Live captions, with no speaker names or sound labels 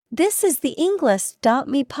This is the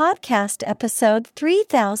Englist.me podcast episode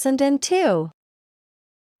 3002.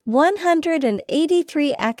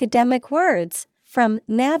 183 academic words from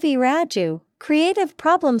Navi Radjou, Creative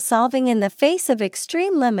Problem Solving in the Face of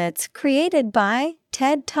Extreme Limits, created by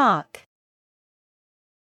TED Talk.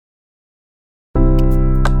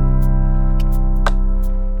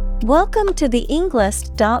 Welcome to the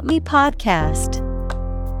Englist.me podcast.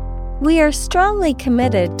 We are strongly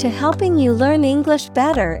committed to helping you learn English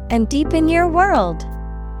better and deepen your world.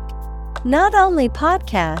 Not only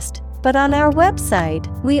podcast, but on our website,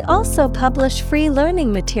 we also publish free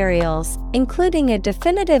learning materials, including a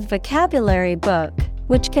definitive vocabulary book,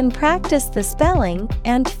 which can practice the spelling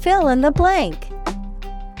and fill in the blank.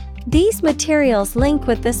 These materials link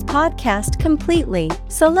with this podcast completely,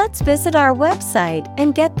 so let's visit our website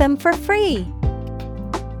and get them for free.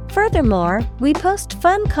 Furthermore, we post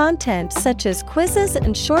fun content such as quizzes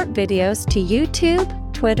and short videos to YouTube,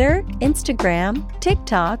 Twitter, Instagram,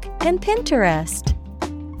 TikTok, and Pinterest.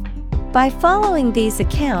 By following these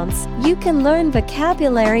accounts, you can learn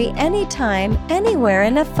vocabulary anytime, anywhere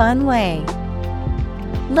in a fun way.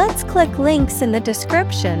 Let's click links in the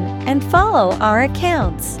description and follow our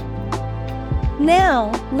accounts.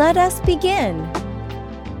 Now, let us begin.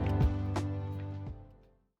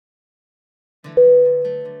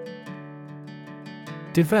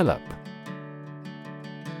 Develop.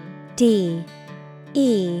 D-E-V-E-L-O-P.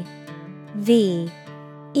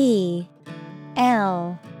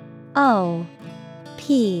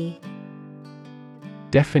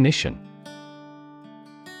 Definition: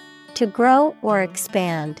 to grow or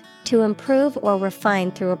expand, to improve or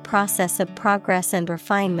refine through a process of progress and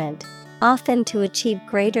refinement, often to achieve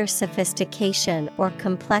greater sophistication or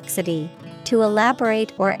complexity, to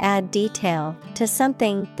elaborate or add detail to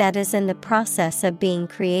something that is in the process of being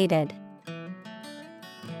created.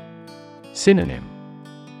 Synonym: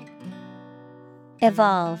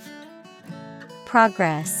 evolve,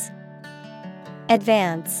 progress,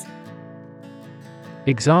 advance.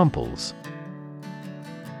 Examples: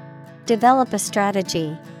 develop a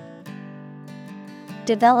strategy,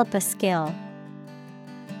 develop a skill.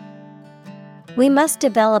 We must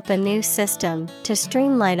develop a new system to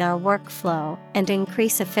streamline our workflow and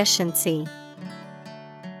increase efficiency.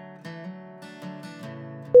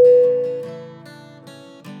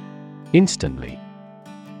 Instantly.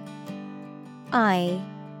 I-N-S-T-A-N-T-L-Y.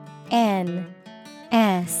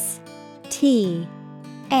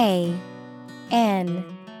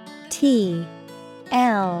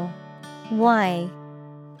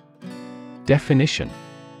 Definition: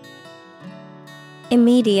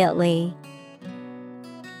 immediately.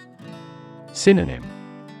 Synonym: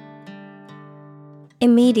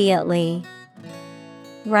 immediately,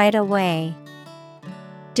 right away,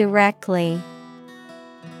 directly.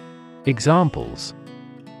 Examples: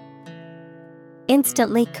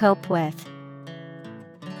 instantly cope with,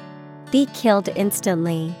 be killed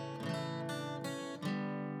instantly.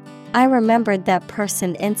 I remembered that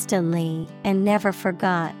person instantly and never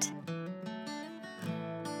forgot.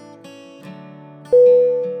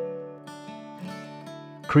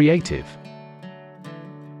 Creative.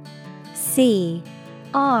 C-R-E-A-T-I-V-E.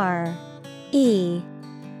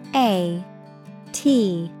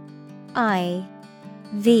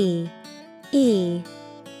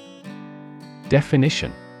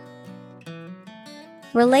 Definition: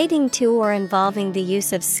 relating to or involving the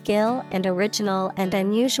use of skill and original and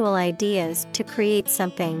unusual ideas to create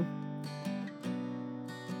something.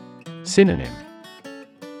 Synonym: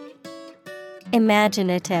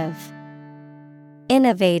 imaginative,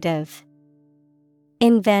 innovative,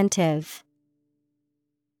 inventive.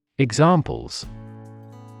 Examples: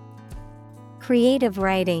 creative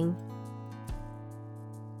writing,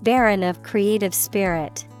 barren of creative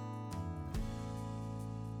spirit.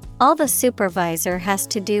 All the supervisor has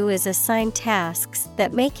to do is assign tasks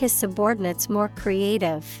that make his subordinates more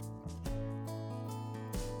creative.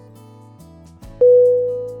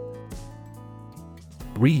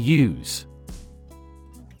 Reuse.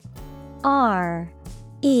 R-E-U-S-E.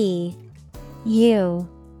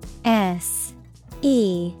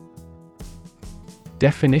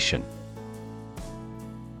 Definition: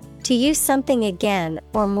 to use something again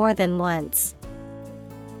or more than once.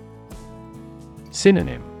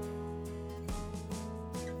 Synonym: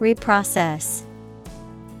 reprocess,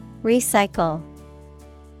 recycle,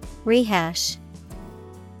 rehash.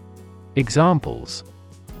 Examples: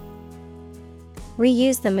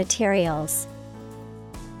 reuse the materials,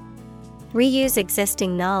 reuse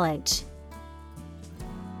existing knowledge.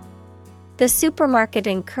 The supermarket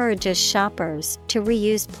encourages shoppers to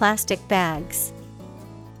reuse plastic bags.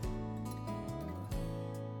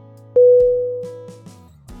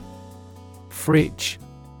 Fridge.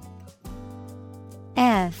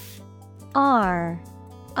 Fridge.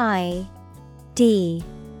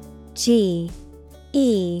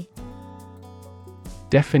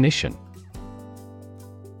 Definition: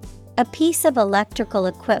 a piece of electrical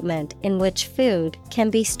equipment in which food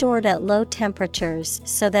can be stored at low temperatures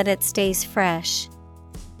so that it stays fresh.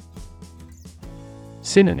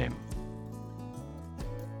 Synonym: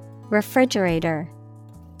 Refrigerator.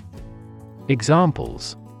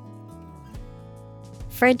 Examples: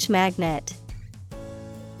 Fridge magnet.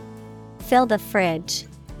 Fill the fridge.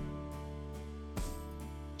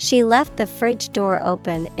 She left the fridge door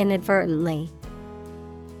open inadvertently.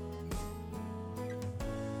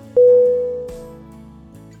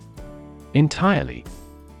 Entirely.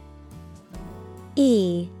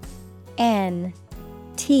 ENTIRELY.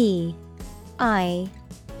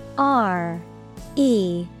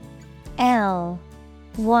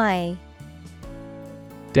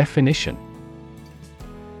 Definition: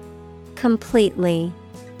 completely.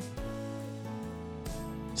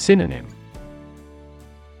 Synonym: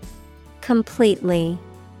 Completely,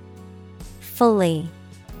 fully,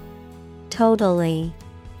 totally.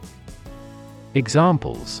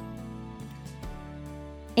 Examples: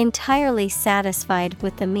 entirely satisfied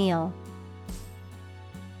with the meal.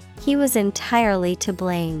 He was entirely to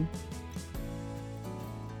blame.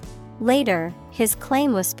 Later, his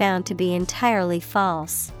claim was found to be entirely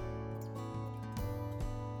false.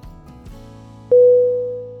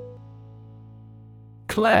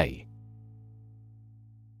 Clay.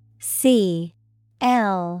 CLAY.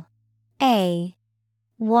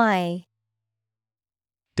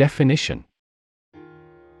 Definition: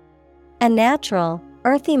 a natural,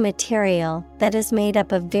 earthy material that is made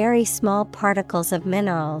up of very small particles of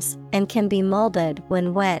minerals and can be molded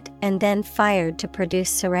when wet and then fired to produce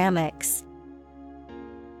ceramics.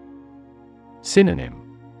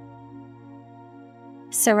 Synonym: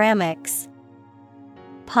 ceramics,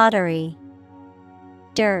 pottery,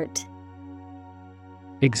 dirt.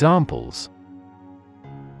 Examples: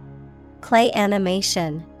 clay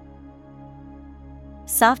animation,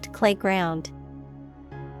 soft clay ground.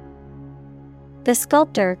 The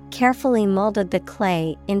sculptor carefully molded the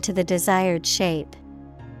clay into the desired shape.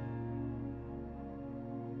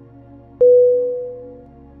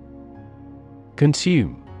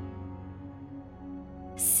 Consume.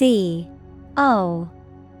 CONSUME.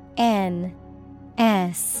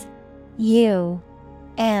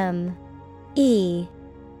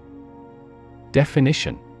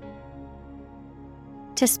 Definition: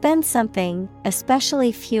 to spend something,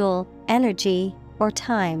 especially fuel, energy, or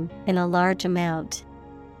time, in a large amount.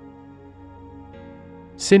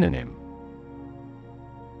 Synonym: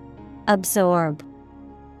 absorb,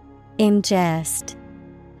 ingest,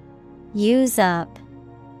 use up.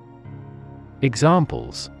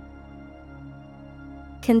 Examples: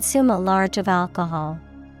 consume a large of alcohol.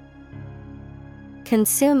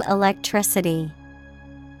 Consume electricity.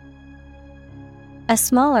 A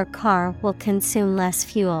smaller car will consume less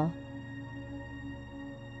fuel.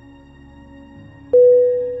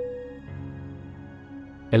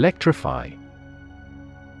 Electrify.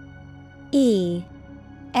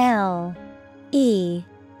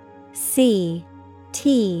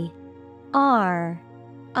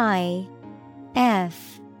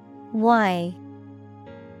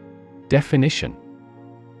 Definition: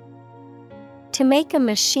 to make a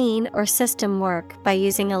machine or system work by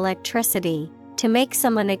using electricity, to make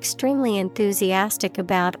someone extremely enthusiastic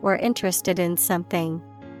about or interested in something.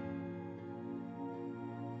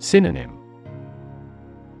 Synonym: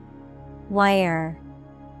 wire,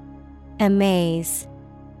 amaze,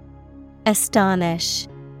 astonish.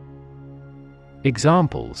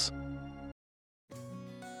 Examples: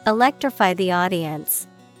 electrify the audience.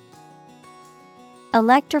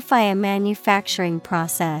 Electrify a manufacturing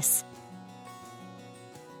process.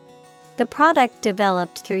 The product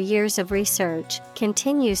developed through years of research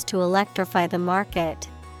continues to electrify the market.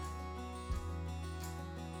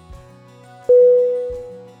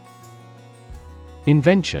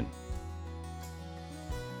 Invention.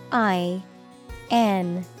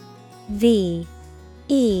 INVENTION.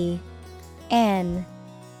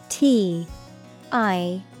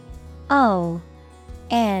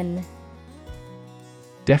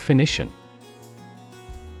 Definition: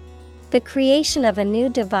 the creation of a new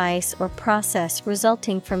device or process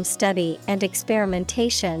resulting from study and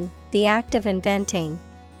experimentation, the act of inventing.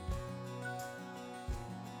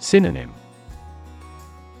 Synonym: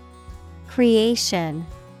 creation,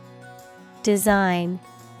 design,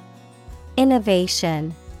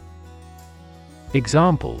 innovation.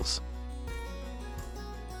 Examples: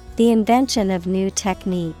 the invention of new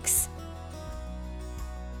techniques.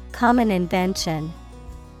 common invention.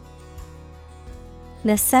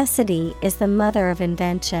 Necessity is the mother of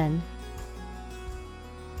invention.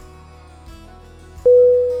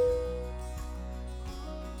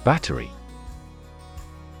 Battery.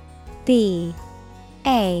 B-A-T-T-E-R-Y.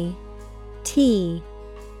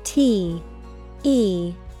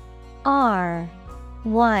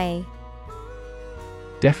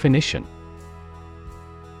 Definition: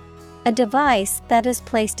 a device that is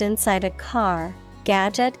placed inside a car,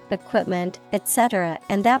 gadget, equipment, etc.,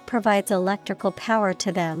 and that provides electrical power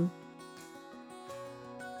to them.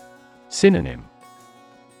 Synonym: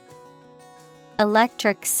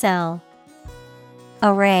 electric cell,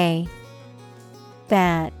 array,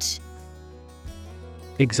 batch.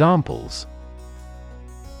 Examples: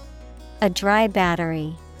 a dry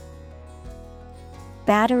battery,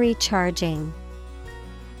 battery charging.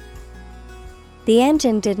 The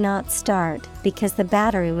engine did not start because the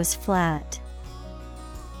battery was flat.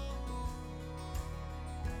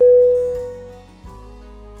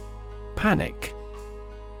 Panic.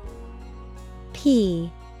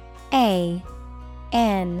 P-A-N-I-C.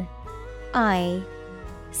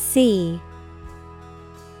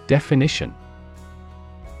 Definition: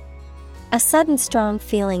 a sudden strong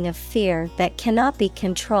feeling of fear that cannot be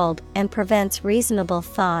controlled and prevents reasonable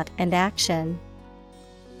thought and action.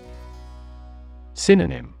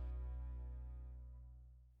 Synonym: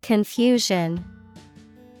 confusion,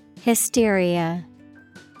 hysteria,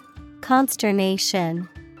 consternation.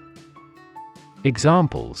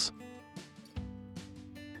 Examples: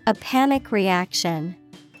 a panic reaction,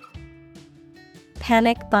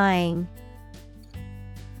 panic buying.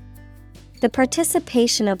 The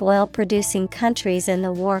participation of oil-producing countries in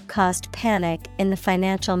the war caused panic in the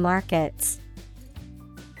financial markets.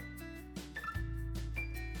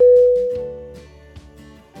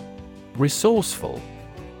 Resourceful.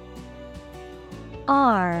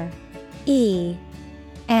 R-E-S-O-U-R-C-E-F-U-L.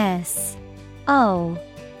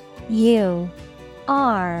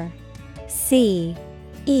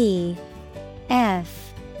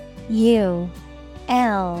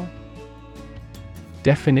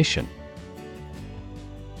 Definition: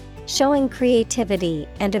 showing creativity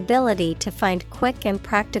and ability to find quick and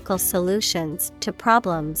practical solutions to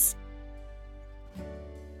problems.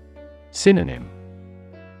 Synonym: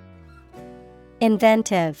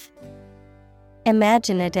 inventive,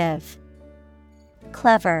 imaginative,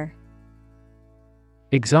 clever.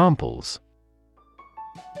 Examples: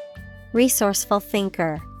 resourceful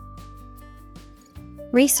thinker,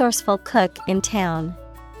 resourceful cook in town.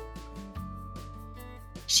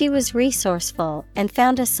 She was resourceful and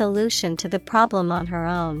found a solution to the problem on her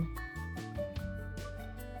own.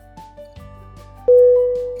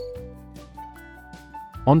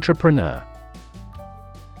 Entrepreneur.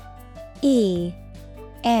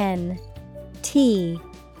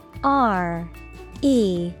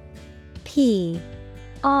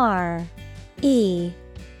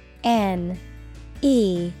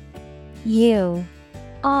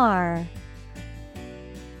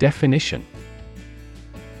 Definition: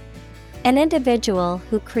 an individual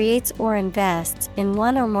who creates or invests in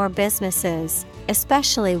one or more businesses,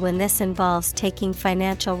 especially when this involves taking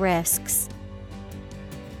financial risks.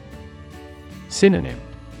 Synonym: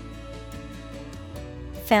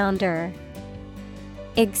 founder,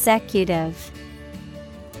 executive.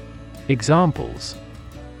 Examples: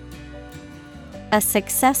 a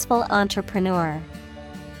successful entrepreneur,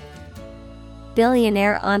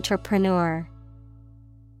 billionaire entrepreneur.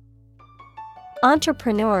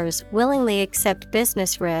 Entrepreneurs willingly accept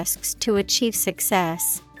business risks to achieve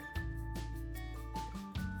success.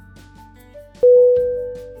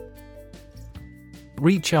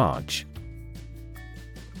 Recharge.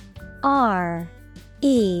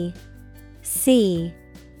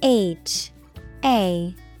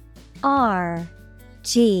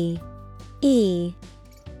 R-E-C-H-A-R-G-E.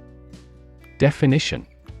 Definition: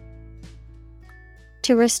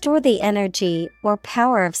 to restore the energy or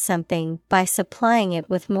power of something by supplying it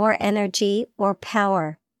with more energy or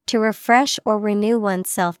power. To refresh or renew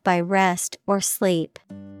oneself by rest or sleep.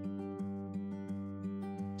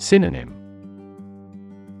 Synonym: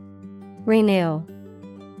 renew,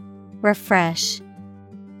 refresh,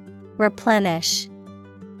 replenish.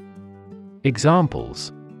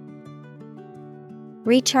 Examples: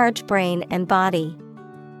 recharge brain and body,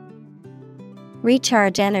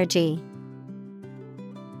 recharge energy.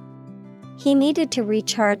 He needed to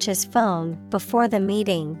recharge his phone before the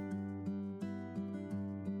meeting.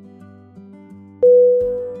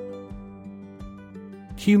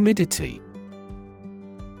 Humidity.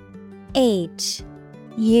 H-U-M-I-D-I-T-Y.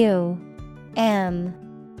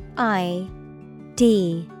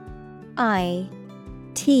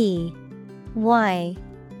 T Y.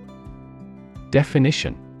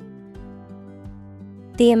 Definition: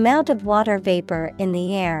 The amount of water vapor in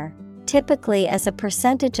the air, typically as a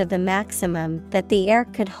percentage of the maximum that the air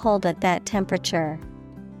could hold at that temperature.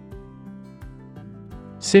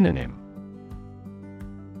 Synonym: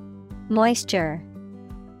 Moisture,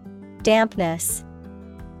 dampness,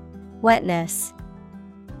 wetness.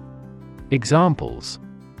 Examples: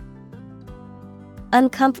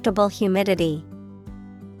 Uncomfortable humidity.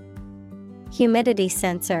 Humidity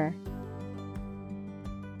sensor.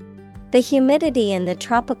 The humidity in the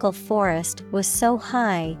tropical forest was so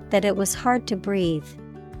high that it was hard to breathe.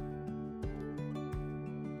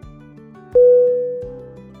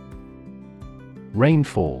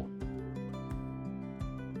 Rainfall.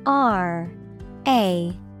 R-A-I-N-F-A-L-L.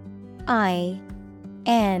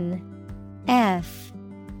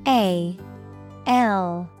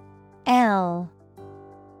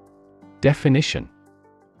 Definition: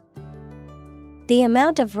 The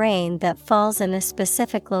amount of rain that falls in a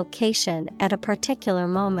specific location at a particular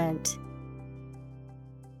moment.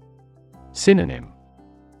 Synonym: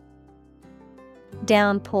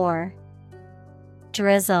 Downpour,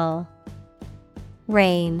 drizzle,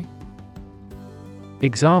 rain.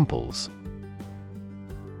 Examples: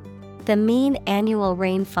 The mean annual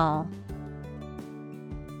rainfall.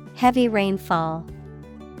 Heavy rainfall.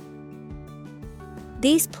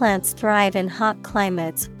 These plants thrive in hot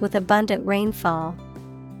climates with abundant rainfall.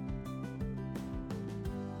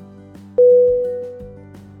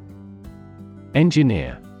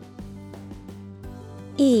 Engineer.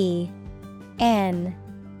 E-N-G-I-N-E-E-R.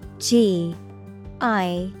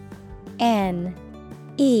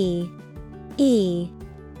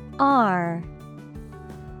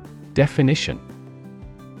 Definition: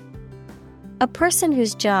 A person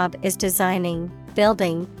whose job is designing,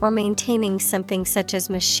 building, or maintaining something such as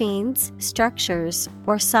machines, structures,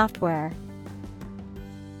 or software.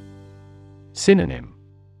 Synonym: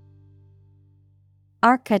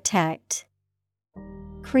 Architect,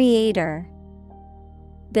 creator,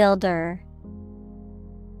 builder.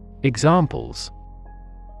 Examples: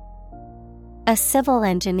 A civil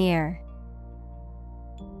engineer.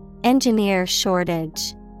 Engineer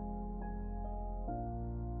shortage.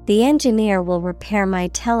 The engineer will repair my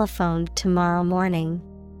telephone tomorrow morning.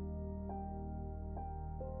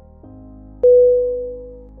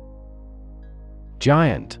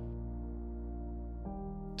 Giant.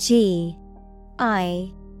 G-I-A-N-T.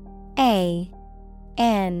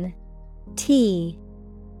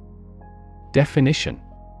 Definition: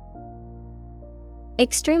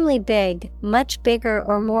 Extremely big, much bigger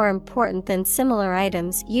or more important than similar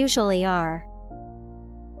items usually are.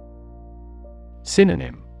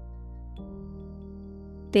 Synonym: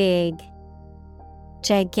 Big,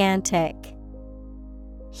 gigantic,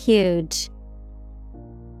 huge.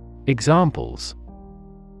 Examples: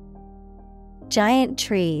 Giant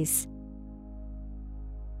trees.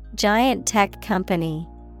 Giant tech company.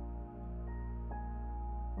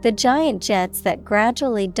 The giant jets that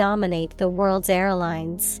gradually dominate the world's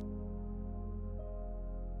airlines.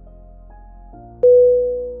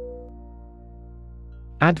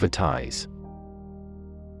 Advertise.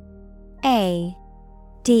 A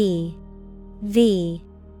D V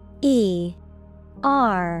E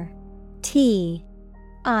R T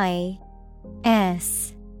I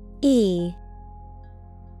S E.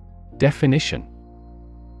 Definition: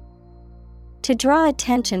 To draw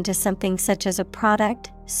attention to something such as a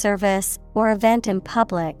product, service, or event in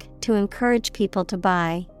public to encourage people to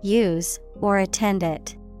buy, use, or attend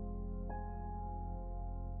it.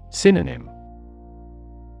 Synonym: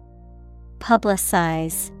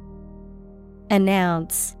 Publicize,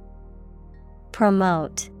 announce,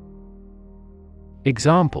 promote.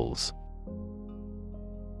 Examples: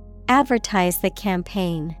 Advertise the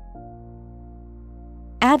campaign.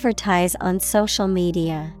 Advertise on social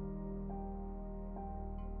media.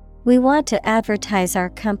 We want to advertise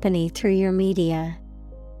our company through your media.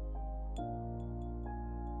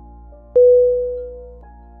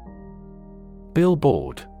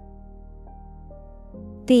 Billboard.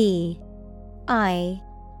 B-I-L-L-B-O-A-R-D.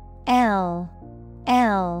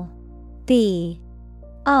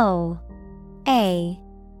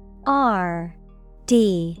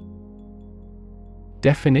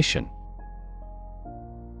 Definition: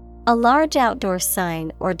 A large outdoor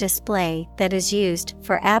sign or display that is used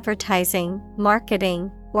for advertising,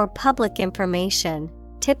 marketing, or public information,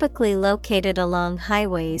 typically located along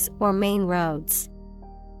highways or main roads.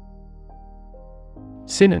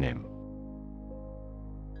 Synonym: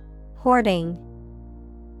 Hoarding,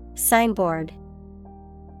 signboard,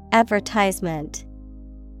 advertisement.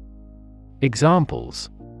 Examples: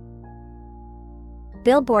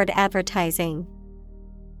 Billboard advertising.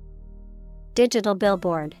 Digital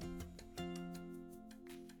billboard.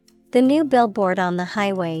 The new billboard on the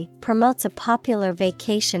highway promotes a popular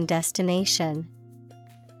vacation destination.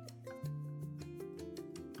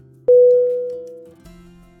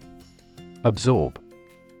 Absorb.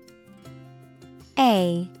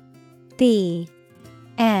 A B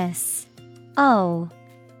S O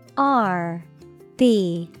R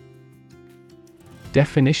B.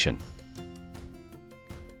 Definition.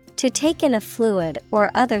 To take in a fluid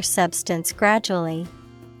or other substance gradually.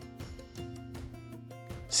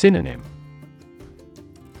 Synonym.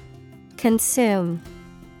 Consume,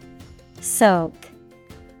 soak,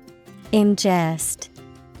 ingest.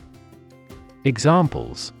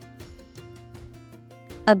 Examples.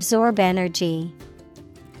 Absorb energy.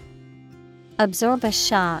 Absorb a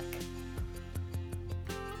shock.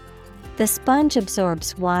 The sponge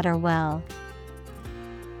absorbs water well.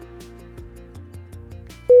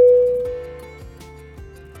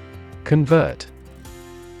 Convert.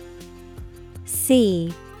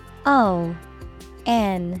 C-O-N-V-E-R-T.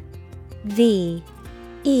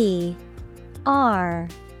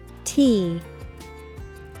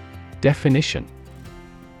 Definition.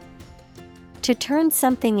 To turn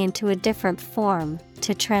something into a different form,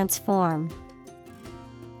 to transform.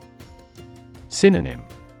 Synonym.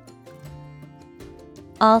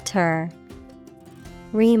 Alter,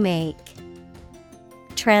 remake,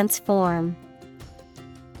 transform.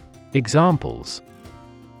 Examples.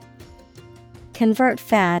 Convert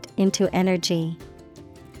fat into energy.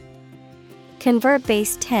 Convert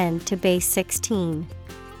base 10 to base 16.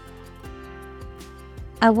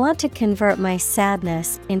 I want to convert my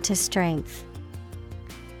sadness into strength.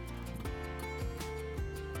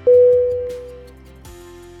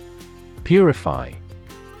 Purify.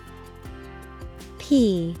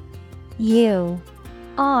 P U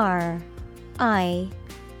R I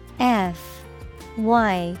F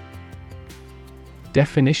Y.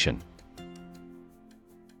 Definition.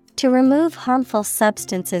 To remove harmful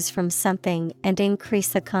substances from something and increase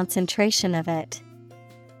the concentration of it.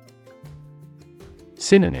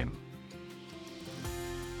 Synonym.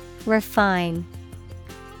 Refine,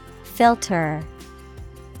 filter,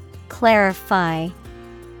 clarify.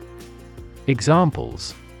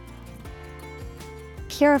 Examples.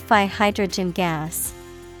 Purify hydrogen gas.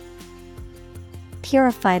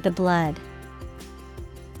 Purify the blood.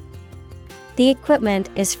 The equipment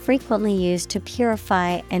is frequently used to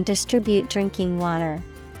purify and distribute drinking water.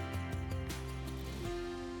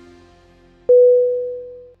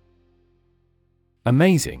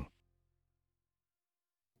 Amazing.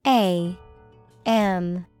 A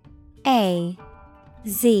M A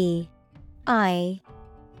Z I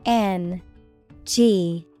N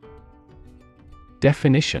G.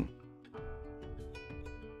 Definition.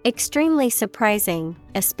 Extremely surprising,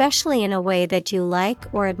 especially in a way that you like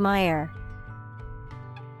or admire.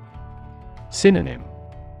 Synonym.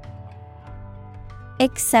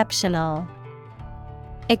 Exceptional,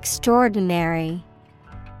 extraordinary,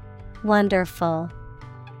 wonderful.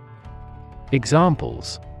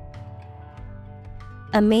 Examples.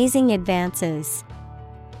 Amazing advances.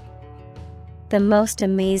 The most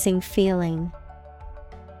amazing feeling.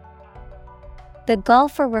 The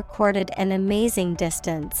golfer recorded an amazing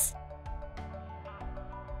distance.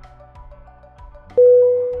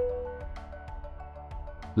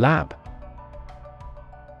 Lab.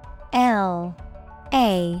 L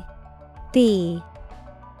A B.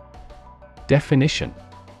 Definition.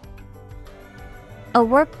 A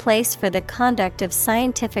workplace for the conduct of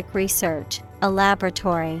scientific research, a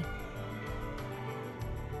laboratory.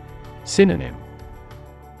 Synonym.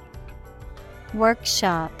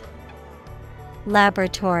 Workshop,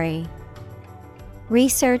 laboratory,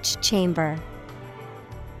 research chamber.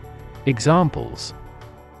 Examples.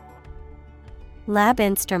 Lab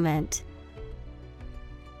instrument.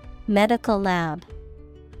 Medical lab.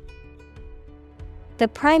 The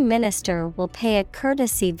Prime Minister will pay a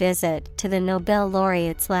courtesy visit to the Nobel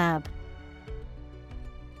laureate's lab.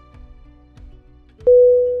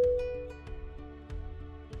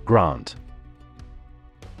 Grant.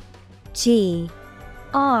 G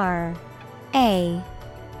R A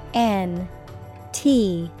N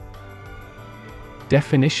T.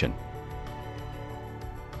 Definition.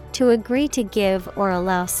 To agree to give or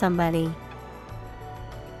allow somebody.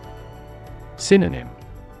 Synonym.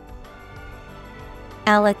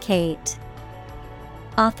 Allocate,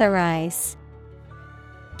 authorize,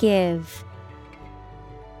 give.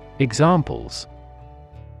 Examples.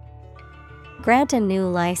 Grant a new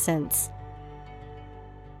license.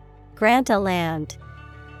 Grant a land.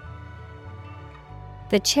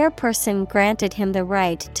 The chairperson granted him the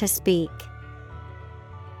right to speak.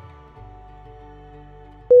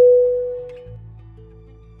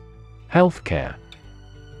 Healthcare.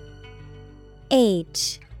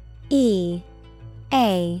 Healthcare.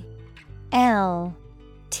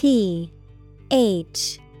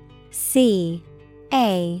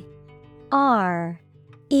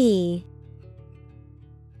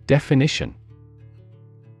 Definition.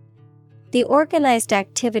 The organized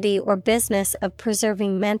activity or business of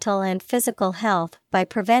preserving mental and physical health by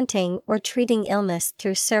preventing or treating illness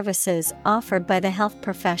through services offered by the health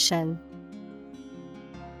profession.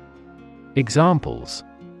 Examples.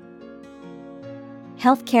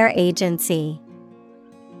 Healthcare agency.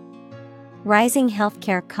 Rising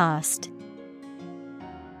healthcare cost.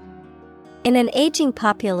 In an aging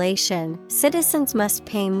population, citizens must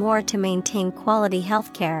pay more to maintain quality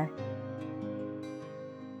healthcare.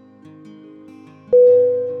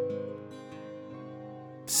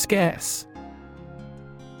 Scarce.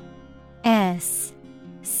 S-C-A-R-C-E.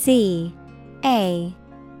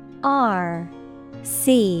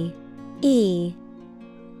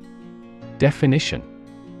 Definition.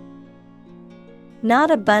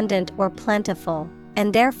 Not abundant or plentiful,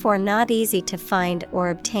 and therefore not easy to find or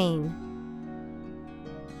obtain.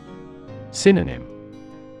 Synonym.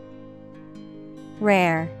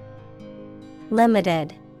 Rare,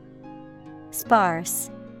 limited, sparse.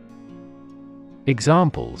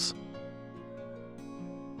 Examples.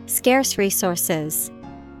 Scarce resources.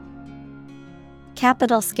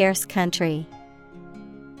 Capital scarce country.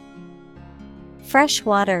 Fresh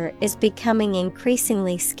water is becoming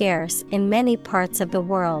increasingly scarce in many parts of the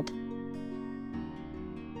world.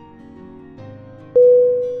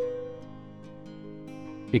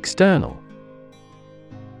 External.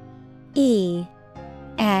 E-X-T-E-R-N-A-L.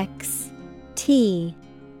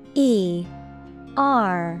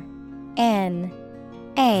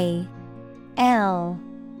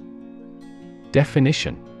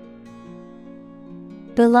 Definition.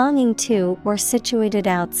 Belonging to or situated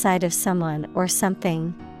outside of someone or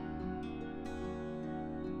something.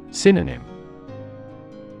 Synonym.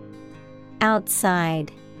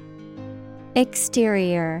 Outside,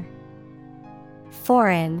 exterior,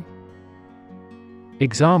 foreign.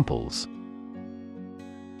 Examples.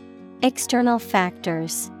 External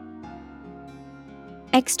factors.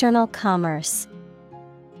 External commerce.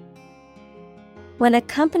 When a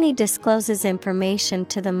company discloses information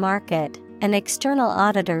to the market, an external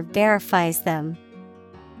auditor verifies them.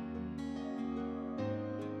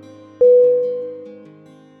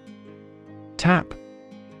 Tap.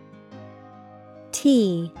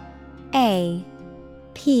 T-A-P.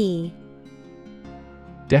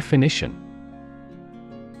 Definition.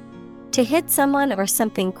 To hit someone or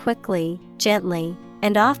something quickly, gently,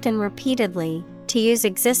 and often repeatedly, to use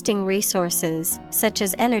existing resources, such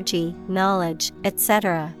as energy, knowledge,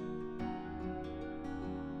 etc.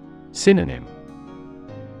 Synonym.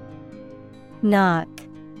 Knock,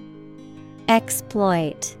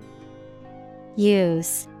 exploit,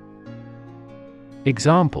 use.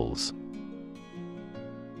 Examples.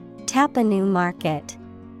 Tap a new market.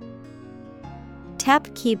 Tap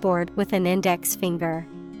keyboard with an index finger.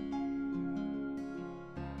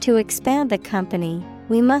 To expand the company,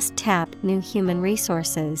 we must tap new human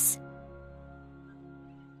resources.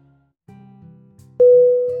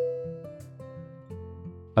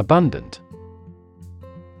 Abundant.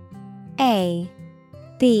 A-B-U-N-D-A-N-T.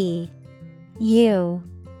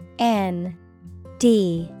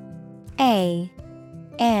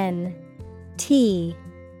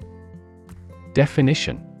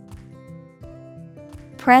 Definition.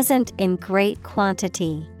 Present in great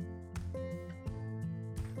quantity.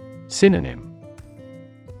 Synonym.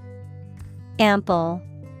 Ample,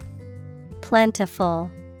 plentiful,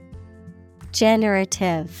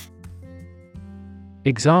 generative.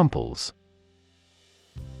 Examples.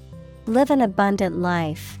 Live an abundant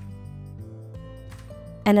life.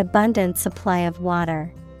 An abundant supply of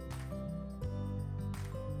water.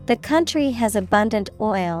 The country has abundant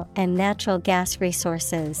oil and natural gas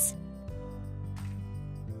resources.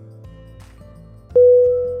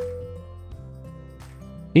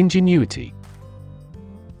 Ingenuity.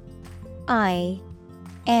 I-N-G-E-N-U-I-T-Y.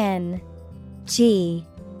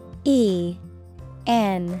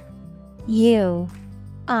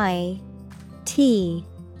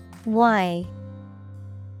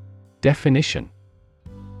 Definition.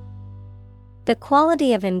 The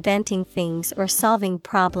quality of inventing things or solving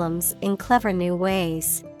problems in clever new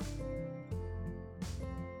ways.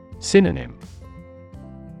 Synonym.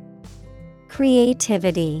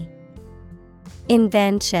 Creativity,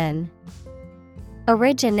 invention,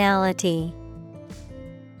 originality.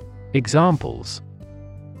 Examples.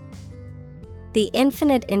 The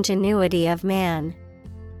infinite ingenuity of man.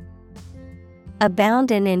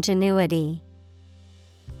 Abound in ingenuity.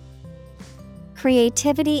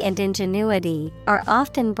 Creativity and ingenuity are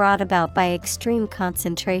often brought about by extreme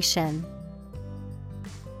concentration.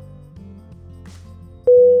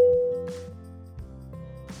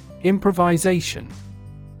 Improvisation.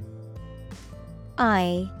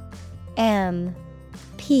 Improvisation.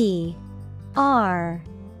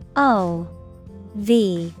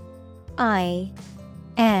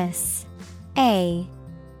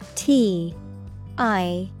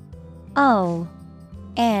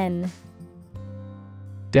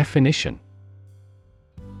 Definition.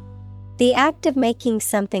 The act of making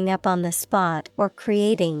something up on the spot or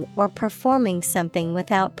creating or performing something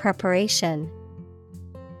without preparation.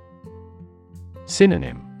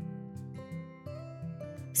 Synonym.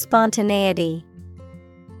 Spontaneity,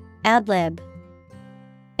 ad-lib,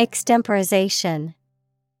 extemporization.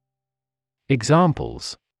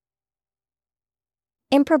 Examples.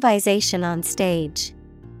 Improvisation on stage.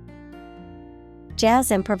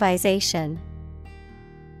 Jazz improvisation.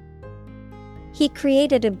 He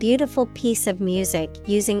created a beautiful piece of music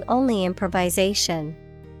using only improvisation.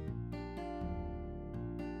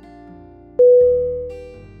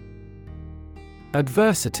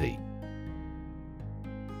 Adversity.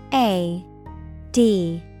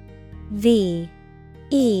 ADVERSITY.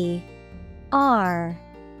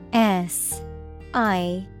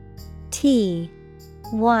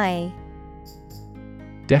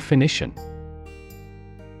 Definition.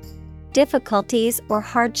 Difficulties or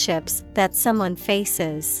hardships that someone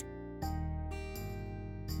faces.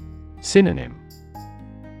 Synonym.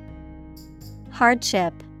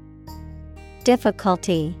 Hardship,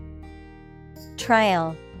 difficulty,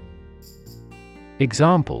 trial.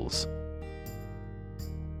 Examples.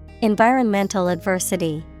 Environmental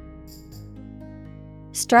adversity.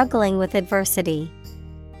 Struggling with adversity.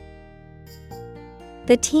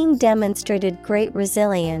 The team demonstrated great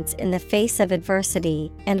resilience in the face of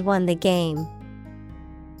adversity and won the game.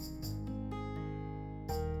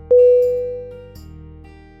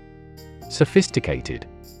 Sophisticated.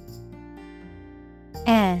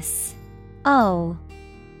 Sophisticated.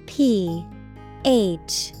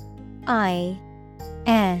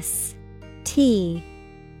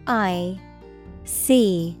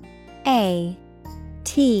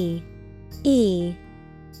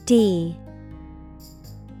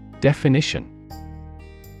 Definition.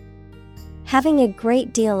 Having a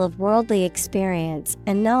great deal of worldly experience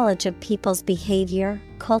and knowledge of people's behavior,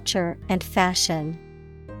 culture, and fashion.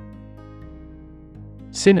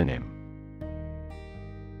 Synonym.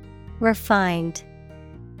 Refined,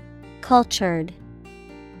 cultured,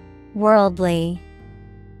 worldly.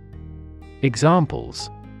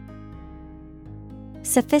 Examples.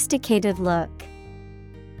 Sophisticated look.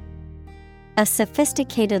 A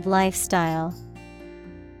sophisticated lifestyle.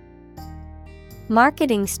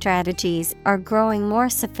 Marketing strategies are growing more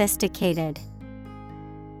sophisticated.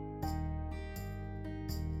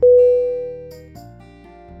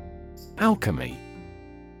 Alchemy.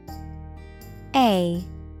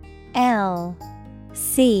 ALCHEMY.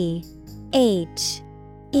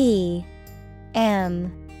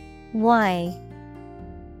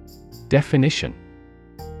 Definition.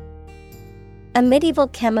 A medieval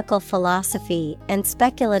chemical philosophy and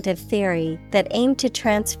speculative theory that aimed to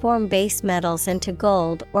transform base metals into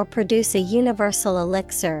gold or produce a universal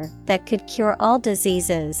elixir that could cure all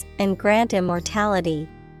diseases and grant immortality,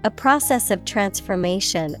 a process of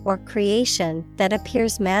transformation or creation that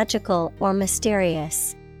appears magical or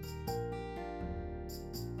mysterious.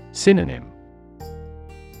 Synonym.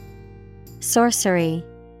 Sorcery,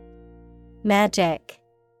 magic,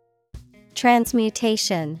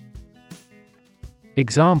 transmutation.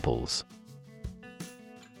 Examples.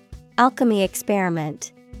 Alchemy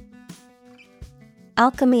experiment.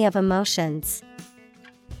 Alchemy of emotions.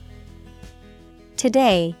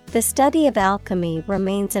 Today, the study of alchemy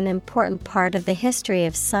remains an important part of the history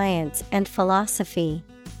of science and philosophy.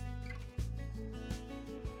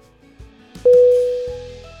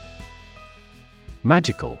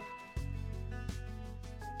 Magical.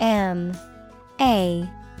 MAGICAL.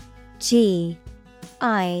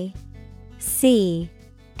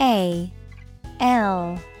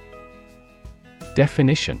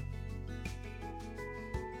 Definition.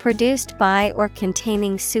 Produced by or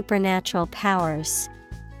containing supernatural powers.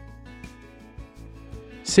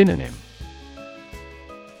 Synonym.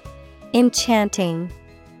 Enchanting,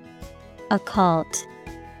 occult,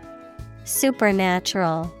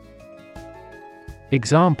 supernatural.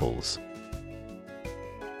 Examples.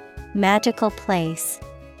 Magical place.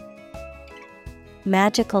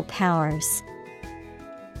 Magical powers.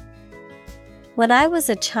 When I was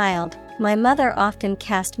a child, my mother often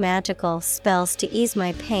cast magical spells to ease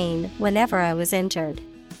my pain whenever I was injured.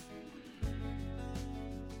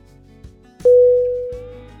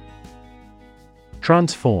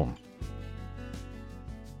 Transform.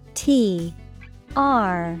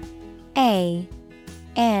 Transform.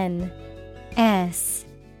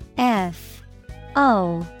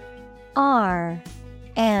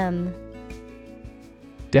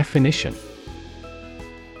 Definition.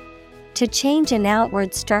 To change an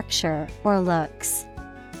outward structure or looks.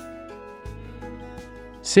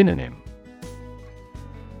 Synonym.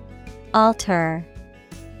 Alter,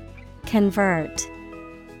 convert,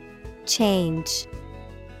 change.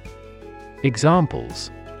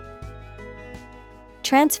 Examples.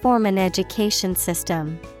 Transform an education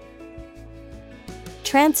system.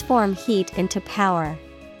 Transform heat into power.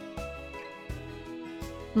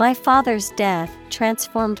 My father's death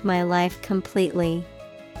transformed my life completely.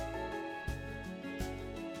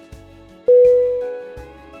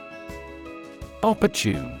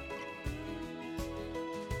 Opportune.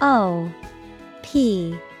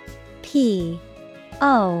 OPPORTUNE.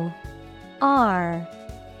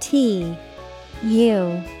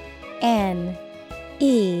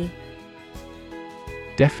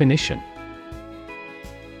 Definition.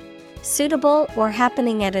 Suitable or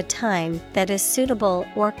happening at a time that is suitable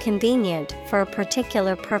or convenient for a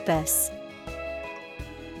particular purpose.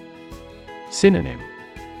 Synonym.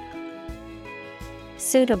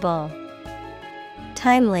 Suitable,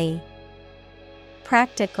 timely,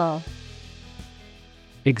 practical.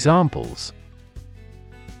 Examples.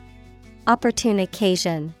 Opportune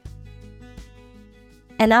occasion.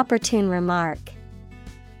 An opportune remark.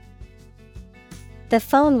 The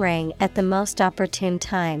phone rang at the most opportune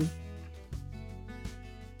time.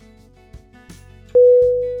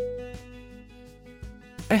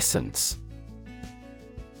 Essence.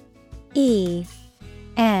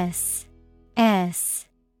 ESSENCE.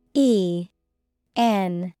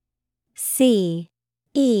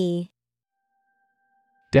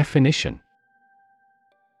 Definition.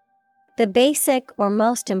 The basic or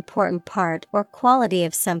most important part or quality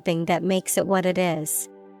of something that makes it what it is.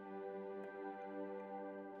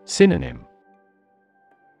 Synonym.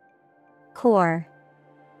 Core,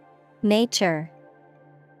 nature,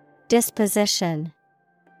 disposition.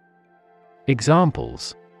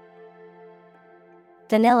 Examples.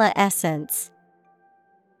 Vanilla essence.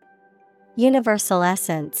 Universal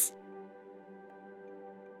essence.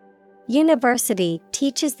 University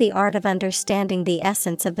teaches the art of understanding the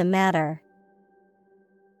essence of the matter.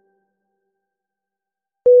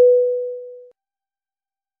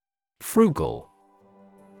 Frugal.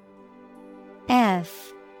 FRUGAL.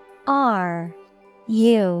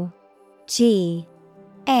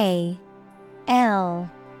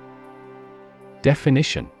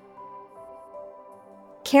 Definition.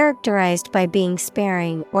 Characterized by being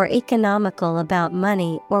sparing or economical about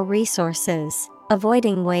money or resources,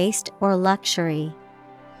 avoiding waste or luxury.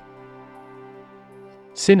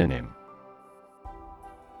 Synonym.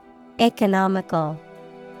 Economical,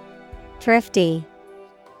 thrifty,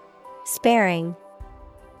 sparing.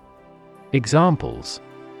 Examples.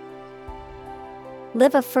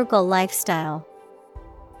 Live a frugal lifestyle.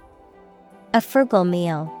 A frugal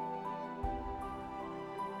meal.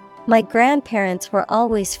 My grandparents were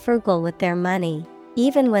always frugal with their money,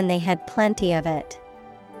 even when they had plenty of it.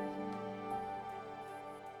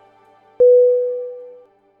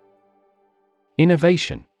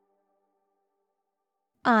 Innovation.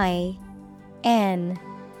 INNOVATION.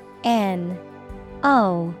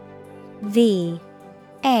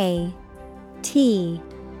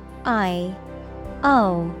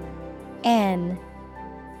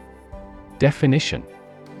 Definition.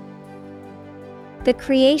 The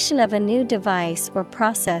creation of a new device or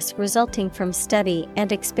process resulting from study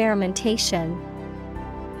and experimentation.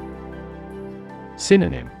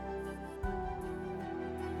 Synonym.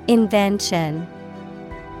 Invention,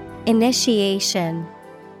 initiation,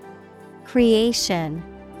 creation.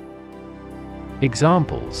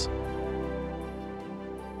 Examples.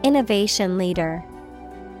 Innovation leader.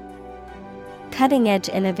 Cutting-edge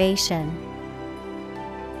innovation.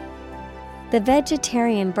 The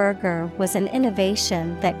vegetarian burger was an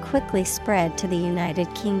innovation that quickly spread to the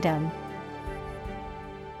United Kingdom.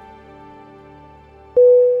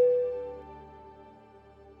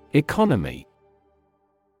 Economy.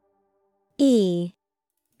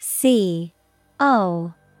 ECONOMY.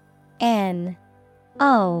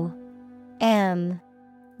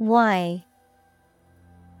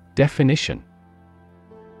 Definition.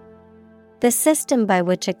 The system by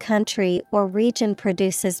which a country or region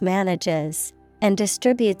produces, manages, and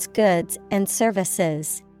distributes goods and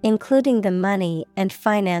services, including the money and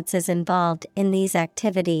finances involved in these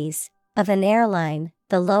activities, of an airline,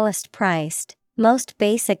 the lowest priced, most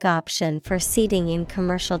basic option for seating in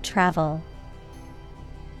commercial travel.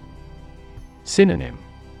 Synonym: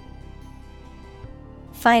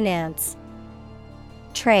 finance,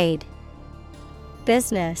 trade,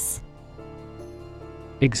 business.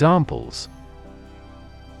 Examples: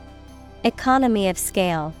 Economy of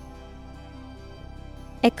scale,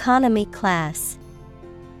 economy class.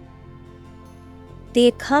 The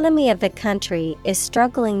economy of the country is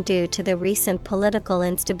struggling due to the recent political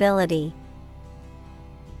instability.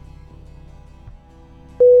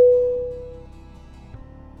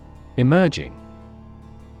 Emerging.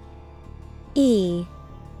 E-M-E-R-G-I-N-G.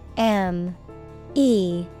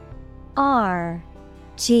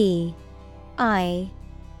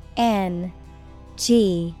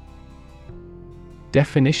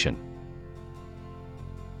 Definition: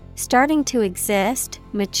 starting to exist,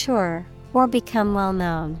 mature, or become well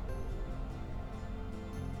known.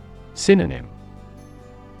 Synonym: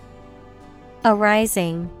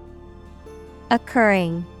 Arising,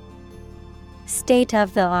 occurring, state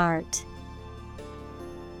of the art.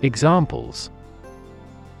 Examples: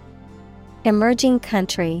 Emerging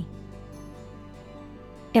country,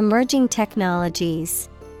 emerging technologies.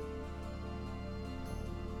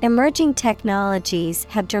 Emerging technologies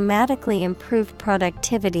have dramatically improved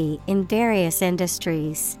productivity in various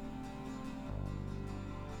industries.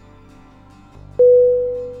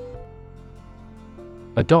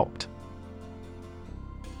 Adopt.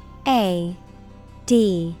 A-D-O-P-T.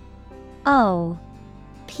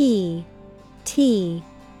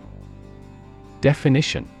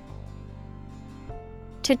 Definition: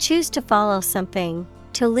 to choose to follow something,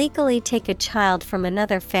 to legally take a child from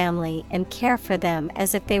another family and care for them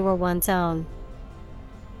as if they were one's own.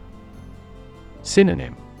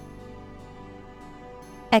 Synonym: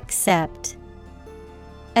 Accept,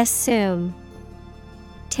 assume,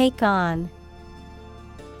 take on.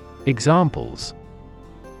 Examples: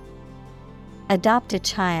 Adopt a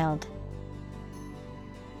child,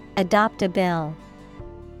 adopt a bill.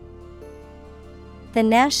 The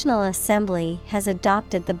National Assembly has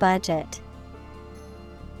adopted the budget.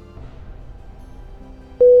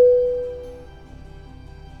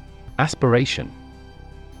 Aspiration.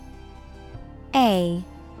 A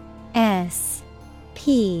S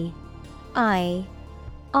P I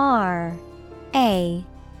R A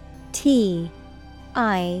T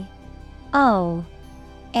I O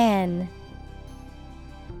N.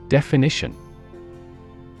 Definition: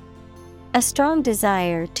 a strong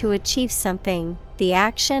desire to achieve something, the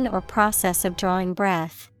action or process of drawing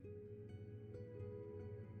breath.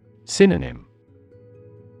 Synonym: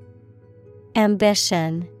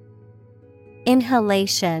 Ambition,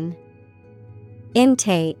 inhalation,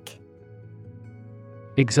 intake.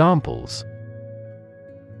 Examples: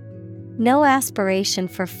 no aspiration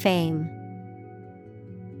for fame,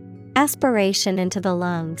 aspiration into the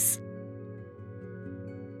lungs.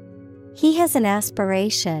 He has an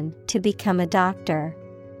aspiration to become a doctor.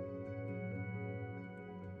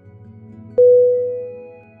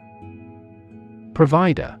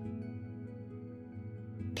 Provider.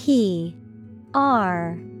 P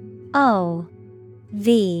R O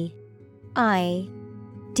V I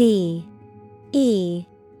D E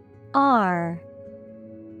R.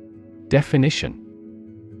 Definition: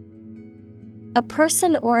 a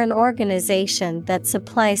person or an organization that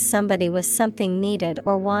supplies somebody with something needed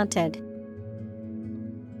or wanted.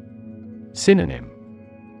 Synonym: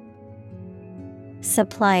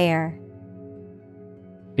 Supplier.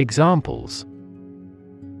 Examples: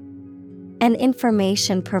 an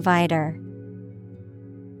information provider,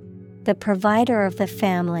 the provider of the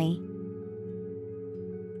family.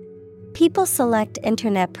 People select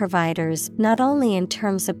internet providers not only in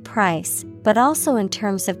terms of price, but also in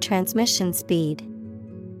terms of transmission speed.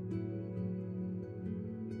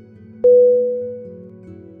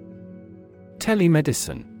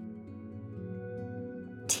 Telemedicine.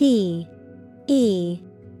 T E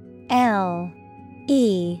L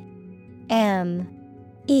E M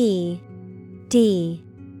E D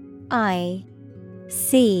I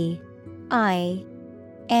C I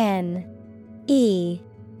N E.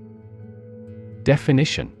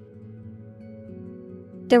 Definition: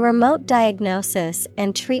 the remote diagnosis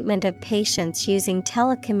and treatment of patients using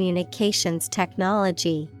telecommunications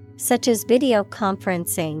technology, such as video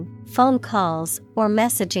conferencing, phone calls, or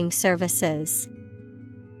messaging services.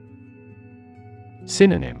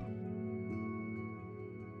 Synonym: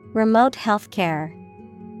 remote healthcare,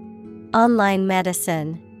 online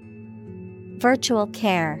medicine, virtual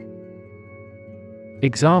care.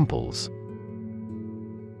 Examples: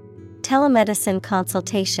 telemedicine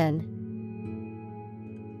consultation,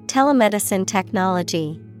 telemedicine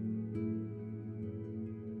technology.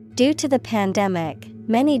 Due to the pandemic,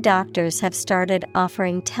 many doctors have started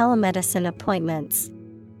offering telemedicine appointments.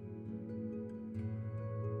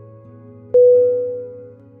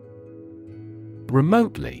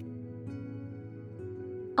 Remotely.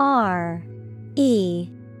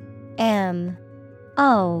 REMOTELY.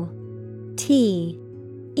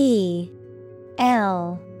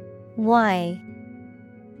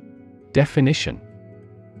 Definition.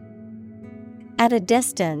 At a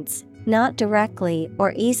distance, not directly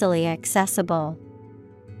or easily accessible.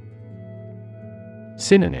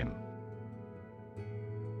 Synonym.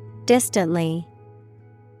 Distantly,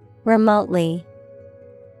 remotely,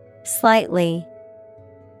 slightly.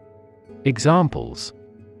 Examples.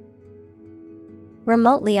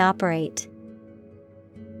 Remotely operate.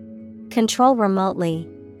 Control remotely.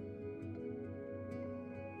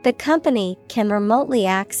 The company can remotely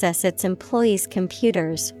access its employees'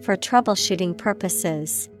 computers for troubleshooting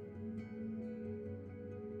purposes.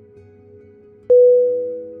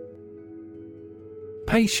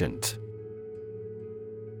 Patient.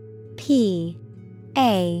 Patient.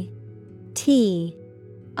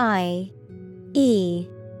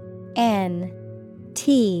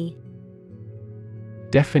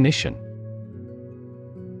 Definition.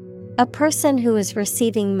 A person who is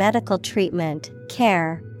receiving medical treatment,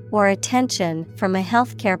 care, or attention from a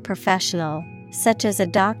healthcare professional, such as a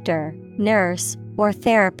doctor, nurse, or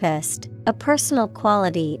therapist, a personal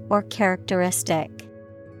quality or characteristic.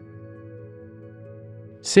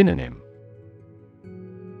 Synonym.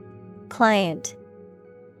 Client,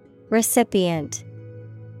 recipient,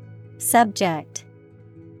 subject.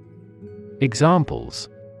 Examples.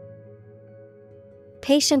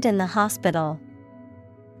 Patient in the hospital.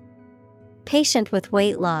 Patient with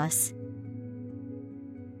weight loss.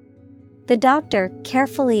 The doctor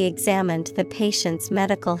carefully examined the patient's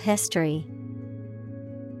medical history.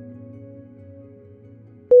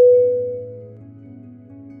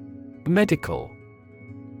 Medical.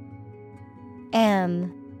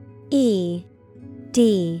 MEDICAL.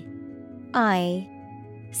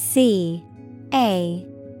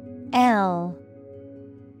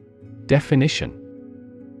 Definition.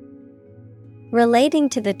 Relating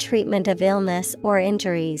to the treatment of illness or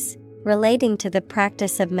injuries, relating to the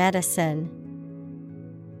practice of medicine.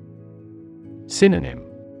 Synonym.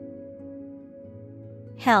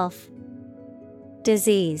 Health,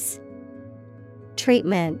 disease,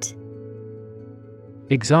 treatment.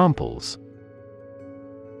 Examples.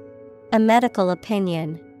 A medical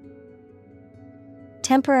opinion.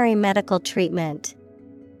 Temporary medical treatment.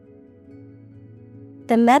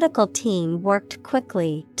 The medical team worked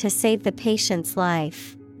quickly to save the patient's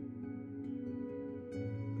life.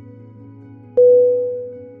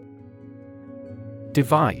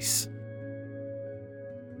 Device.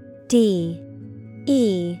 DEVICE.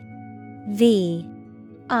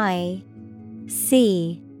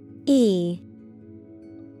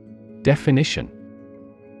 Definition.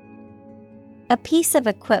 A piece of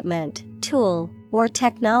equipment, tool, or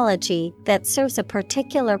technology that serves a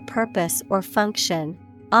particular purpose or function,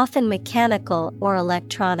 often mechanical or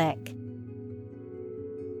electronic.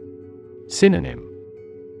 Synonym.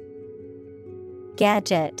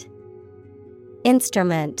 Gadget,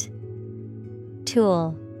 instrument,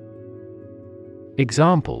 tool.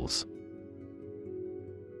 Examples.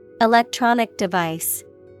 Electronic device.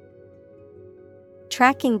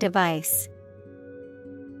 Tracking device.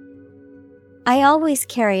 I always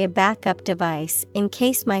carry a backup device in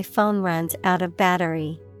case my phone runs out of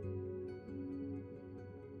battery.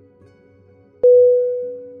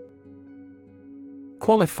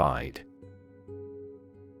 Qualified.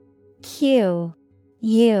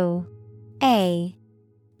 QUALIFIED.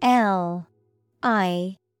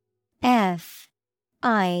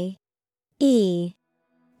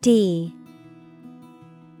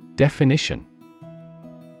 Definition.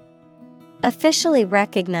 Officially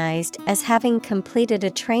recognized as having completed a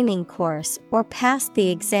training course or passed the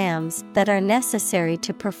exams that are necessary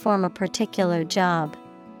to perform a particular job.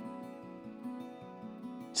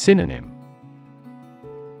 Synonym.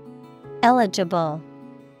 Eligible,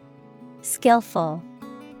 skillful,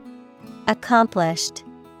 accomplished.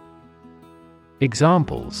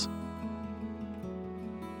 Examples.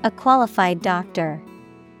 A qualified doctor.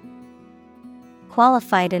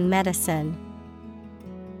 Qualified in medicine.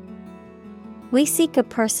 We seek a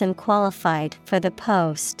person qualified for the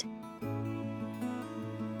post.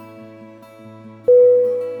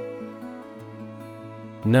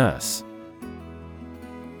 Nurse.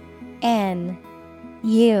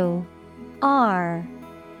 NURSE.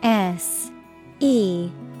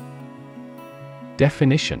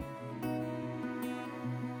 Definition.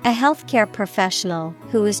 A healthcare professional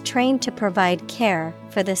who is trained to provide care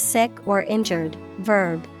for the sick or injured.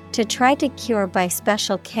 Verb, to try to cure by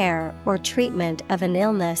special care or treatment of an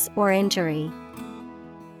illness or injury.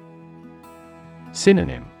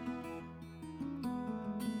 Synonym.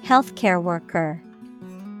 Healthcare worker,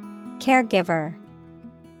 caregiver,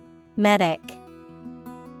 medic.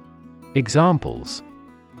 Examples: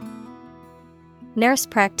 Nurse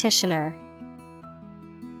practitioner,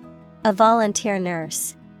 a volunteer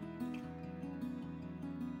nurse.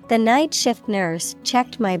 The night shift nurse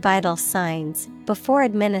checked my vital signs before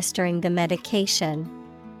administering the medication.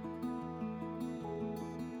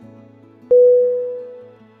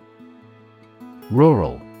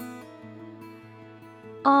 Rural.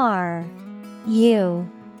 R-U-R-A-L.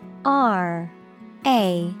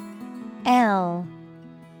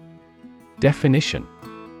 Definition: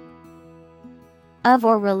 Of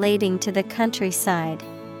or relating to the countryside.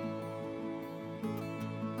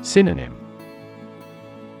 Synonym: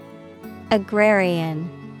 Agrarian,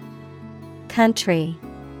 country,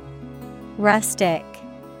 rustic.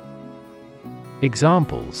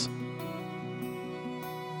 Examples: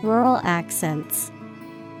 Rural accents.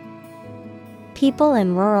 People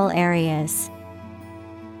in rural areas.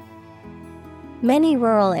 Many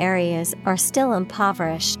rural areas are still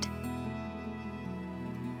impoverished.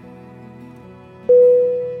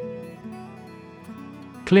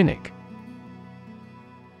 Clinic.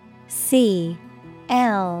 C-L-I-N-I-C.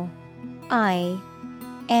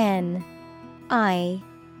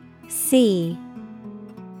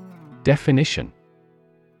 Definition: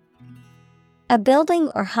 A building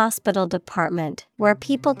or hospital department where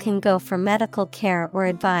people can go for medical care or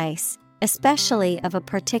advice, especially of a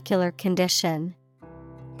particular condition.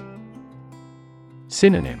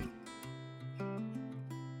 Synonym: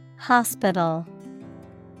 Hospital,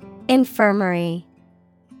 infirmary.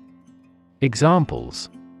 Examples: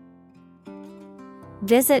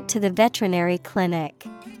 Visit to the veterinary clinic.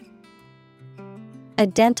 A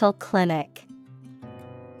dental clinic.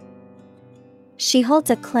 She holds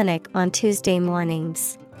a clinic on Tuesday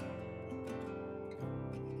mornings.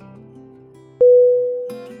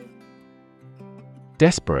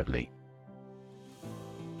 Desperately.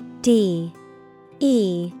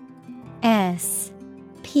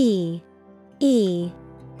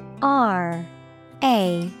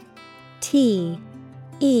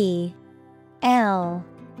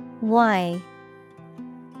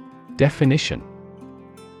 Definition: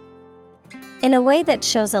 In a way that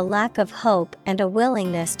shows a lack of hope and a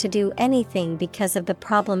willingness to do anything because of the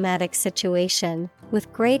problematic situation,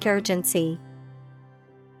 with great urgency.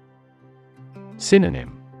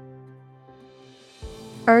 Synonym: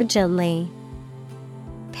 Urgently,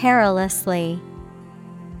 perilously,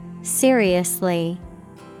 seriously.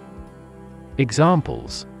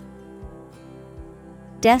 Examples: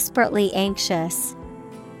 Desperately anxious.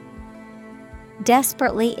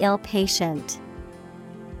 Desperately ill patient.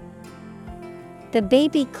 The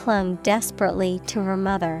baby clung desperately to her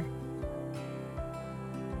mother.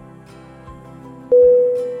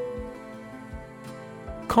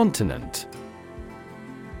 Continent.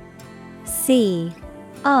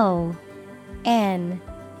 C-O-N-T-I-N-E-N-T.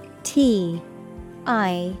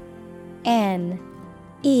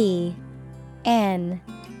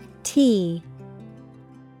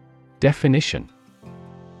 Definition: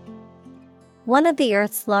 One of the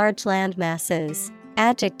Earth's large landmasses.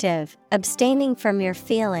 Adjective, abstaining from your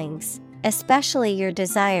feelings, especially your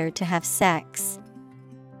desire to have sex.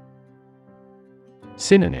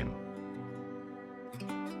 Synonym: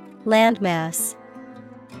 Landmass.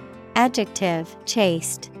 Adjective,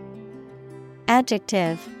 chaste.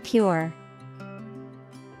 Adjective, pure.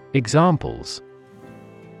 Examples: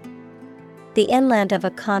 The inland of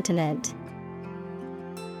a continent.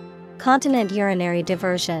 Continent urinary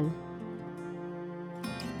diversion.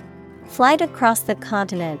 Flight across the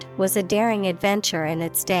continent was a daring adventure in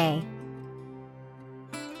its day.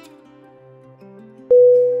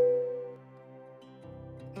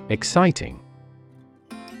 Exciting.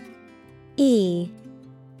 E-X-C-I-T-I-N-G.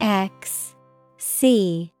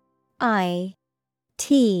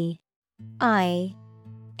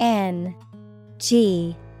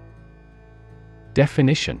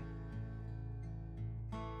 Definition: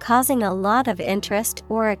 Causing a lot of interest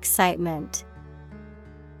or excitement.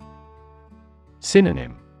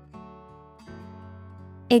 Synonym: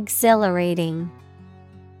 Exhilarating,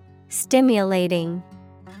 stimulating,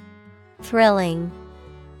 thrilling.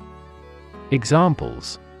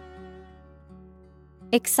 Examples: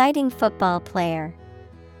 Exciting football player.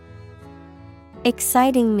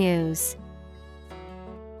 Exciting news.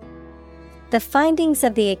 The findings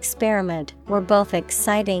of the experiment were both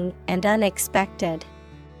exciting and unexpected.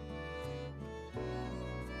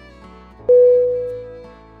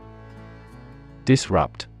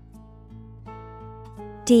 Disrupt.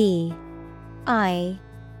 D-I-S-R-U-P-T.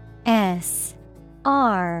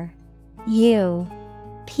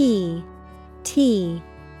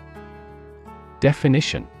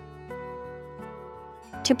 Definition: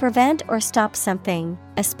 to prevent or stop something,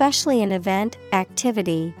 especially an event,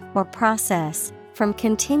 activity, or process, from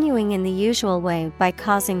continuing in the usual way by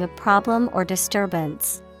causing a problem or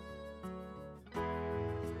disturbance.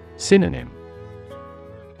 Synonym: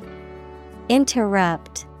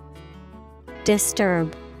 Interrupt,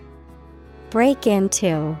 disturb, break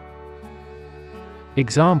into.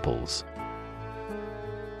 Examples: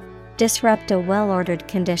 Disrupt a well-ordered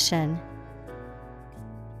condition.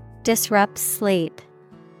 Disrupt sleep.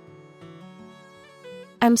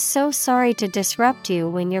 I'm so sorry to disrupt you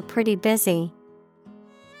when you're pretty busy.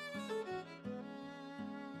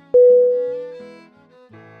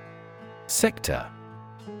 Sector.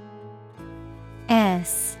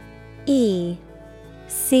 S-E-C-T-O-R.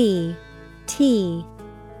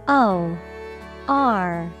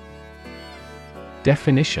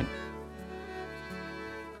 Definition: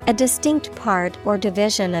 a distinct part or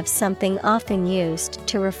division of something often used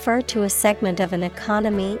to refer to a segment of an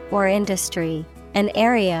economy or industry, an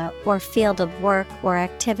area or field of work or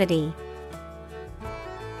activity.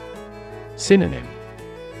 Synonym: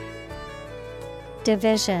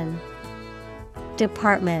 Division,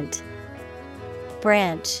 department,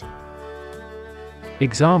 branch.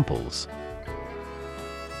 Examples: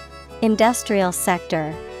 Industrial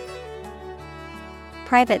sector,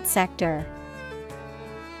 private sector.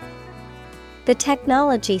 The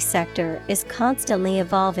technology sector is constantly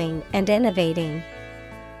evolving and innovating.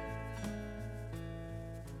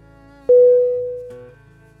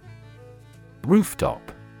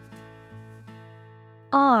 Rooftop.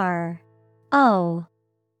 R-O-O-F-T-O-P.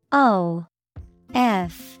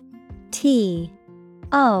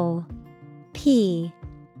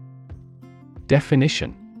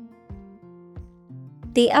 Definition: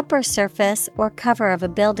 the upper surface or cover of a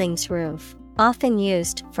building's roof, often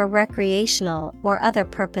used for recreational or other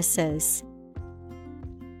purposes.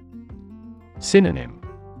 Synonym: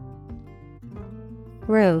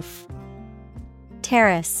 Roof,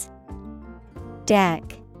 terrace, deck.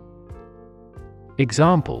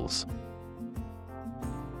 Examples: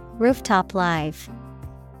 Rooftop live,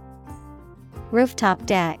 rooftop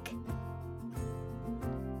deck.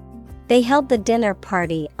 They held the dinner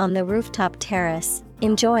party on the rooftop terrace,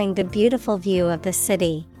 enjoying the beautiful view of the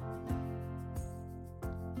city.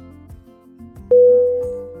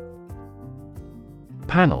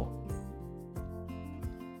 Panel.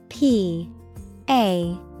 P-A-N-E-L.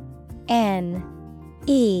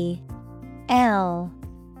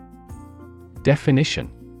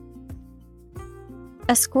 Definition: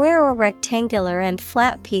 a square or rectangular and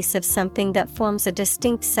flat piece of something that forms a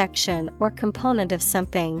distinct section or component of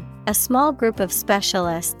something, a small group of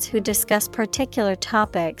specialists who discuss particular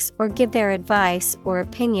topics or give their advice or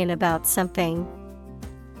opinion about something.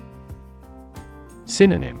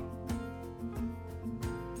 Synonym: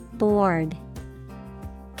 Board,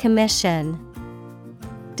 commission,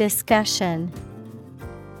 discussion.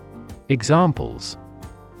 Examples: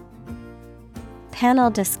 panel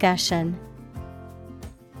discussion.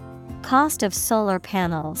 Cost of solar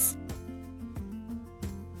panels.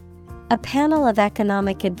 A panel of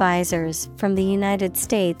economic advisors from the United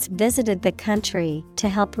States visited the country to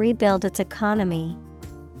help rebuild its economy.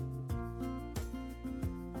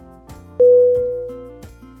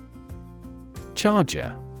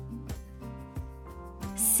 Charger.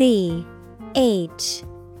 C-H-A-R-G-E-R.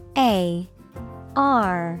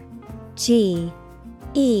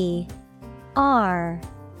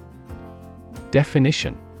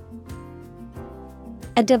 Definition: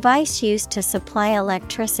 a device used to supply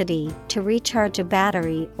electricity to recharge a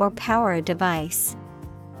battery or power a device.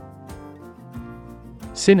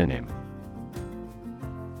 Synonym: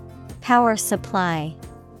 power supply,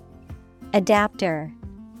 adapter,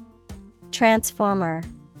 transformer.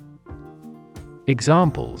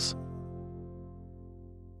 Examples: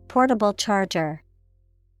 portable charger,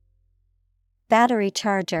 battery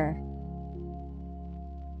charger.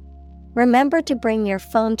 Remember to bring your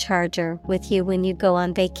phone charger with you when you go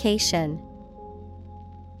on vacation.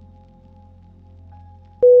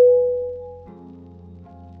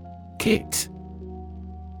 Kit.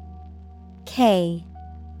 K-I-T.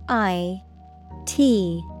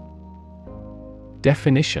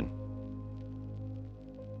 Definition: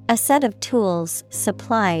 a set of tools,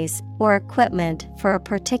 supplies, or equipment for a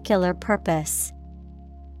particular purpose.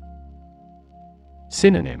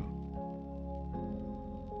 Synonym: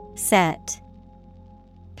 set,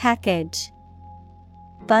 package,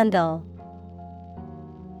 bundle.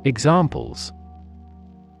 Examples: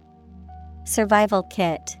 survival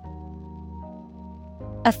kit,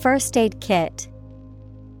 a first aid kit.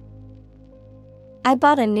 I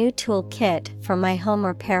bought a new tool kit for my home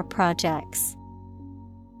repair projects.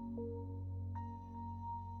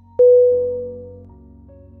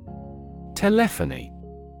 Telephony.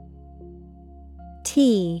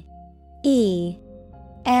 TELEPHONY.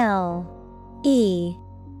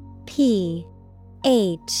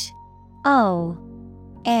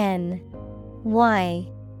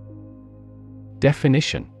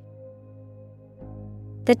 Definition.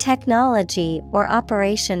 The technology or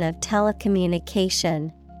operation of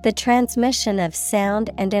telecommunication, the transmission of sound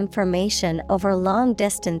and information over long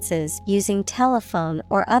distances using telephone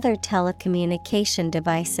or other telecommunication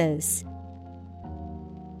devices.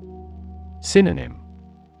 Synonym.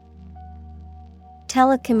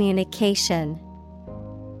 Telecommunication,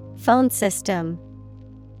 phone system.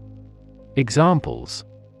 Examples.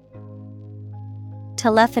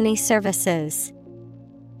 Telephony services.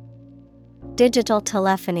 Digital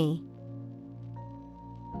telephony.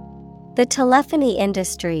 The telephony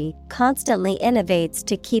industry constantly innovates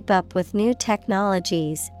to keep up with new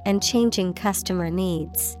technologies and changing customer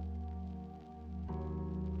needs.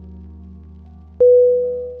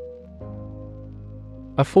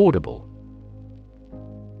 Affordable.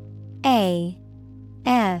 AFFORDABLE.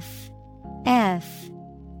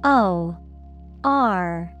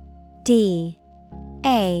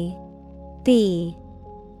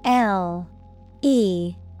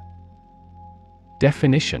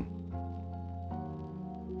 Definition.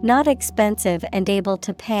 Not expensive and able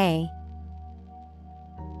to pay.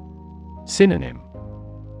 Synonym.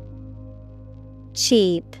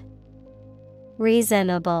 Cheap,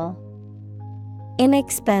 reasonable,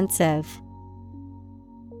 inexpensive.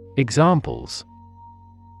 Examples.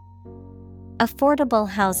 Affordable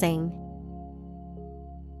housing.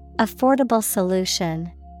 Affordable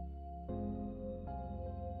solution.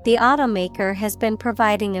 The automaker has been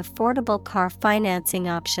providing affordable car financing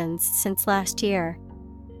options since last year.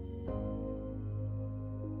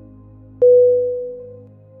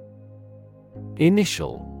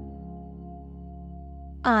 Initial.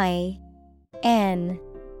 INITIAL.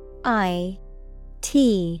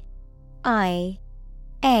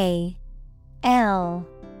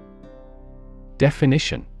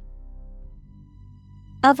 Definition.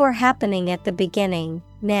 Of or happening at the beginning,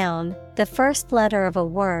 noun, the first letter of a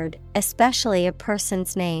word, especially a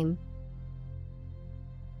person's name.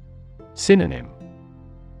 Synonym.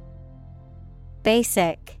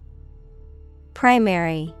 Basic,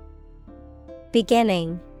 primary,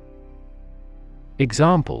 beginning.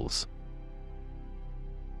 Examples.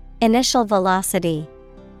 Initial velocity.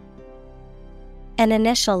 An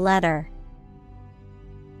initial letter.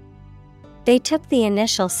 They took the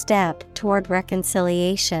initial step toward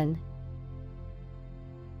reconciliation.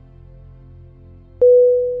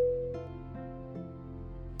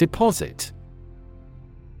 Deposit.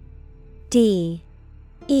 DEPOSIT.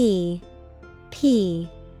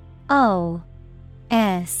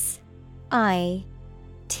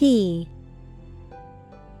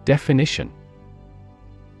 Definition.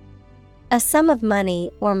 A sum of money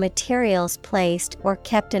or materials placed or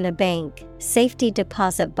kept in a bank, safety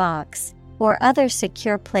deposit box, or other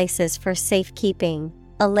secure places for safekeeping,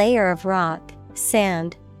 a layer of rock,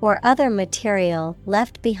 sand, or other material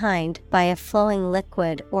left behind by a flowing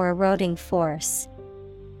liquid or eroding force.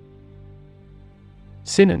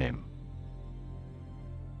 Synonym.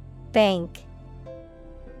 Bank,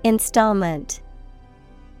 installment,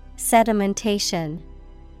 sedimentation.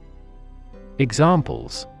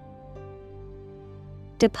 Examples.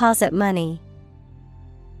 Deposit money.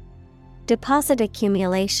 Deposit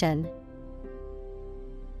accumulation.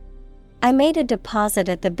 I made a deposit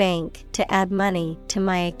at the bank to add money to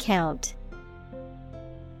my account.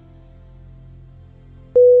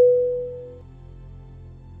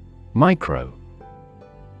 Micro.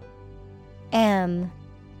 MICRO.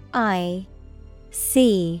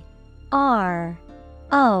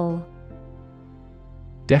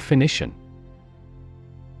 Definition.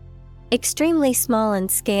 Extremely small in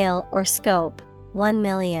scale or scope,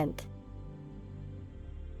 1/1,000,000th.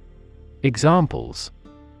 Examples.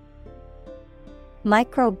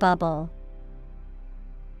 Microbubble.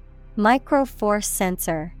 Microforce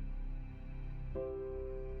sensor.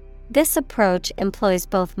 This approach employs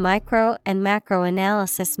both micro and macro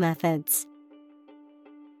analysis methods.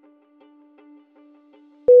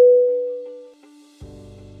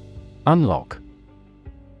 Unlock.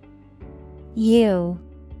 UNLOCK.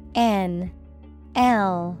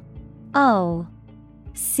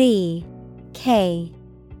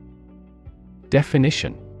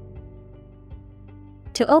 Definition.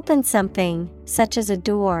 To open something, such as a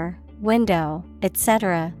door, window,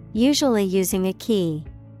 etc., usually using a key.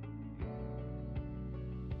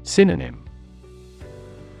 Synonym.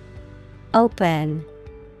 Open,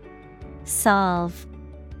 solve,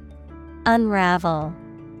 unravel.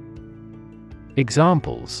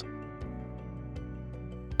 Examples.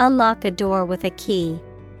 Unlock a door with a key.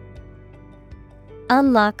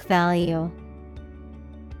 Unlock value.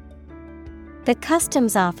 The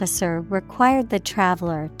customs officer required the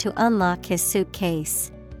traveler to unlock his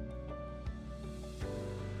suitcase.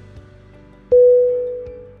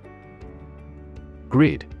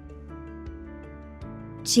 Grid.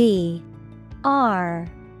 G-R-I-D.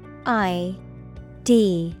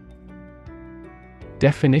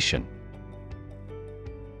 Definition.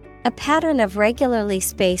 A pattern of regularly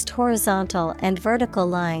spaced horizontal and vertical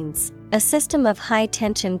lines, a system of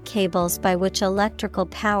high-tension cables by which electrical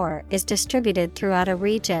power is distributed throughout a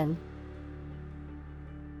region.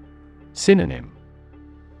 Synonym.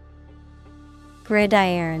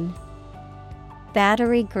 Gridiron,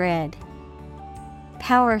 battery grid,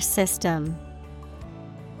 power system.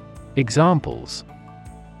 Examples.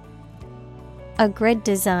 A grid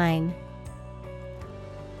design.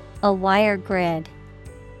 A wire grid.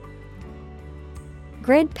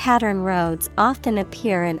 Grid pattern roads often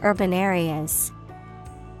appear in urban areas.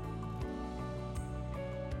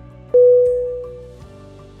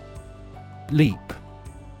 Leap.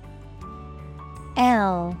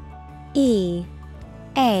 L-E-A-P.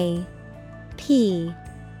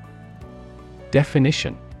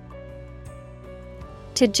 Definition.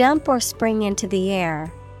 To jump or spring into the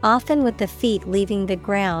air, often with the feet leaving the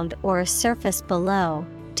ground or a surface below,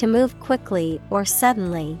 to move quickly or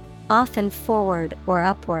suddenly, often forward or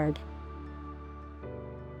upward.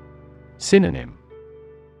 Synonym.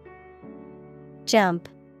 Jump,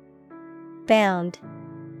 bound,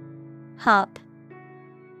 hop.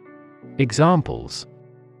 Examples.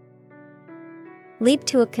 Leap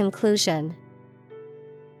to a conclusion.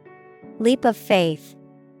 Leap of faith.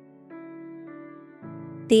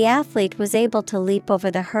 The athlete was able to leap over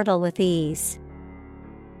the hurdle with ease.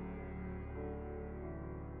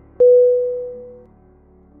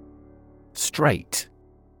 Straight.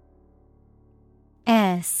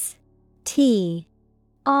 S-T-R-A-I-G-H-T.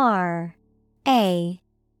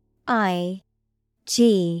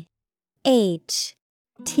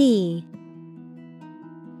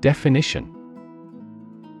 Definition.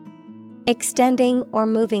 Extending or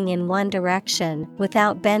moving in one direction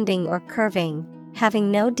without bending or curving,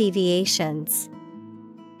 having no deviations.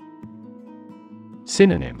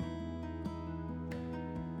 Synonym.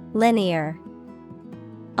 Linear,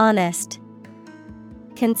 honest,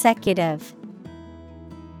 consecutive.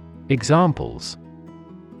 Examples.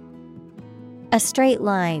 A straight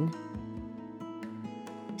line.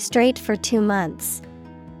 Straight for 2 months.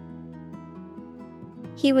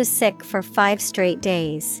 He was sick for 5 straight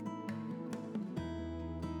days.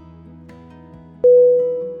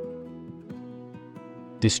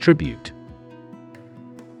 Distribute.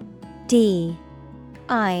 D-I-S-T-R-I-B-U-T-E.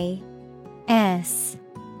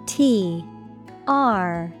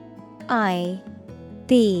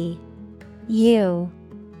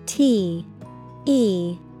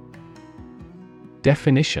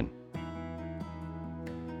 Definition.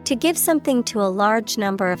 To give something to a large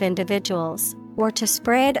number of individuals, or to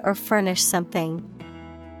spread or furnish something.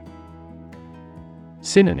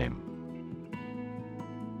 Synonym.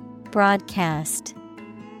 Broadcast,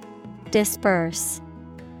 disperse,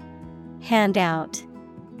 handout.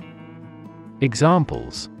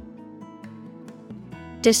 Examples.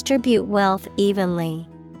 Distribute wealth evenly.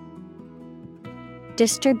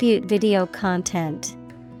 Distribute video content.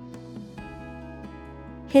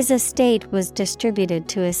 His estate was distributed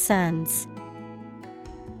to his sons.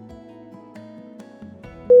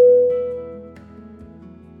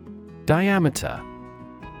 Diameter.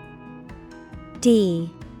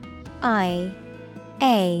 D-I-A-M-E-T-E-R.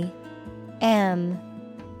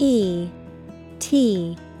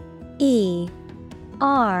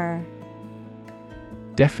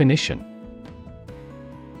 Definition.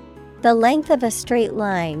 The length of a straight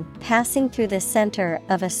line passing through the center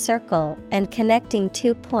of a circle and connecting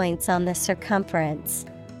 2 points on the circumference.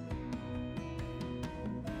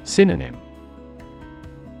 Synonym.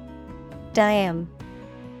 Diam,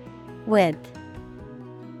 width.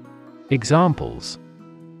 Examples.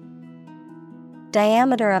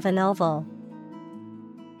 Diameter of an oval.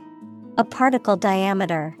 A particle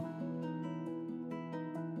diameter.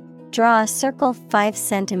 Draw a circle 5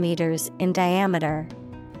 centimeters in diameter.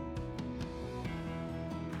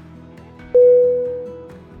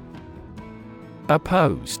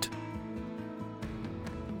 Opposed.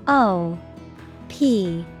 O-P-P-O-S-E-D.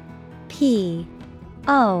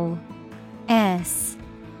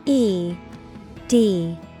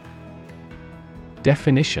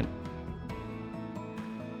 Definition.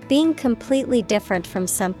 Being completely different from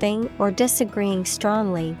something or disagreeing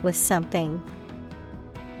strongly with something.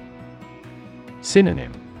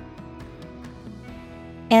 Synonym.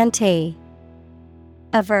 Anti.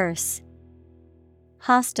 Averse.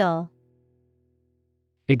 Hostile.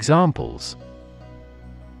 Examples: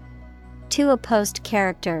 Two opposed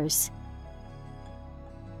characters.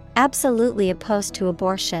 Absolutely opposed to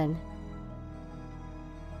abortion.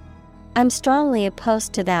 I'm strongly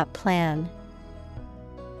opposed to that plan.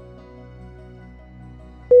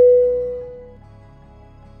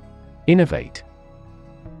 Innovate.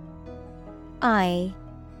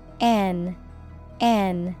 INNOVATE.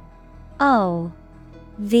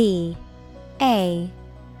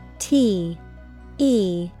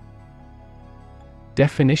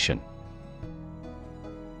 Definition: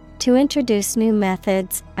 To introduce new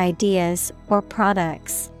methods, ideas, or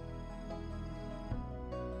products.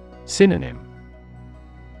 Synonym: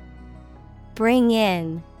 Bring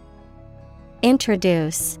in,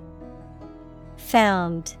 introduce,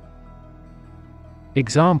 found.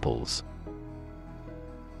 Examples: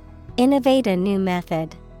 Innovate a new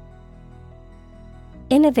method.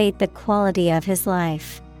 Innovate the quality of his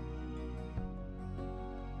life.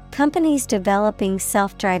 Companies developing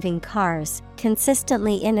self-driving cars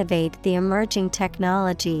consistently innovate the emerging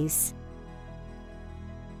technologies.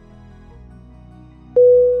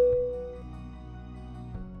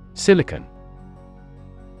 Silicon.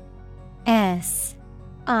 SILICON.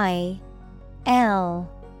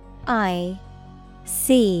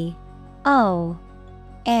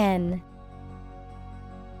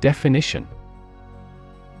 Definition: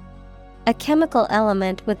 A chemical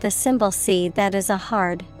element with the symbol C that is a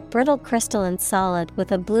hard, brittle crystalline solid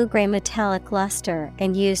with a blue-gray metallic luster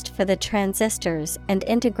and used for the transistors and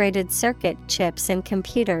integrated circuit chips in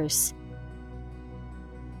computers.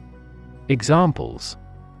 Examples: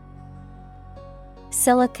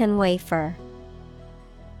 Silicon wafer.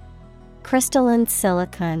 Crystalline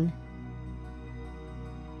silicon.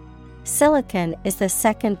 Silicon is the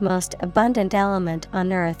second most abundant element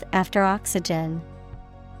on Earth after oxygen.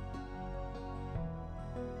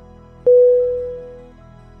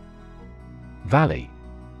 Valley.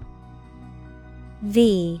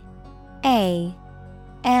 VALLEY.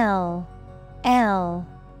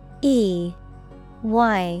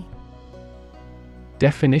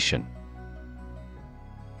 Definition: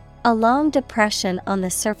 A long depression on the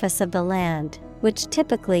surface of the land, which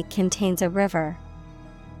typically contains a river.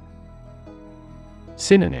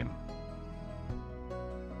 Synonym: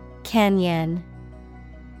 Canyon,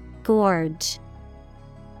 gorge,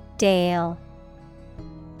 dale.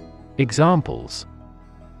 Examples: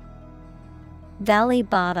 Valley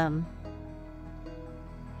bottom.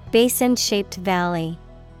 Basin-shaped valley.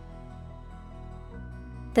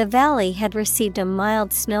 The valley had received a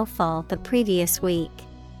mild snowfall the previous week.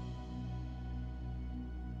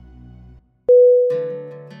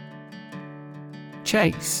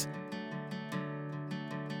 Chase.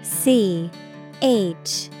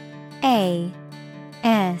 CHASE.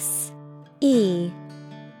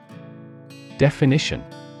 Definition: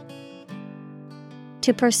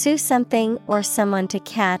 To pursue something or someone, to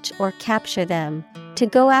catch or capture them, to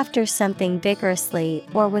go after something vigorously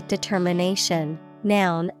or with determination.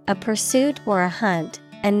 Noun, a pursuit or a hunt,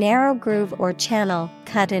 a narrow groove or channel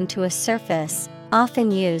cut into a surface,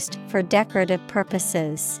 often used for decorative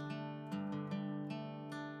purposes.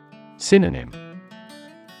 Synonym: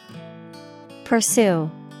 Pursue,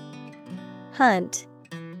 hunt,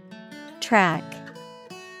 track.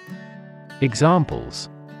 Examples: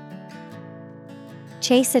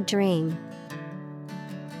 Chase a dream.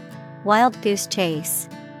 Wild goose chase.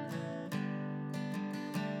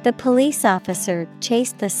 The police officer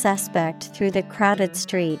chased the suspect through the crowded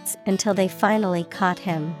streets until they finally caught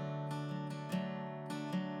him.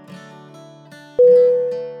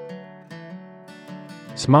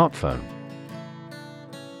 Smartphone.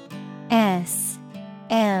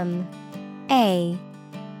 SMARTPHONE.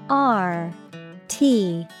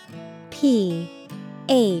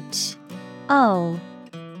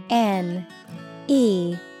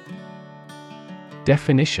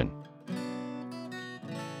 Definition: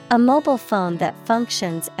 A mobile phone that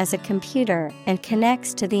functions as a computer and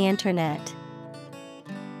connects to the internet.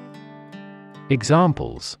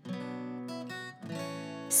 Examples: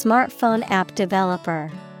 Smartphone app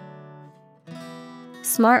developer.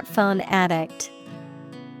 Smartphone addict.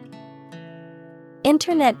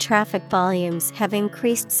 Internet traffic volumes have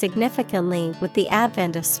increased significantly with the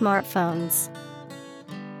advent of smartphones.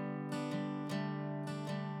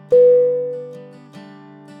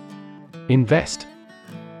 Invest.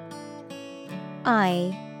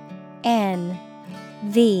 INVEST.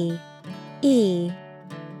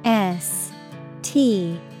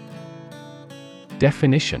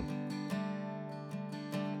 Definition: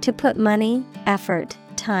 To put money, effort,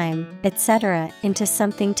 time, etc. into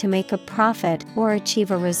something to make a profit or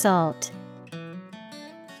achieve a result.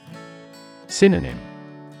 Synonym: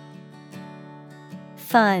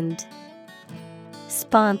 Fund,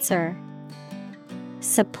 sponsor,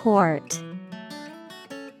 support.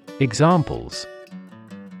 Examples: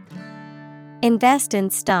 Invest in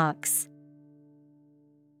stocks.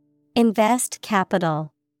 Invest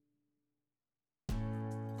capital.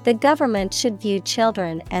 The government should view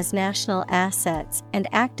children as national assets and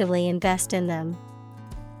actively invest in them.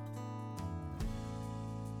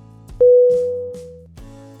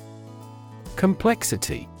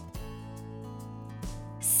 Complexity.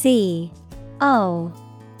 COMPLEXITY.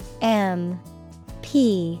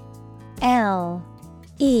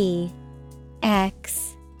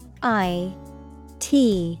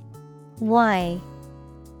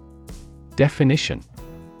 Definition: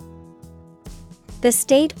 The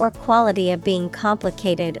state or quality of being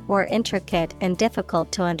complicated or intricate and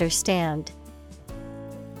difficult to understand.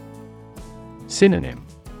 Synonym: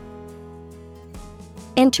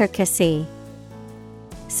 Intricacy,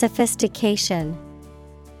 sophistication,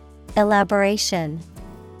 elaboration.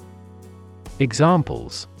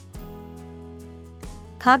 Examples: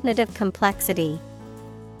 Cognitive complexity.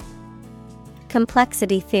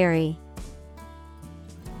 Complexity theory.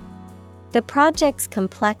 The project's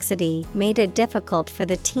complexity made it difficult for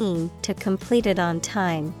the team to complete it on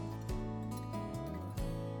time.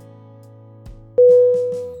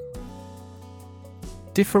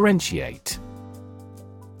 Differentiate.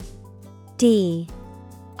 Differentiate.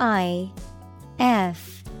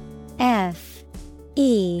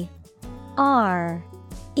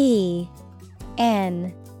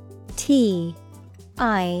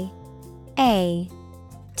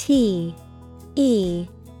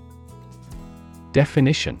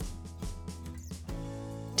 Definition: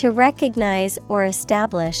 To recognize or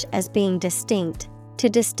establish as being distinct, to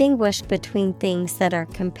distinguish between things that are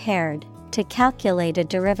compared, to calculate a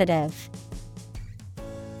derivative.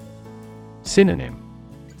 Synonym: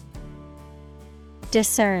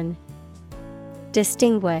 Discern,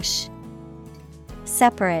 distinguish,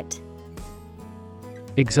 separate.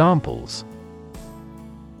 Examples: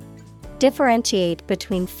 Differentiate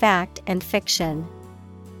between fact and fiction.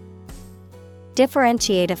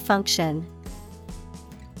 Differentiate a function.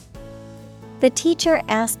 The teacher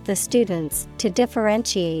asked the students to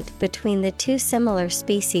differentiate between the two similar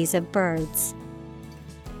species of birds.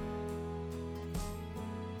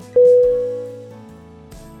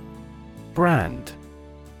 Brand.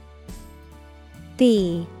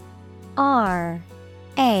 B-R-A-N-D.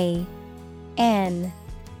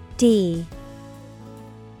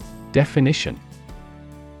 Definition: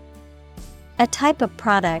 A type of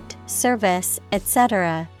product, service,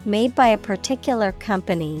 etc., made by a particular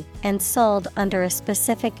company and sold under a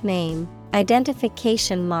specific name,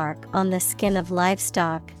 identification mark on the skin of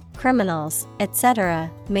livestock, criminals,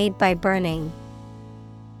 etc., made by burning.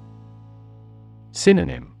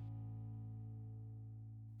 Synonym: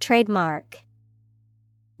 Trademark,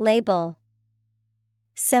 label,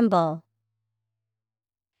 symbol.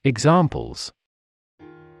 Examples: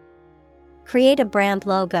 Create a brand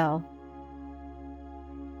logo.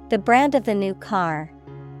 The brand of the new car.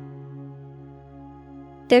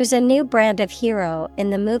 There's a new brand of hero in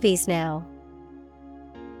the movies now.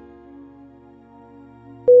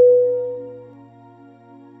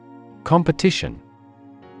 Competition.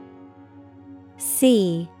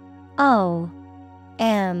 COMPETITION.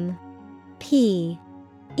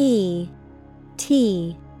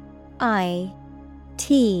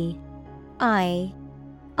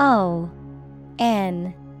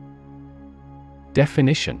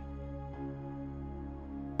 Definition: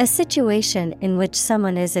 A situation in which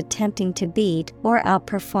someone is attempting to beat or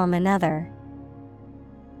outperform another.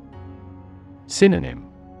 Synonym: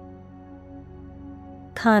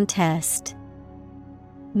 Contest,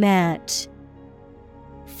 match,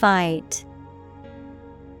 fight.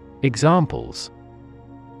 Examples: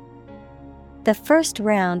 The first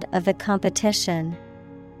round of the competition.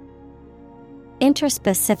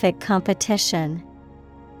 Interspecific competition.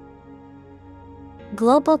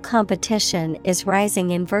 Global competition is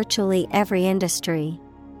rising in virtually every industry.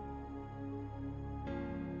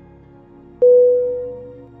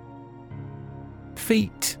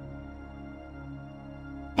 Feat.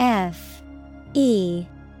 F-E-A-T.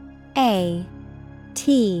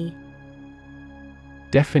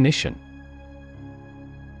 Definition: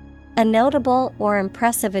 A notable or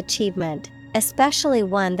impressive achievement, especially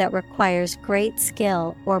one that requires great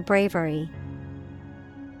skill or bravery.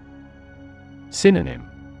 Synonym: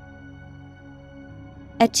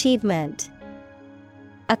 Achievement,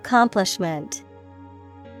 accomplishment,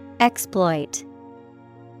 exploit.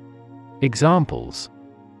 Examples: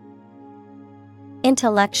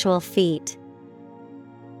 intellectual feat,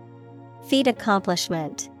 feat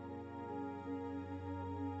accomplishment.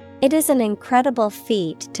 It is an incredible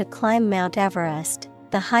feat to climb Mount Everest,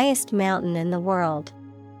 the highest mountain in the world.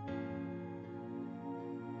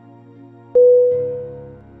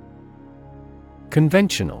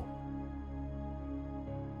 Conventional.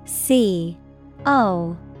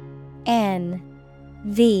 CONVENTIONAL.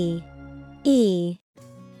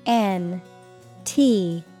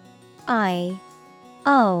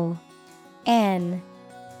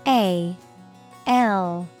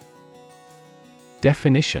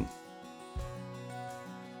 Definition: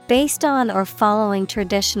 based on or following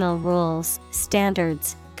traditional rules,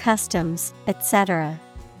 standards, customs, etc.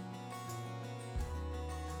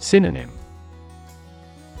 Synonym: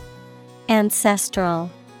 ancestral,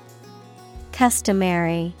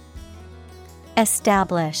 customary,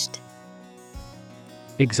 established.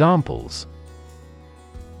 Examples: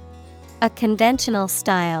 a conventional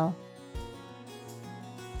style.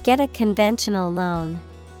 Get a conventional loan.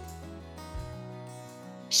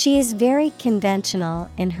 She is very conventional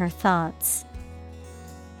in her thoughts.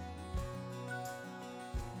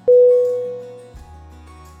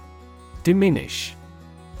 Diminish.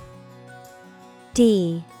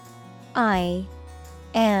 DIMINISH.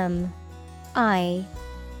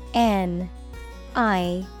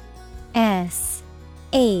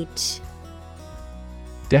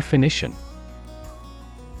 Definition: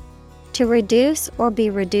 to reduce or be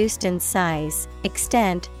reduced in size,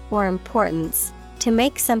 extent, or importance, to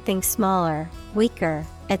make something smaller, weaker,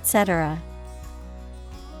 etc.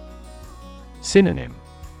 Synonym: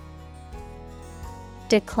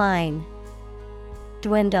 decline,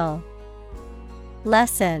 dwindle,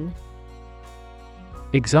 lessen.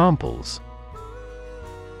 Examples: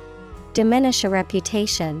 diminish a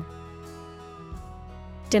reputation,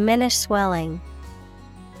 diminish swelling.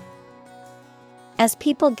 As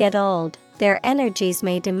people get old, their energies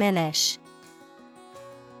may diminish.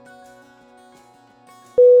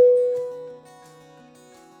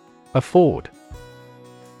 Afford.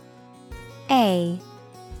 AFFORD.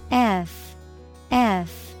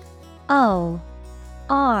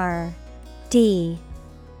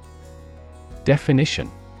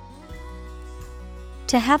 Definition: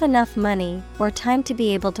 to have enough money or time to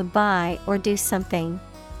be able to buy or do something.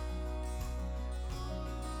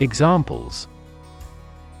 Examples: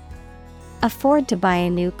 afford to buy a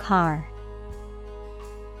new car.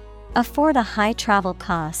 Afford a high travel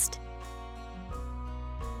cost.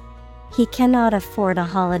 He cannot afford a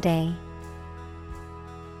holiday.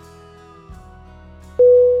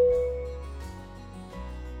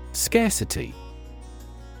 Scarcity.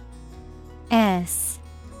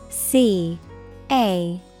 SCARCITY.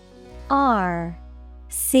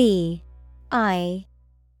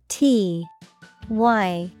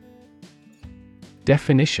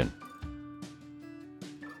 Definition: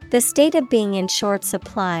 the state of being in short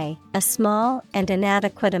supply, a small and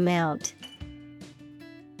inadequate amount.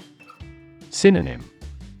 Synonym: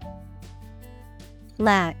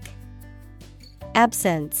 lack,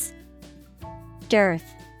 absence, dearth.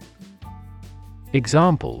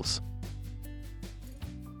 Examples: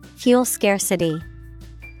 fuel scarcity,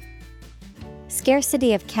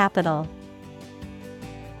 scarcity of capital.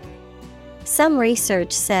 Some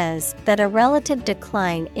research says that a relative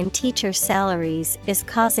decline in teacher salaries is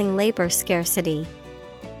causing labor scarcity.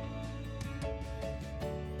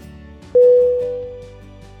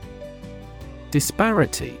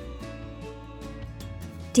 Disparity.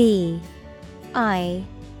 DISPARITY.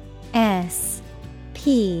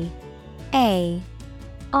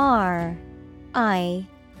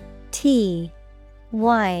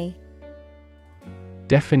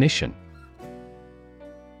 Definition: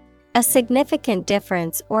 a significant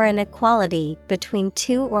difference or inequality between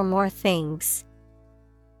two or more things.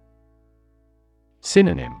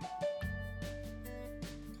 Synonym: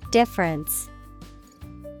 difference,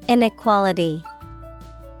 inequality,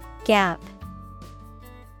 gap.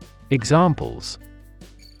 Examples: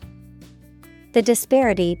 the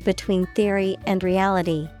disparity between theory and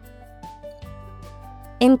reality.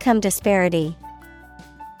 Income disparity.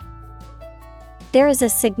 There is a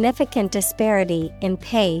significant disparity in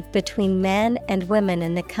pay between men and women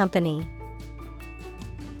in the company.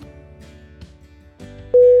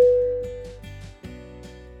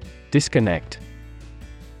 Disconnect.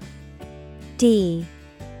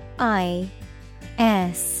 DISCONNECT.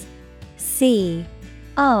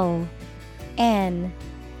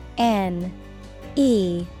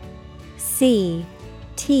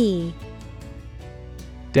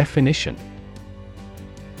 Definition: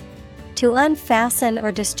 To unfasten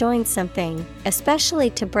or disjoin something,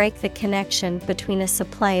 especially to break the connection between a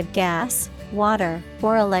supply of gas, water,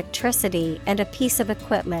 or electricity and a piece of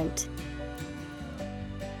equipment.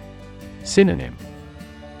 Synonym: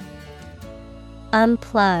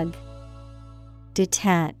 Unplug,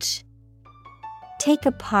 detach, take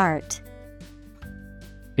apart.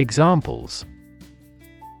 Examples: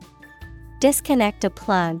 Disconnect a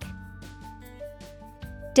plug.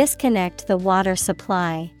 Disconnect the water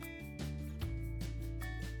supply.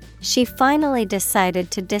 She finally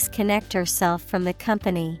decided to disconnect herself from the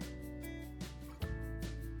company.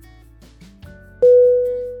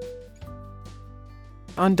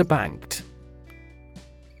 Underbanked.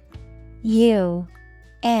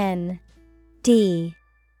 UNDERBANKED.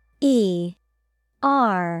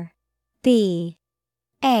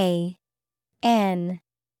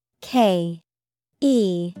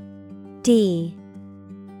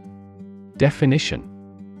 Definition: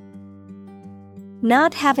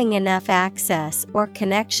 Not having enough access or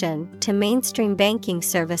connection to mainstream banking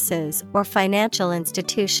services or financial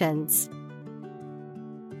institutions.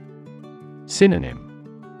 Synonym: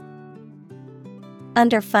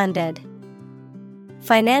 Underfunded,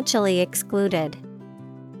 financially excluded,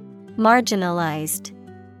 marginalized.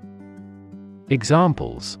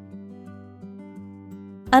 Examples: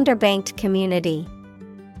 Underbanked community.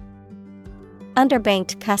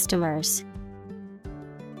 Underbanked customers.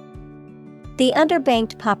 The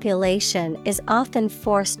underbanked population is often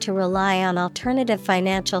forced to rely on alternative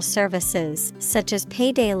financial services such as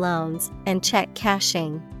payday loans and check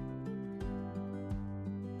cashing.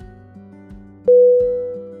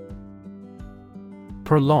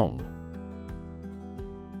 Prolong.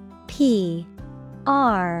 PROLONG.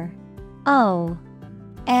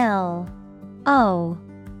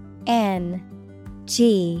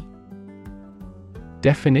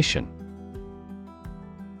 Definition: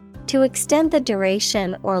 To extend the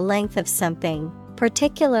duration or length of something,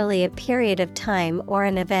 particularly a period of time or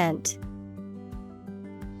an event.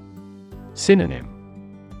 Synonym: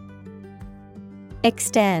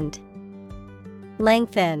 Extend,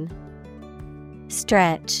 lengthen,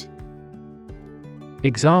 stretch.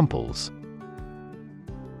 Examples: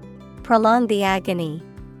 Prolong the agony.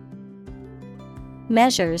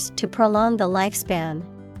 Measures to prolong the lifespan.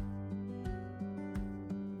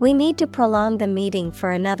 We need to prolong the meeting for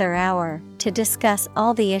another hour to discuss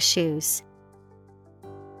all the issues.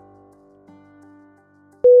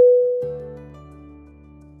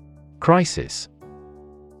 Crisis.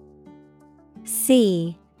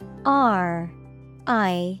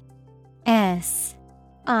 CRISIS.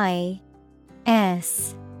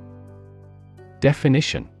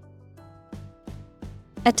 Definition: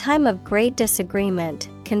 A time of great disagreement,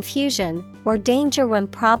 confusion, or danger when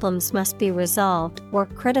problems must be resolved or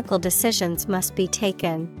critical decisions must be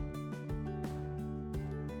taken.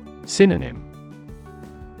 Synonym: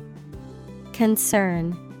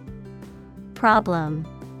 Concern, problem,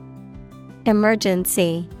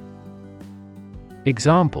 emergency.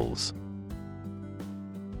 Examples: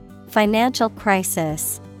 Financial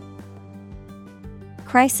crisis.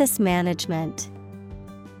 Crisis management.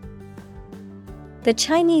 The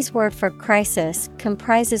Chinese word for crisis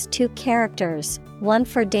comprises two characters, one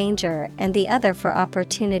for danger and the other for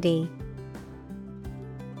opportunity.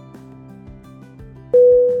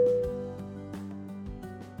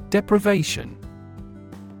 Deprivation.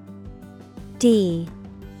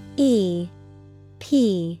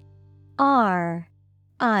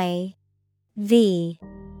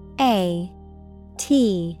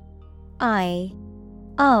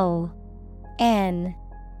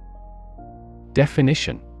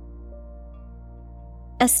 Definition: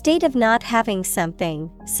 A state of not having something,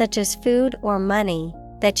 such as food or money,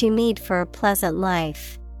 that you need for a pleasant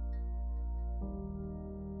life.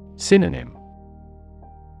 Synonym: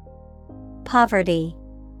 Poverty,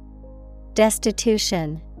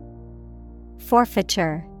 destitution,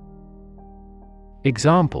 forfeiture.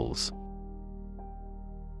 Examples: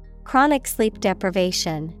 Chronic sleep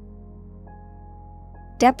deprivation.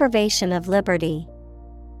 Deprivation of liberty.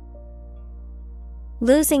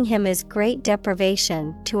 Losing him is great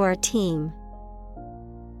deprivation to our team.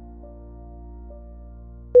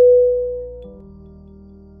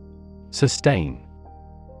 Sustain.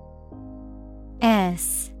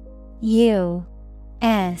 SUSTAIN.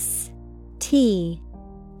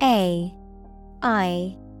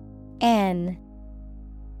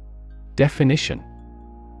 Definition: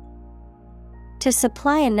 To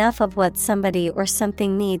supply enough of what somebody or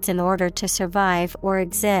something needs in order to survive or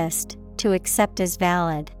exist, to accept as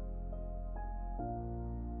valid.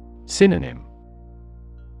 Synonym: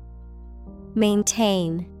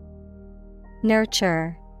 Maintain,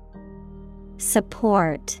 nurture,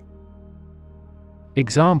 support.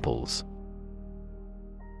 Examples: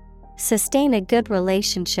 Sustain a good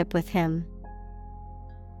relationship with him.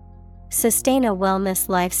 Sustain a wellness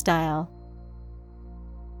lifestyle.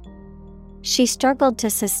 She struggled to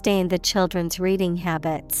sustain the children's reading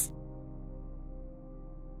habits.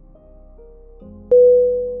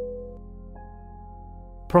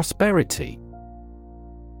 Prosperity.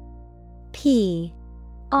 P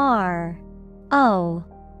R O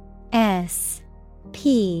S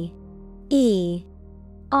P E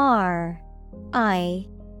R I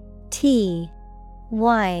T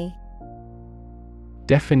Y.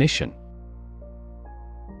 Definition: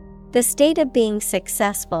 The state of being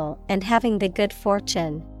successful and having the good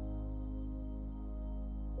fortune.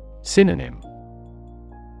 Synonym: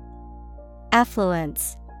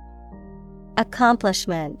 Affluence,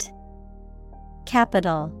 accomplishment,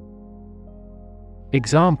 capital.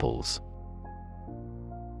 Examples: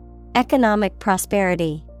 Economic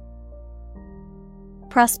prosperity.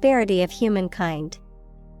 Prosperity of humankind.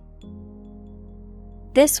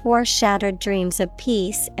 This war shattered dreams of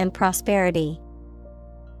peace and prosperity.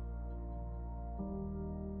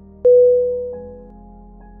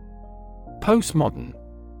 Postmodern.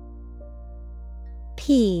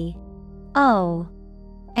 P O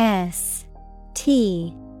S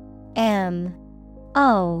T M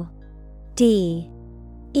O D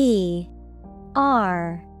E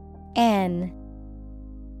R N.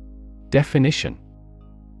 Definition: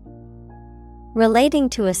 Relating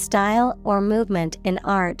to a style or movement in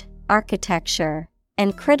art, architecture,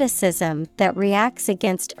 and criticism that reacts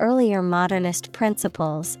against earlier modernist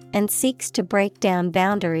principles and seeks to break down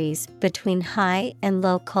boundaries between high and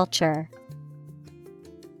low culture.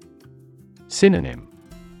 Synonym: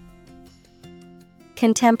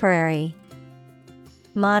 Contemporary,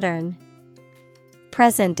 modern,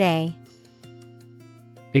 present day.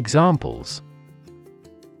 Examples: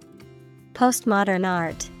 Postmodern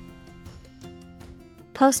art.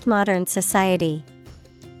 Postmodern society.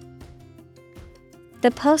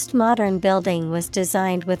 The postmodern building was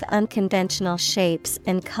designed with unconventional shapes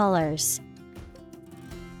and colors.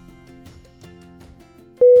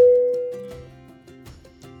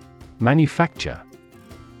 Manufacture.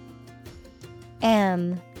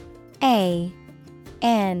 M A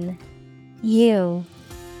N U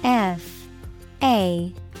F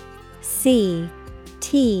A C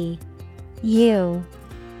T U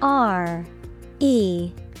R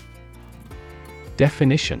E.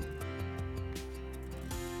 Definition: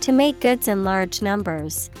 To make goods in large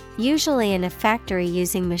numbers, usually in a factory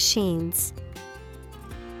using machines.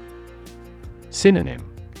 Synonym: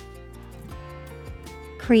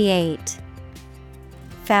 Create,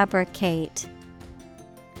 fabricate,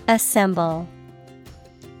 assemble.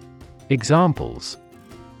 Examples: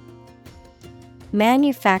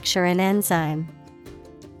 Manufacture an enzyme.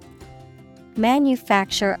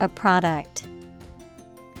 Manufacture a product.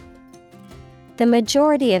 The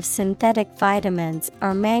majority of synthetic vitamins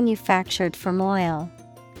are manufactured from oil.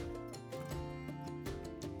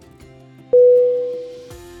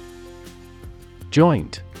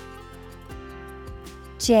 Joint.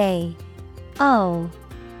 J O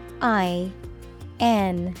I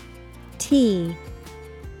N T.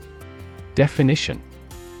 Definition: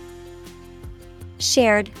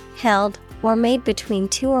 Shared, held, or made between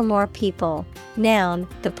two or more people. Noun,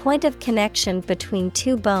 the point of connection between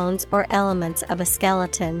two bones or elements of a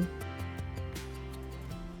skeleton.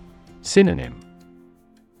 Synonym: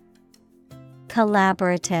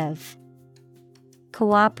 Collaborative,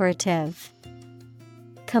 cooperative,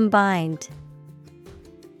 combined.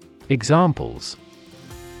 Examples: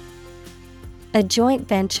 A joint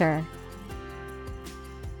venture.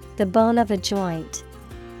 The bone of a joint.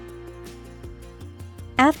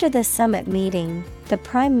 After the summit meeting, the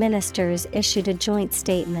prime ministers issued a joint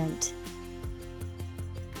statement.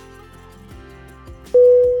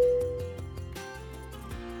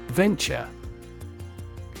 Venture.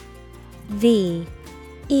 V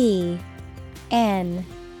E N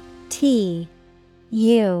T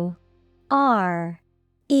U R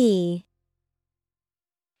E.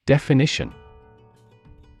 Definition: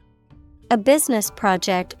 A business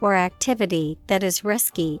project or activity that is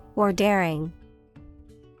risky or daring.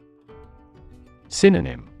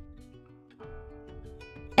 Synonym: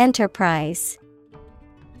 Enterprise,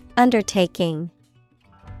 undertaking,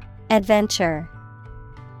 adventure.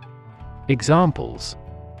 Examples: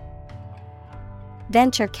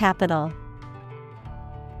 Venture capital.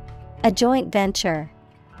 A joint venture.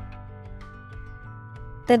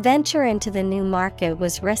 The venture into the new market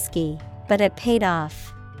was risky, but it paid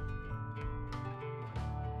off.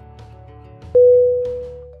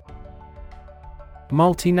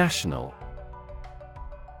 Multinational.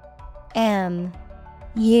 M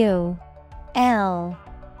U L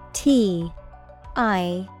T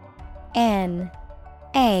I N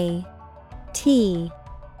A T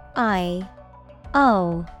I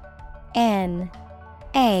O N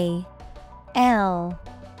A L.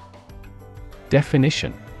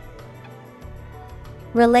 Definition: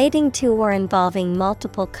 relating to or involving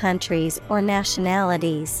multiple countries or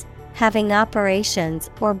nationalities, having operations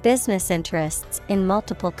or business interests in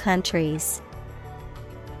multiple countries.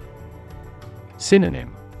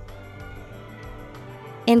 Synonym: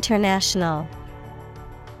 international,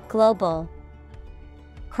 global,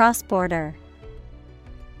 cross-border.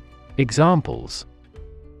 Examples: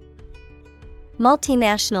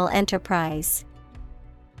 multinational enterprise,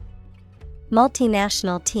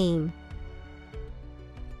 multinational team.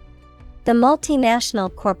 The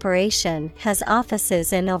multinational corporation has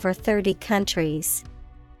offices in over 30 countries.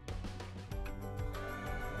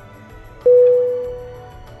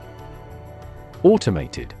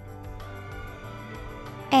 Automated.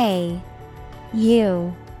 A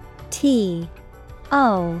U T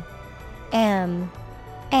O M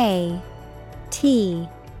A T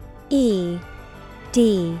E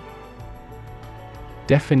D.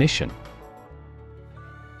 Definition: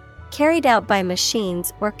 carried out by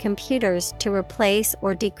machines or computers to replace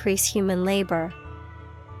or decrease human labor.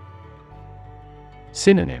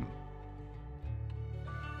 Synonym: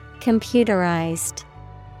 computerized,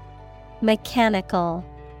 mechanical,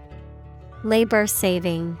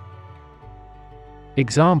 labor-saving.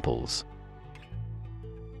 Examples: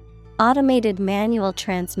 automated manual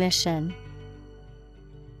transmission,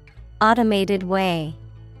 automated way.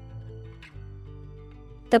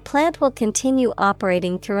 The plant will continue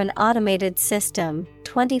operating through an automated system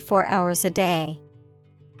 24 hours a day.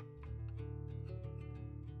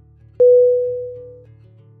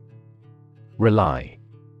 Rely.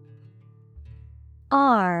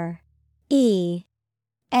 R E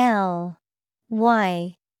L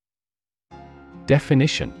Y.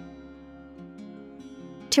 Definition: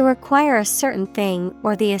 to require a certain thing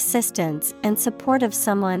or the assistance and support of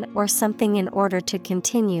someone or something in order to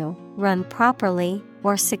continue, run properly,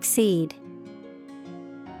 or succeed.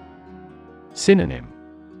 Synonym: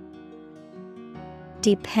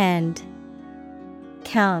 depend,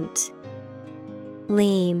 count,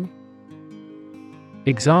 lean.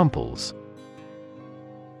 Examples: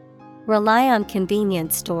 rely on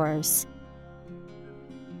convenience stores,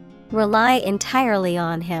 rely entirely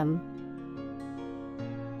on him.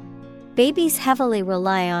 Babies heavily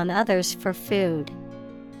rely on others for food.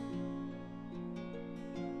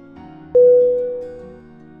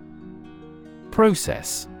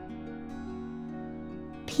 Process.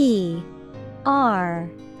 P R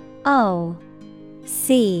O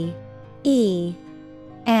C E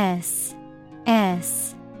S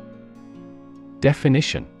S.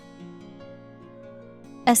 Definition: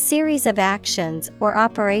 a series of actions or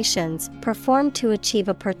operations performed to achieve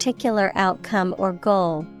a particular outcome or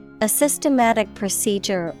goal, a systematic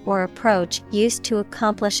procedure or approach used to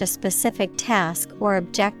accomplish a specific task or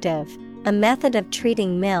objective, a method of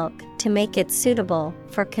treating milk to make it suitable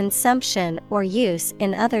for consumption or use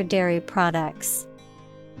in other dairy products.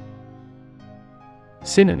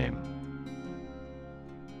 Synonym: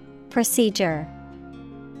 procedure,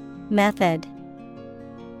 method,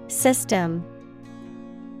 system.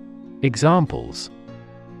 Examples: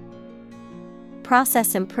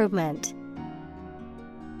 process improvement,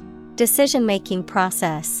 decision-making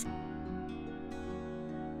process.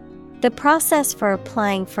 The process for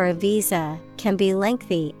applying for a visa can be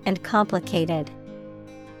lengthy and complicated.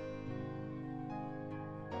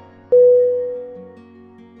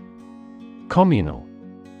 Communal.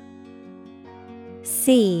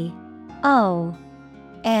 C O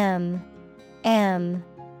M M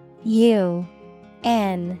U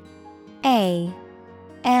N A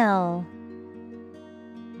L.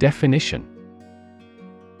 Definition: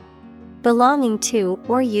 belonging to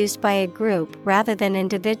or used by a group rather than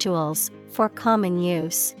individuals, for common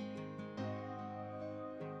use.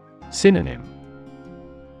 Synonym: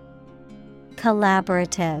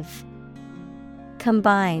 collaborative,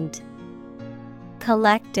 combined,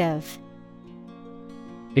 collective.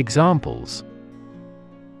 Examples: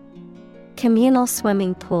 communal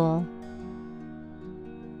swimming pool,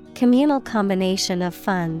 communal combination of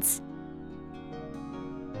funds.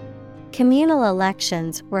 Communal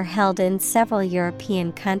elections were held in several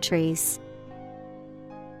European countries.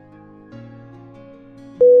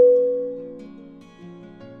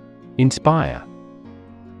 Inspire.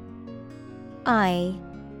 I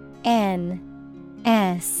N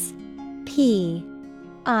S P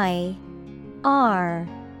I R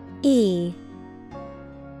E.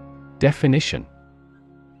 Definition: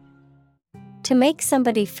 To make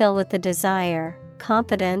somebody feel with the desire,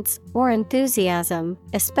 confidence, or enthusiasm,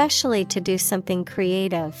 especially to do something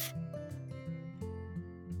creative.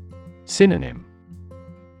 Synonym: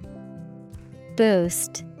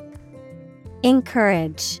 Boost,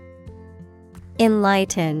 encourage,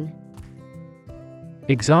 enlighten.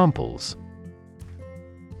 Examples: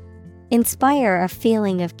 Inspire a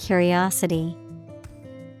feeling of curiosity.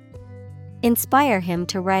 Inspire him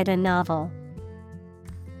to write a novel.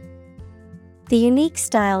 The unique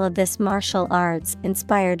style of this martial arts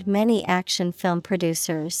inspired many action film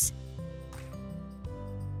producers.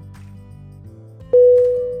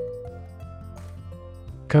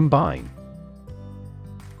 Combine.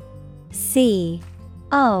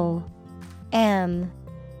 C-O-M-B-I-N-E.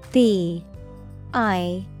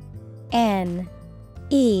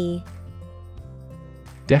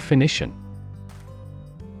 Definition: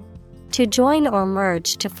 To join or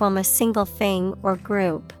merge to form a single thing or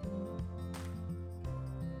group.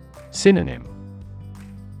 Synonym: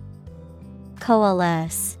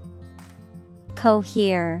 Coalesce,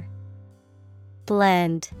 cohere,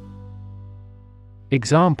 blend.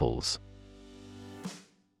 Examples: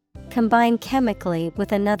 Combine chemically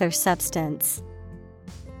with another substance.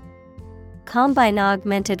 Combine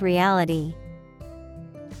augmented reality.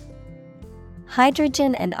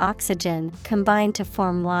 Hydrogen and oxygen combine to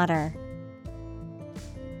form water.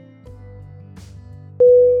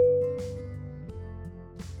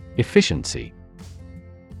 Efficiency.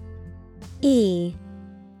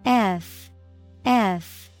 E-F-F-I-C-I-E-N-C-Y.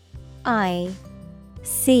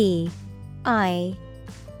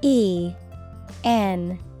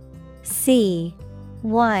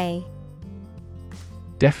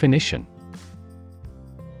 Definition: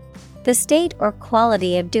 The state or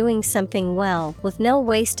quality of doing something well with no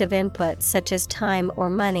waste of input such as time or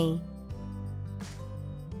money.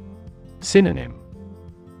 Synonym: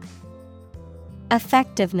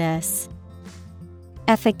 Effectiveness,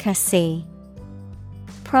 efficacy,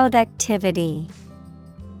 productivity.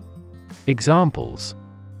 Examples: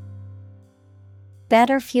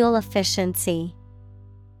 Better fuel efficiency,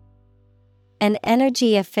 and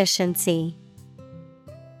energy efficiency.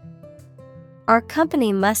 Our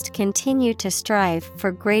company must continue to strive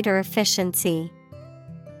for greater efficiency.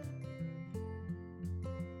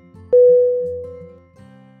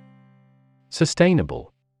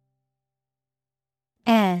 Sustainable.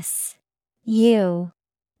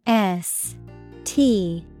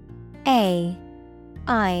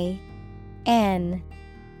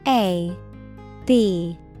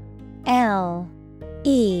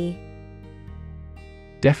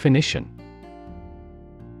 Definition: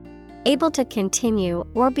 Able to continue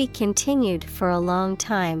or be continued for a long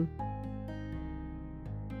time.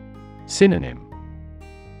 Synonym: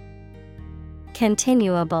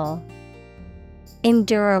 Continuable,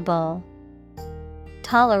 endurable,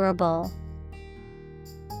 tolerable.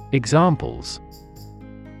 Examples: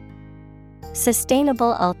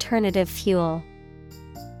 Sustainable alternative fuel.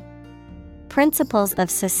 Principles of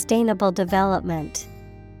sustainable development.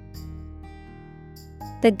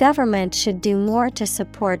 The government should do more to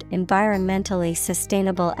support environmentally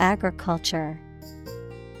sustainable agriculture.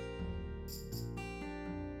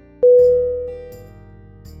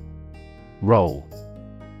 Roll.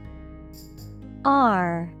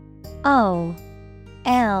 R-O-L-L.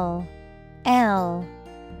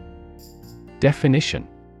 Definition: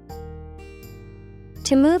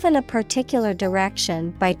 To move in a particular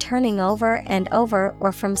direction by turning over and over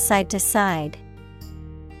or from side to side.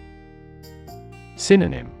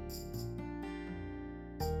 Synonym: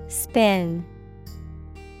 Spin,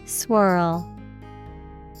 swirl,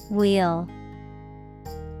 wheel.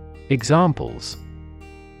 Examples: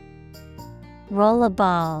 Roll a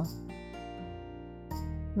ball.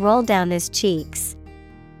 Roll down his cheeks.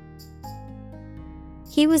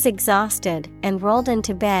 He was exhausted and rolled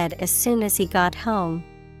into bed as soon as he got home.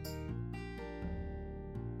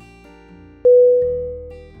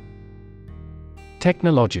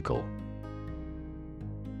 Technological.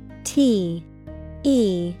 Technological.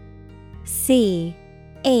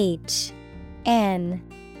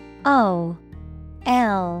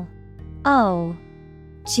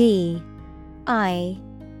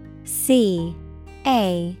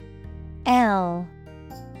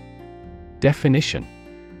 Definition: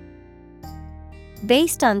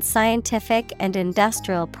 Based on scientific and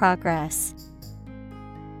industrial progress.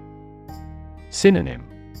 Synonym: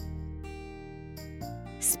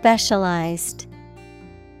 Specialized,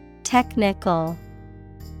 technical.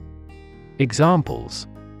 Examples: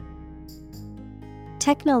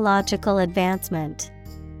 Technological advancement.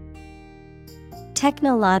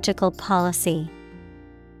 Technological policy.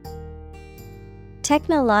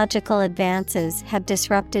 Technological advances have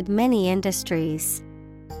disrupted many industries.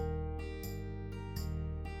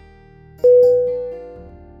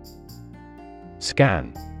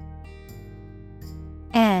 Scan.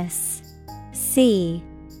 S-C-A-N.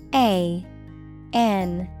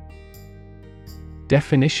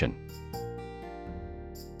 Definition: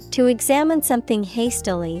 To examine something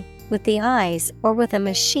hastily, with the eyes or with a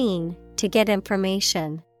machine, to get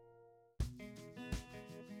information.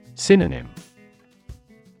 Synonym: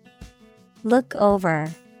 Look over,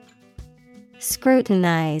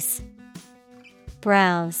 scrutinize,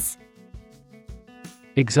 browse.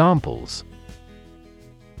 Examples: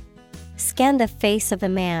 Scan the face of a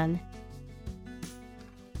man.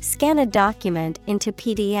 Scan a document into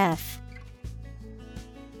PDF.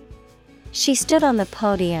 She stood on the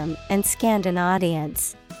podium and scanned an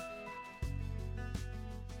audience.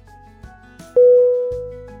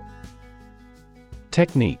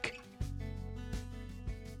 Technique.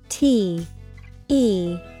 T-E-C-H-N-I-Q-U-E.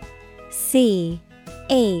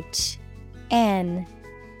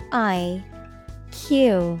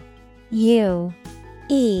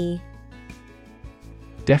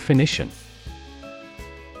 Definition: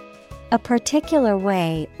 A particular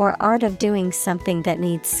way or art of doing something that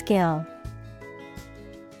needs skill.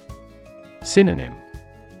 Synonym: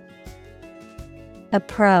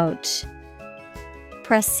 Approach,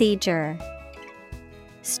 procedure,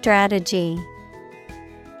 strategy.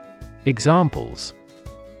 Examples: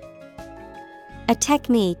 A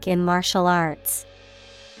technique in martial arts.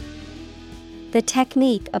 The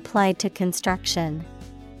technique applied to construction.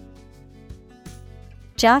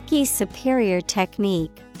 Jockey's superior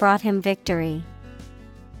technique brought him victory.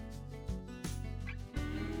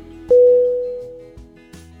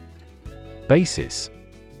 Basis.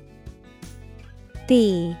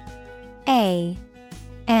 B-A-S-I-S.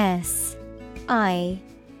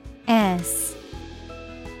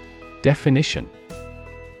 Definition: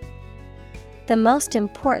 The most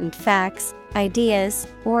important facts, ideas,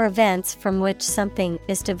 or events from which something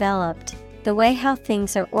is developed, the way how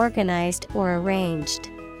things are organized or arranged.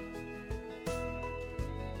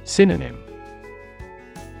 Synonym: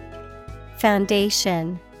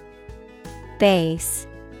 Foundation, base,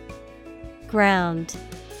 ground.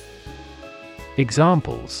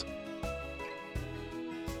 Examples: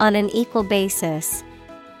 On an equal basis.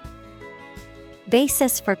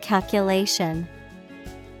 Basis for calculation.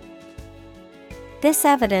 This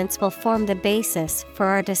evidence will form the basis for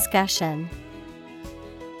our discussion.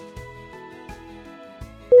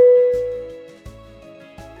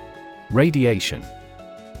 Radiation.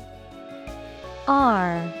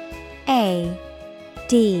 R-A-D-I-A-T-I-O-N.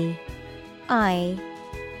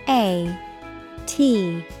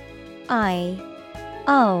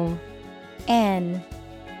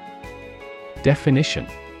 Definition: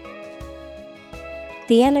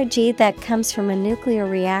 The energy that comes from a nuclear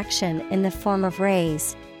reaction in the form of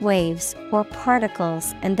rays, waves, or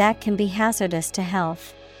particles, and that can be hazardous to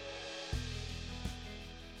health.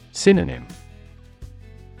 Synonym: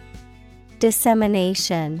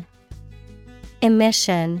 Dissemination,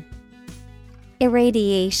 emission,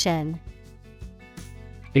 irradiation.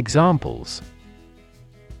 Examples: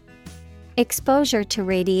 Exposure to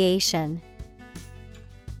radiation.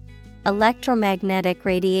 Electromagnetic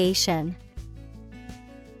radiation.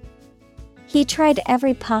 He tried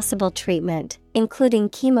every possible treatment, including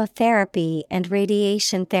chemotherapy and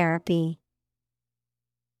radiation therapy.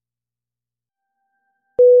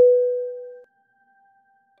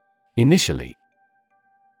 Initially.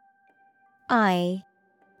 I-N-I-T-I-A-L-L-Y.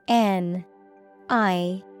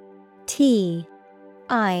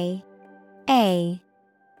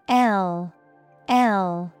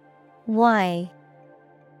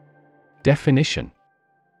 Definition: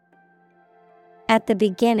 At the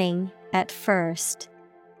beginning, at first.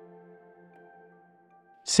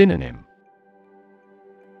 Synonym: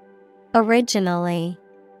 Originally,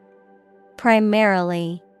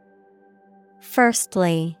 primarily,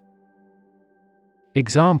 firstly.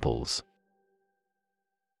 Examples: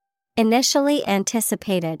 Initially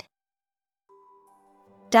anticipated.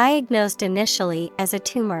 Diagnosed initially as a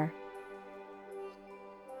tumor.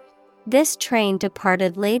 This train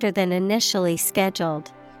departed later than initially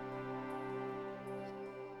scheduled.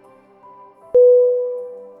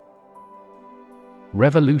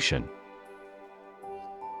 Revolution.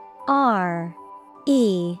 R-E-V-O-L-U-T-I-O-N.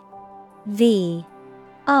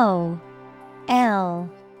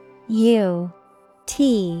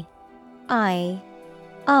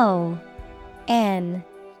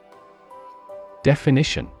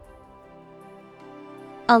 Definition: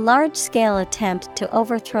 A large-scale attempt to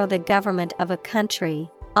overthrow the government of a country,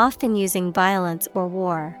 often using violence or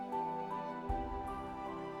war.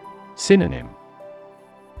 Synonym.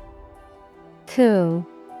 Coup,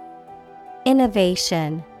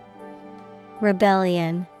 innovation,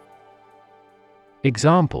 rebellion.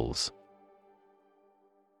 Examples.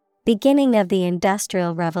 Beginning of the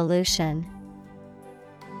Industrial Revolution.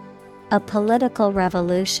 A political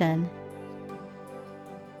revolution.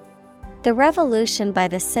 The revolution by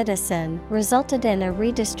the citizen resulted in a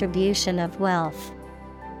redistribution of wealth.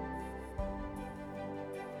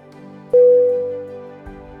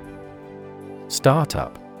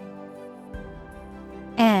 Startup.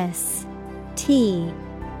 S-T-A-R-T-U-P.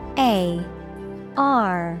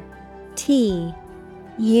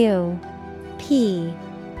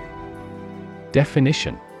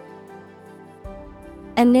 Definition.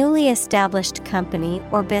 A newly established company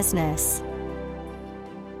or business.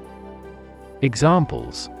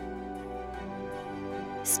 Examples.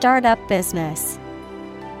 Startup business.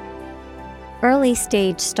 Early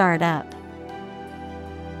stage startup.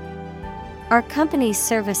 Our company's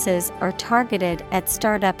services are targeted at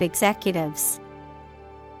startup executives.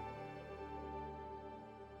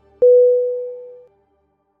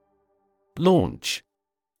 Launch.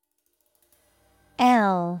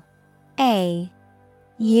 L-A-U-N-C-H.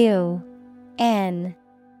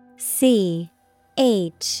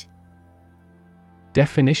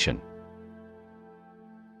 Definition.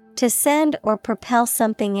 To send or propel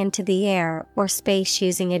something into the air or space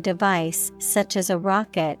using a device such as a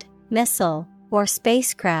rocket, missile, or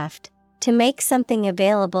spacecraft, to make something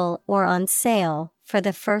available or on sale for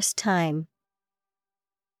the first time.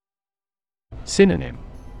 Synonym.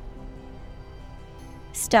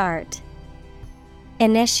 Start,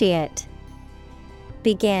 initiate,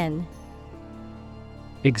 begin.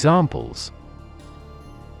 Examples.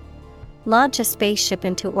 Launch a spaceship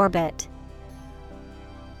into orbit.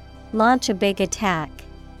 Launch a big attack.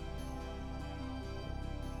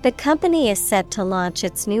 The company is set to launch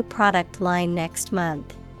its new product line next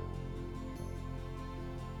month.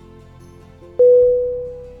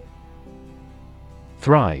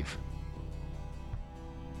 Thrive.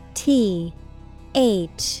 T-H-R-I-V-E.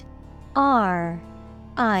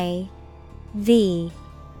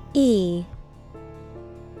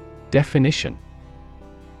 Definition.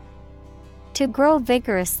 To grow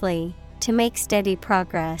vigorously, to make steady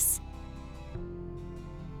progress.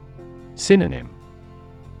 Synonym.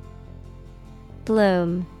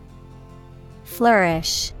 Bloom,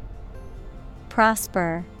 flourish,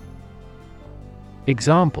 prosper.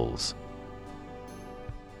 Examples.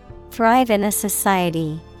 Thrive in a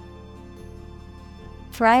society.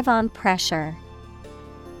 Thrive on pressure.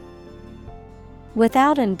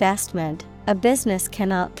 Without investment, a business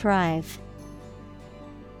cannot thrive.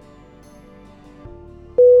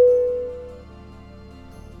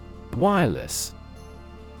 Wireless.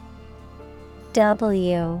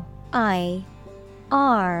 W-I-R-E-L-E-S-S.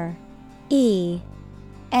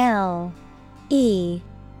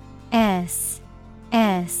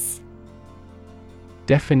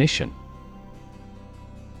 Definition.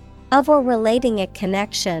 Of or relating a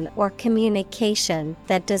connection or communication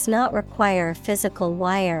that does not require a physical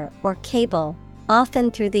wire or cable, often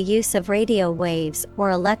through the use of radio waves or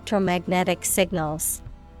electromagnetic signals.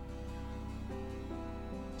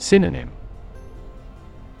 Synonym.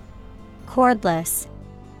 Cordless,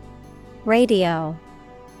 radio.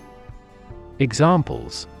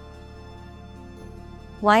 Examples.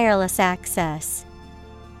 Wireless access.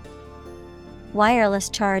 Wireless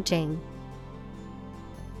charging.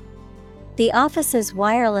 The office's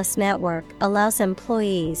wireless network allows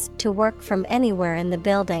employees to work from anywhere in the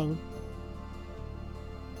building.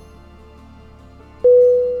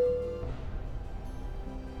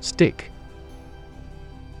 Stick.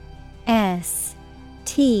 S-T-I-C-K.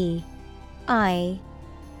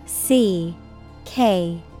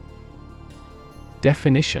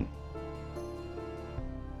 Definition.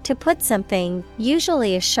 To put something,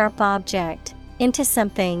 usually a sharp object, into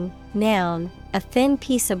something, noun, a thin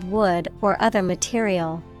piece of wood or other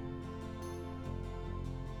material.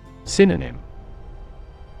 Synonym.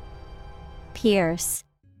 Pierce,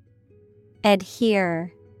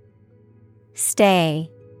 adhere, stay.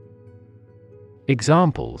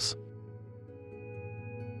 Examples.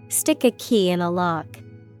 Stick a key in a lock.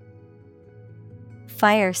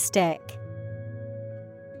 Fire stick.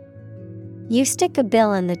 You stick a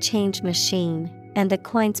bill in the change machine, and the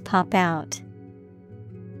coins pop out.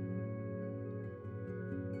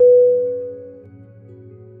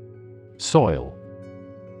 Soil.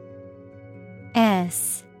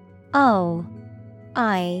 S-O-I-L.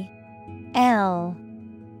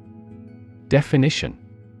 Definition.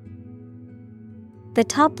 The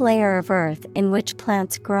top layer of earth in which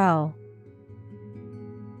plants grow.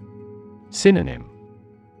 Synonym.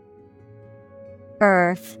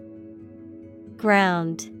 earth,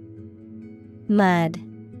 ground, mud.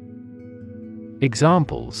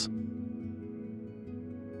 Examples: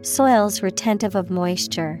 soils retentive of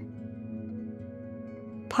moisture,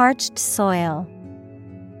 parched soil.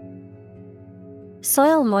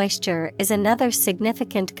 Soil moisture is another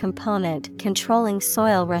significant component controlling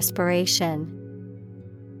soil respiration.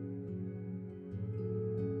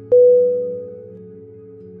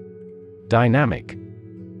 Dynamic.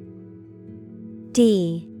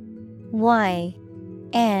 D Y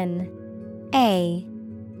N A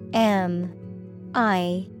M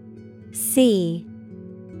I C.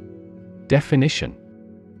 Definition: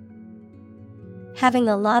 having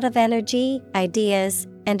a lot of energy, ideas,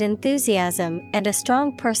 and enthusiasm and a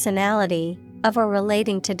strong personality, of or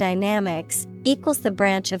relating to dynamics, equals the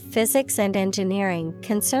branch of physics and engineering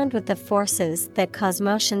concerned with the forces that cause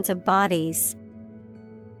motions of bodies.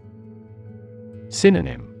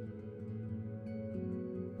 Synonym: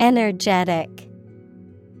 energetic,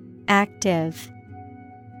 active,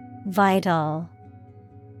 vital.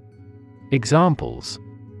 Examples: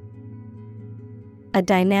 a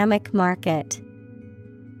dynamic market,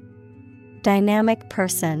 dynamic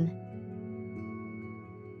person.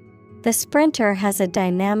 The sprinter has a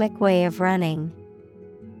dynamic way of running.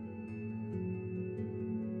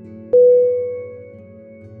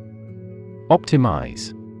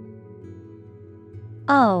 Optimize.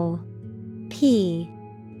 O P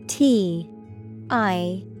T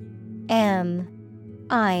I M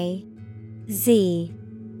I Z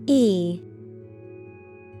E.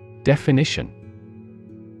 Definition: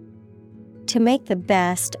 to make the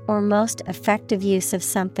best or most effective use of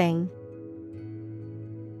something.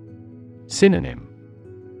 Synonym: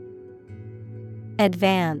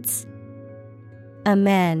 advance,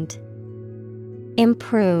 amend,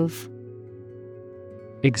 improve.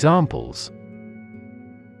 Examples: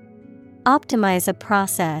 optimize a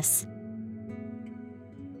process,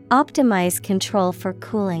 optimize control for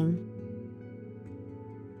cooling.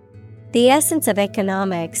 The essence of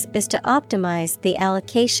economics is to optimize the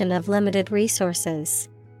allocation of limited resources.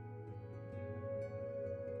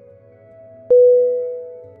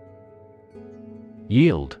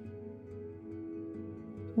 Yield.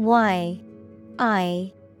 Y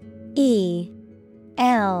I E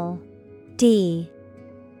L D.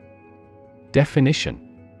 Definition: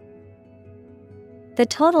 the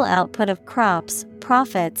total output of crops,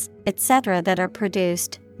 profits, etc. that are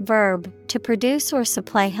produced. Verb, to produce or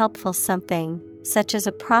supply helpful something, such as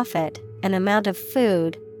a profit, an amount of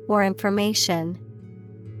food, or information.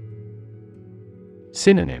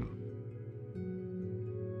 Synonym: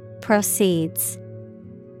 proceeds,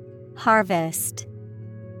 harvest,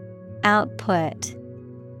 output.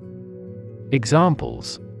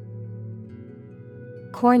 Examples: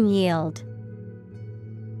 corn yield,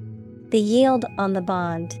 the yield on the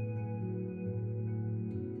bond.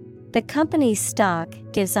 The company's stock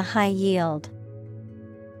gives a high yield.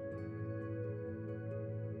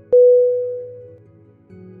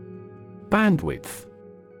 Bandwidth.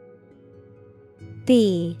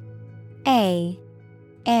 B A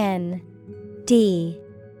N D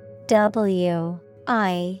W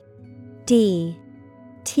I D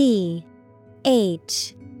T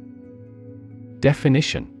H.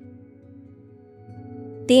 Definition: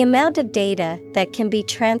 the amount of data that can be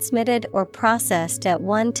transmitted or processed at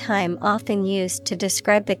one time, often used to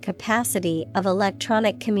describe the capacity of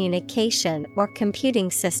electronic communication or computing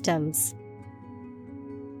systems.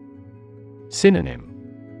 Synonym: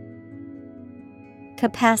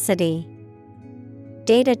 capacity,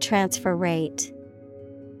 data transfer rate,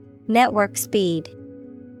 network speed.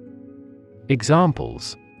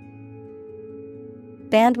 Examples: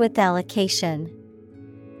 bandwidth allocation,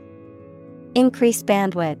 increase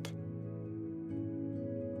bandwidth.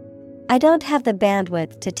 I don't have the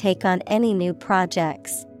bandwidth to take on any new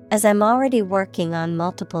projects, as I'm already working on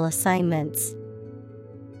multiple assignments.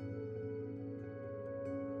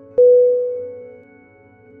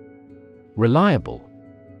 Reliable.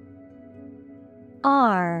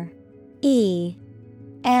 R E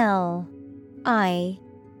L I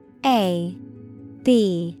A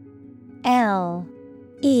B L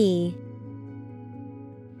E.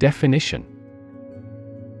 Definition: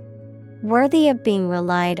 worthy of being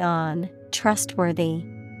relied on, trustworthy.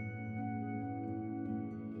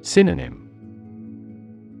 Synonym: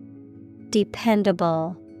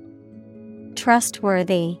 dependable,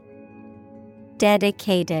 trustworthy,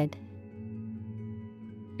 dedicated.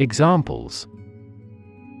 Examples: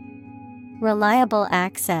 reliable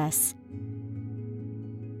access,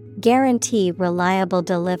 guarantee reliable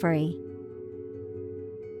delivery.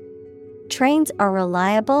 Trains are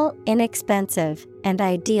reliable, inexpensive, and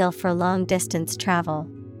ideal for long-distance travel.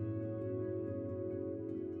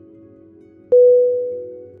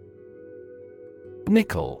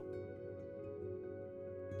 Nickel.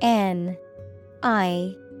 N-I-C-K-E-L.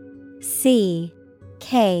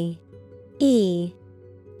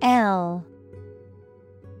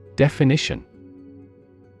 Definition: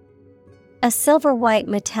 a silver-white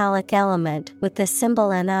metallic element with the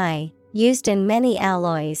symbol Ni, used in many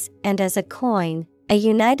alloys and as a coin, a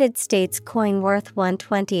United States coin worth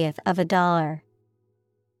 1/20th of a dollar.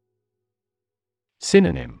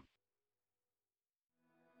 Synonym: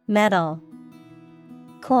 Metal,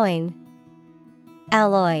 coin,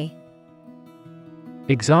 alloy.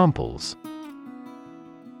 Examples: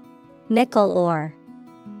 Nickel ore,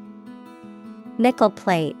 nickel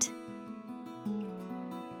plate.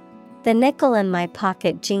 The nickel in my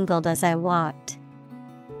pocket jingled as I walked.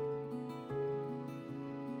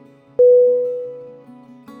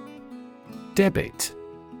 Debit.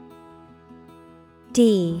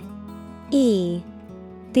 D-E-B-I-T.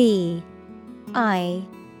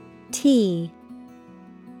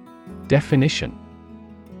 Definition: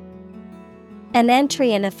 an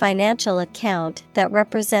entry in a financial account that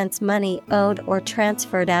represents money owed or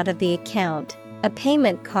transferred out of the account, a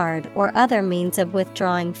payment card or other means of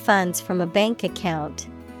withdrawing funds from a bank account.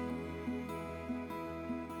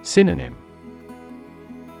 Synonym: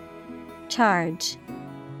 Charge,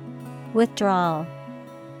 withdrawal,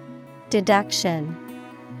 deduction.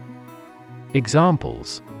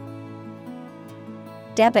 Examples: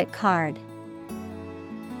 Debit card,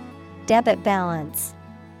 debit balance.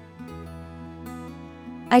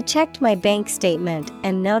 I checked my bank statement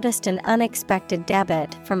and noticed an unexpected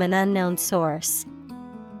debit from an unknown source.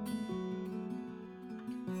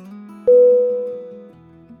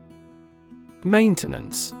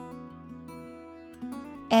 Maintenance.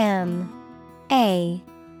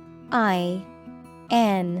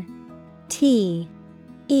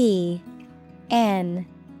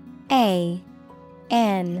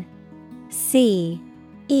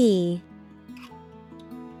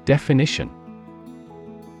 Definition: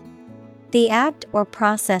 the act or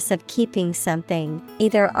process of keeping something,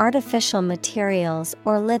 either artificial materials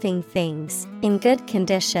or living things, in good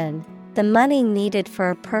condition, the money needed for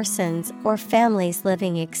a person's or family's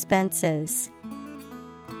living expenses.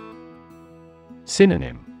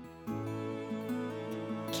 Synonym: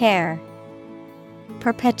 Care,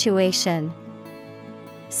 perpetuation,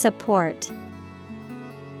 support.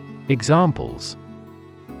 Examples: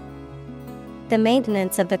 the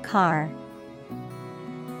maintenance of the car,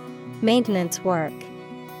 maintenance work.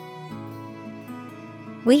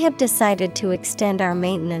 We have decided to extend our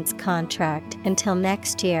maintenance contract until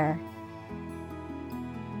next year.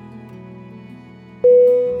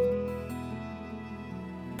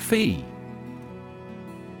 Fee.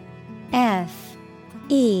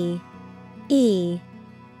 F-E-E.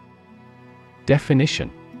 Definition: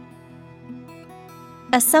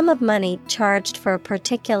 a sum of money charged for a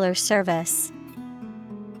particular service.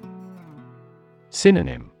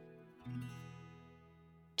 Synonym: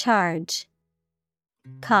 Charge,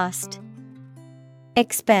 cost,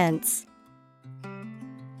 expense.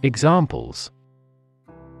 Examples: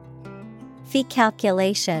 fee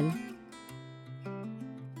calculation,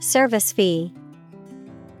 service fee.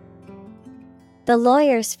 The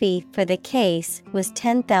lawyer's fee for the case was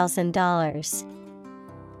 $10,000.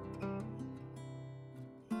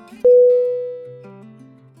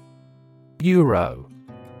 Euro.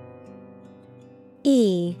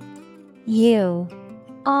 E-U-R-O.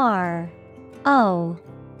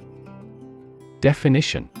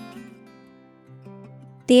 Definition: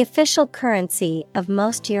 the official currency of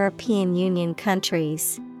most European Union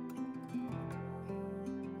countries.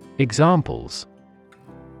 Examples: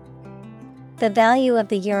 the value of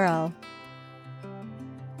the euro,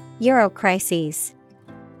 euro crises.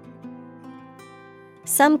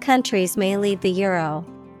 Some countries may leave the euro.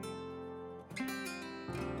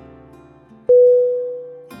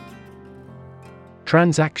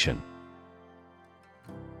 Transaction.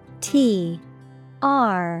 Transaction.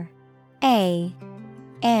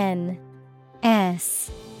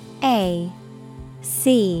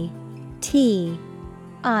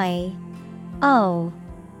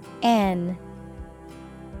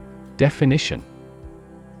 Definition: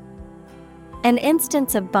 an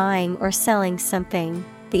instance of buying or selling something,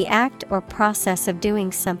 the act or process of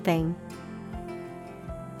doing something.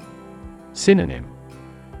 Synonym: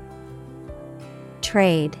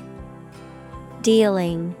 trade,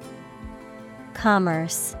 dealing,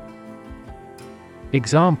 commerce.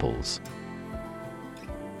 Examples: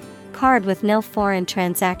 card with no foreign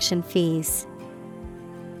transaction fees.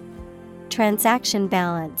 transaction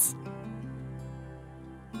balance.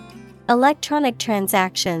 Electronic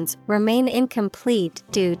transactions remain incomplete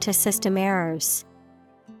due to system errors.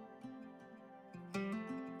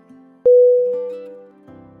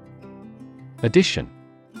 Addition.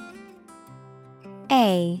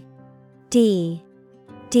 A D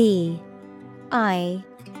D I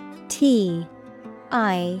T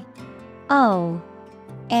I O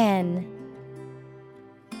N.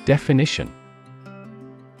 Definition.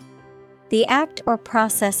 The act or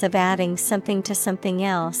process of adding something to something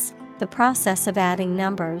else, the process of adding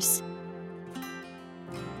numbers.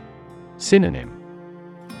 Synonym.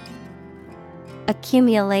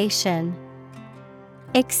 Accumulation,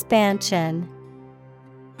 expansion,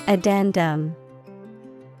 addendum.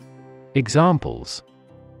 Examples.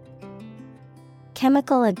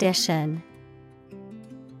 Chemical addition,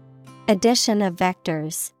 addition of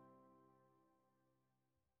vectors.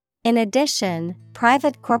 In addition,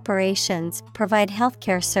 private corporations provide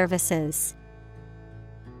healthcare services.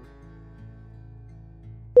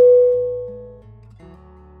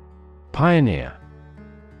 Pioneer.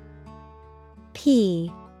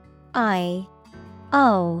 P I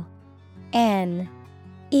O N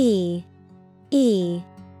E E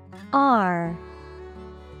R.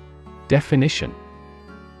 Definition.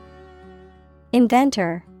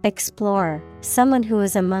 Inventor, explorer, someone who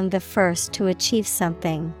is among the first to achieve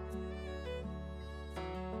something.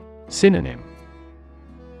 Synonym.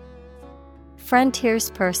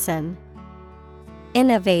 Frontiersperson,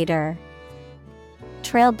 innovator,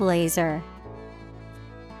 trailblazer.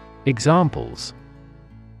 Examples.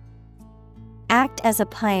 Act as a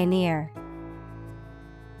pioneer.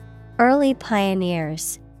 Early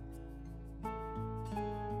pioneers.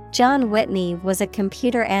 John Whitney was a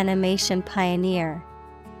computer animation pioneer.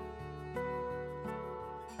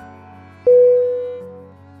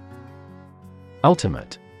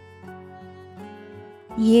 Ultimate.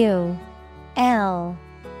 U L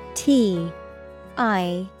T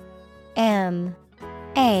I M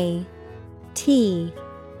A T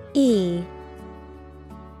E.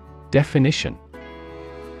 Definition.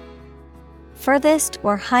 Furthest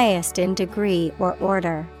or highest in degree or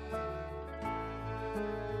order.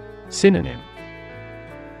 Synonym.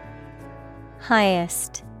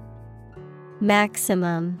 Highest,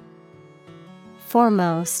 maximum,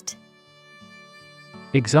 foremost.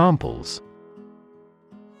 Examples.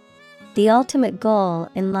 The ultimate goal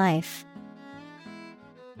in life.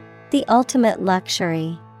 The ultimate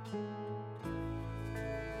luxury.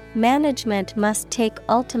 Management must take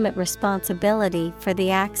ultimate responsibility for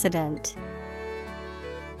the accident.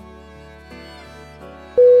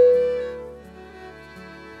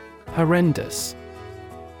 Horrendous.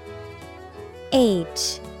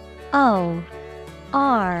 H O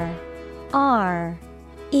R R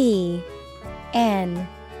E N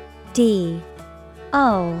D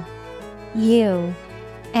O U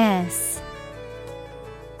S.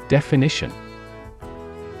 Definition.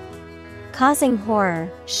 Causing horror,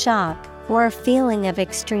 shock, or a feeling of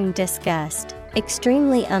extreme disgust,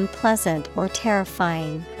 extremely unpleasant or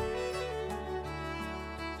terrifying.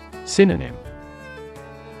 Synonym.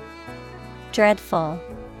 Dreadful,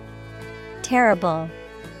 terrible,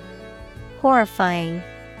 horrifying.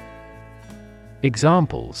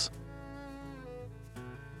 Examples.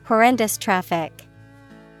 Horrendous traffic.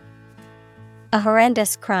 A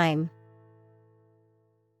horrendous crime.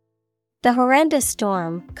 The horrendous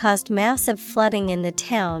storm caused massive flooding in the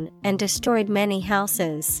town and destroyed many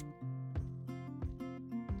houses.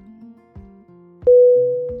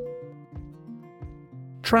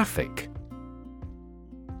 Traffic.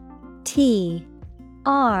 T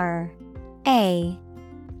R A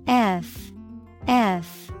F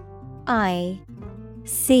F I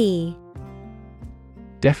C.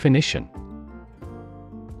 Definition.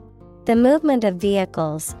 The movement of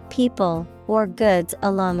vehicles, people, or goods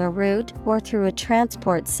along a route or through a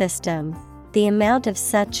transport system, the amount of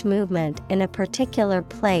such movement in a particular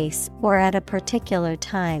place or at a particular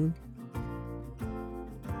time.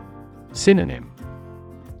 Synonym.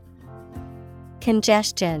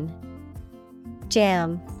 Congestion,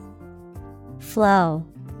 jam, flow.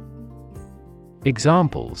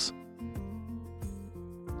 Examples.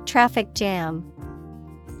 Traffic jam.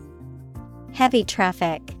 Heavy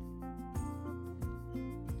traffic.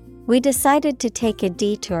 We decided to take a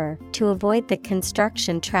detour to avoid the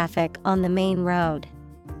construction traffic on the main road.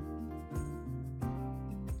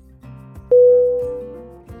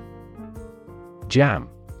 Jam.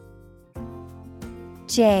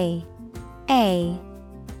 J A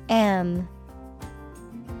M.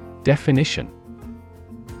 Definition.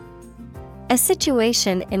 A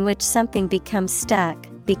situation in which something becomes stuck,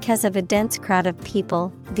 because of a dense crowd of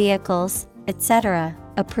people, vehicles, etc.,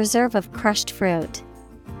 a preserve of crushed fruit.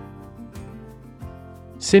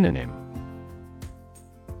 Synonym: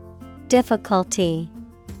 Difficulty,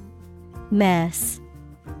 mess,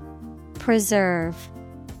 preserve.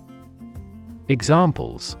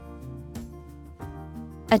 Examples: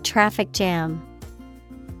 A traffic jam,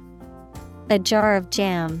 a jar of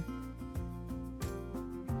jam.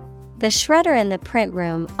 The shredder in the print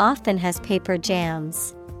room often has paper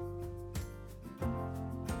jams.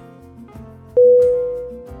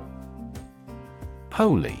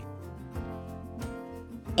 Holy.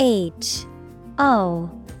 H-O-L-Y.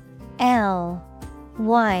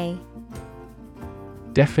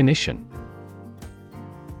 Definition: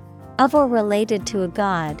 Of or related to a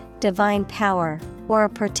god, divine power, or a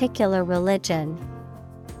particular religion.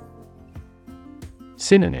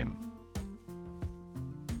 Synonym: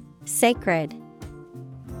 Sacred,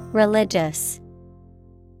 religious,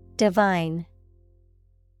 divine.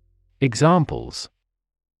 Examples: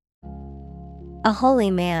 A holy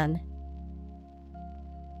man,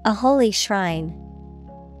 a holy shrine.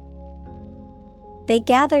 They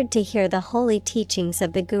gathered to hear the holy teachings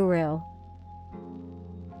of the Guru.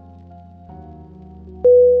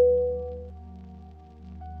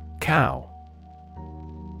 Cow.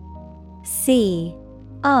 C-O-W.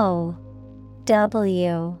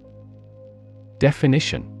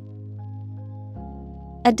 Definition: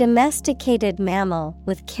 A domesticated mammal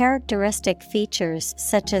with characteristic features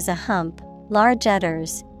such as a hump, large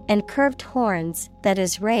udders, and curved horns that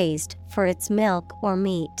is raised for its milk or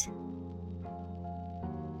meat.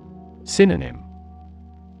 Synonym: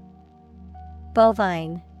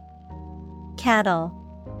 Bovine, cattle,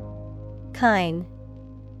 kine.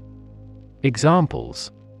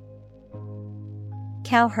 Examples: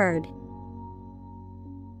 Cowherd,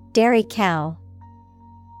 dairy cow.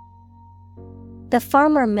 The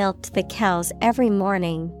farmer milked the cows every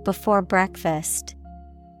morning before breakfast.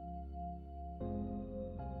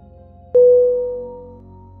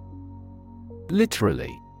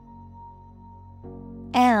 Literally.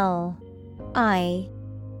 L-I-T-E-R-A-L-L-Y.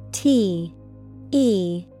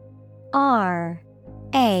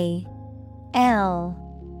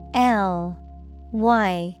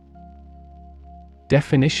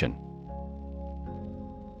 Definition: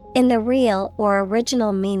 In the real or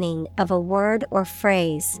original meaning of a word or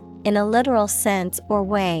phrase, in a literal sense or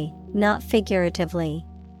way, not figuratively.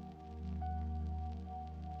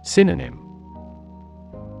 Synonym: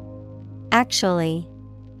 Actually,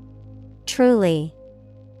 truly,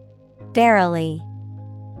 verily.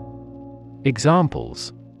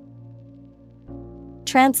 Examples: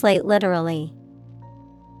 Translate literally.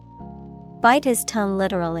 Bite his tongue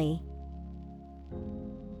literally.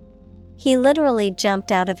 He literally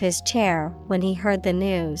jumped out of his chair when he heard the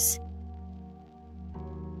news.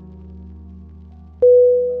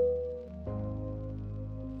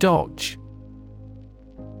 Dodge.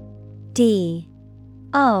 D-O-D-G-E.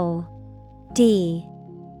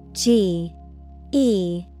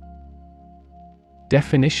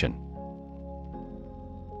 Definition: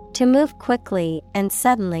 To move quickly and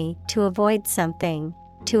suddenly to avoid something,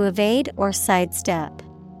 to evade or sidestep.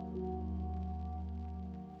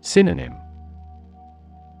 Synonym: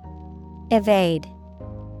 Evade,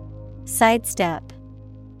 sidestep,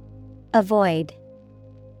 avoid.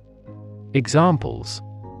 Examples: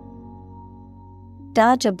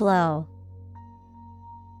 Dodge a blow,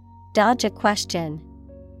 dodge a question.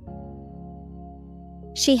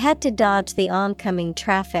 She had to dodge the oncoming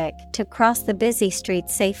traffic to cross the busy street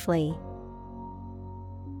safely.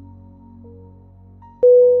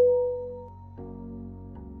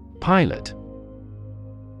 Pilot.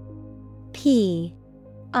 P-I-L-O-T.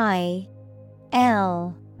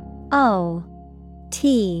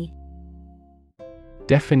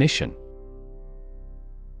 Definition: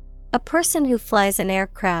 A person who flies an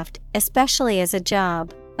aircraft, especially as a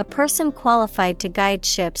job, a person qualified to guide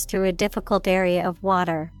ships through a difficult area of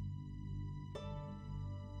water.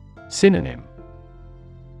 Synonym: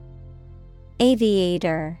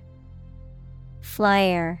 Aviator,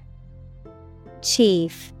 flyer,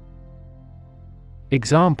 chief.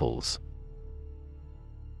 Examples: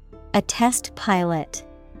 A test pilot,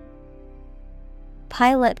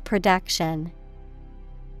 pilot production.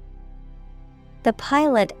 The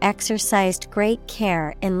pilot exercised great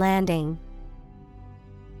care in landing.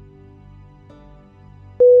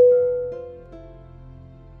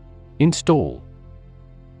 Install.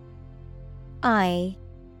 I-N-S-T-A-L-L.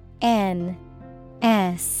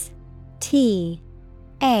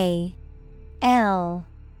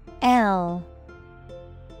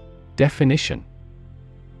 Definition: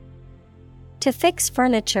 To fix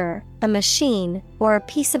furniture, a machine, or a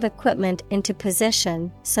piece of equipment into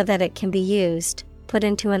position so that it can be used, put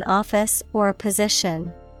into an office or a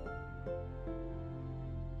position.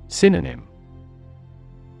 Synonym: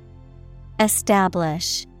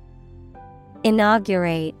 Establish,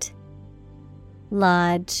 inaugurate,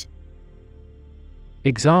 lodge.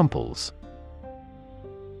 Examples: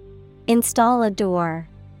 Install a door.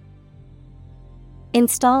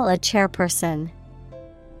 Install a chairperson.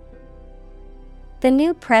 The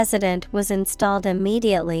new president was installed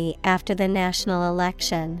immediately after the national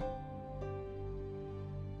election.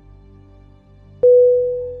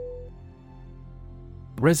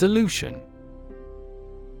 Resolution.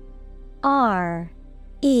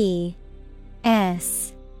 RESolution.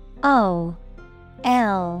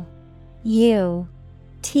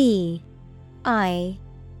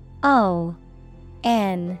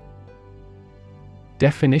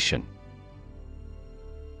 Definition: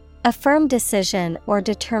 A firm decision or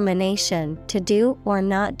determination to do or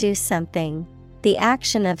not do something, the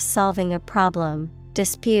action of solving a problem,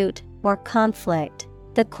 dispute, or conflict,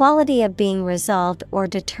 the quality of being resolved or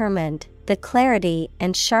determined, the clarity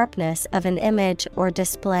and sharpness of an image or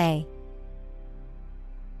display.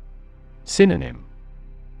 Synonym: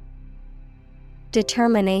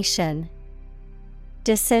 Determination,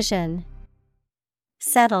 decision,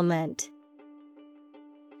 settlement.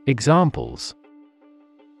 Examples: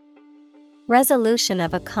 Resolution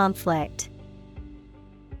of a conflict.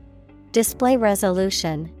 Display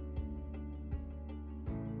resolution.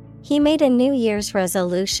 He made a New Year's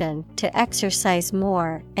resolution to exercise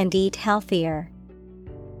more and eat healthier.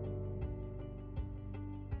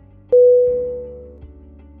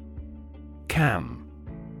 Cam.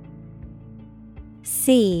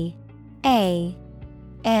 C-A-M.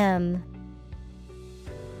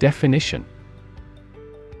 Definition: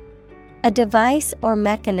 A device or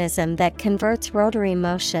mechanism that converts rotary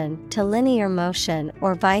motion to linear motion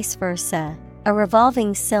or vice versa. A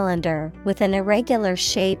revolving cylinder with an irregular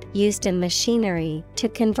shape used in machinery to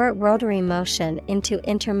convert rotary motion into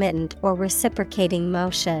intermittent or reciprocating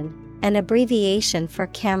motion. An abbreviation for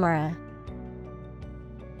camera.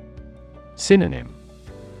 Synonym: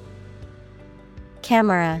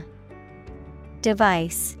 Camera,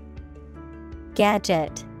 device,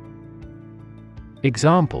 gadget.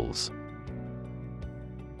 Examples: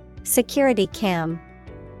 Security cam,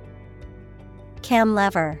 cam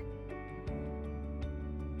lever.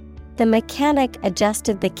 The mechanic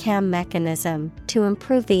adjusted the cam mechanism to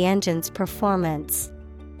improve the engine's performance.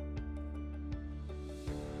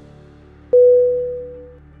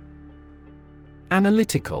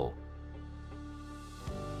 Analytical.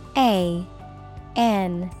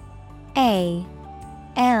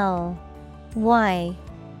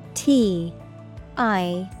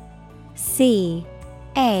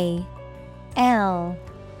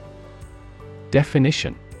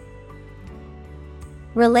 Definition: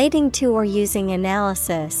 Relating to or using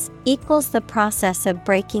analysis equals the process of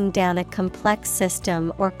breaking down a complex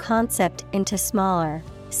system or concept into smaller,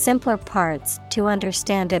 simpler parts to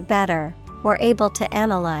understand it better, or able to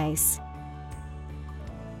analyze.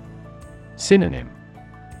 Synonym: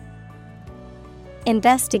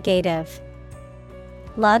 Investigative,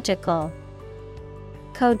 logical,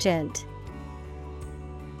 cogent.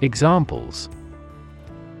 Examples: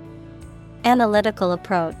 Analytical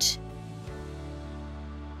approach,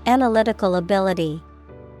 analytical ability.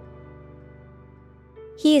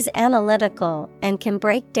 He is analytical and can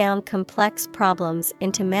break down complex problems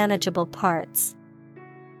into manageable parts.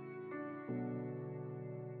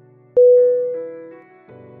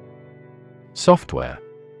 Software.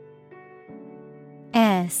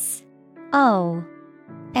 S-O-F-T-W-A-R-E.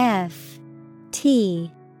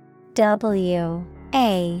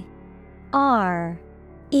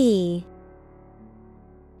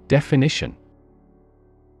 Definition: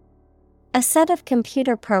 A set of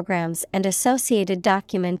computer programs and associated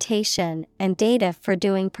documentation and data for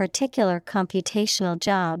doing particular computational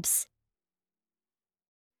jobs.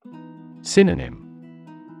 Synonym: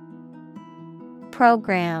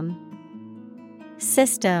 Program,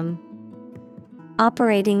 system,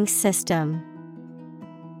 operating system.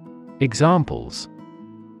 Examples: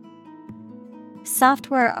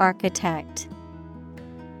 Software architect,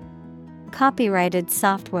 copyrighted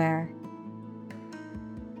software.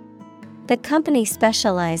 The company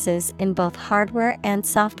specializes in both hardware and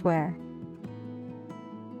software.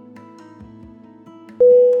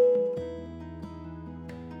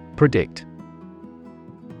 Predict.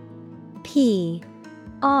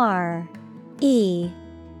 P-R-E-D-I-C-T.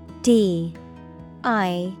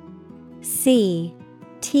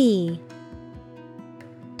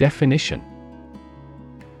 Definition: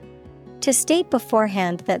 To state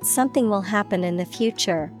beforehand that something will happen in the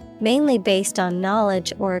future, mainly based on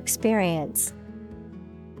knowledge or experience.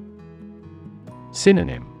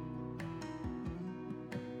 Synonym: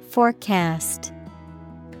 Forecast,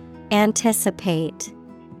 anticipate,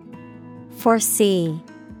 foresee.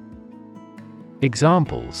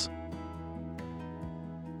 Examples: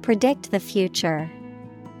 Predict the future.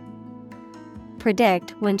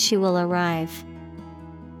 Predict when she will arrive.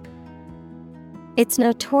 It's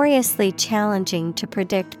notoriously challenging to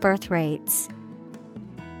predict birth rates.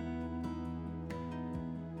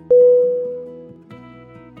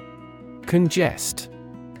 Congest.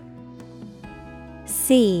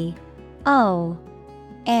 C-O-N-G-E-S-T.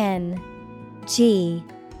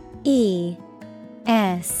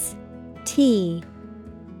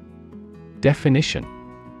 Definition: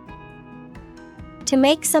 To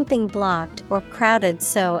make something blocked or crowded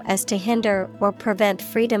so as to hinder or prevent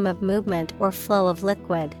freedom of movement or flow of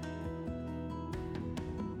liquid.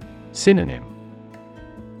 Synonym: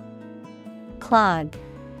 Clog,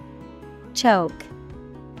 choke,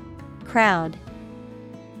 crowd.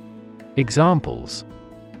 Examples: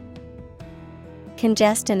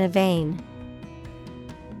 Congest in a vein.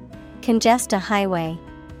 Congest a highway.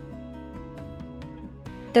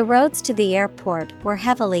 The roads to the airport were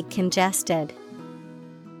heavily congested.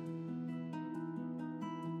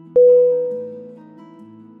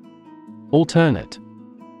 Alternate.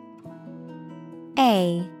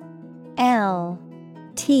 A L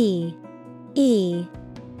T E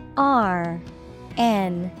R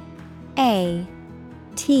N A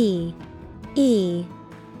T E.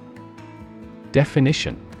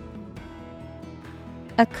 Definition: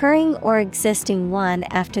 Occurring or existing one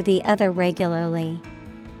after the other regularly.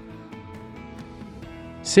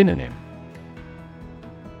 Synonym: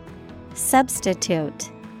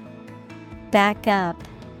 Substitute, back up,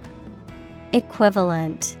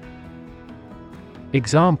 equivalent.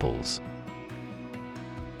 Examples: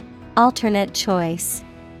 Alternate choice.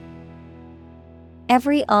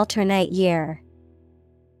 Every alternate year.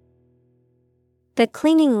 The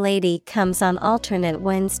cleaning lady comes on alternate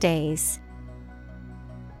Wednesdays.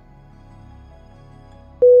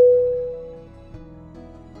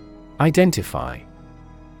 Identify.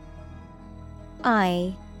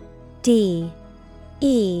 I D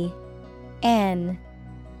E N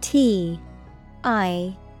T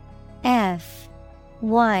I F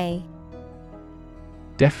Y.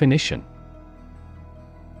 Definition: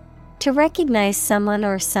 To recognize someone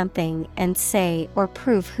or something and say or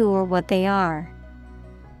prove who or what they are.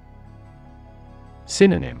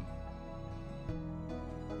 Synonym: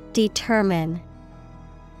 Determine,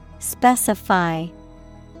 specify,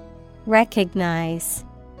 recognize.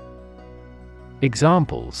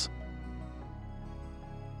 Examples: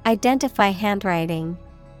 Identify handwriting.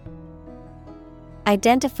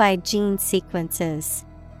 Identify gene sequences.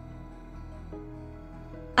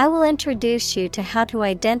 I will introduce you to how to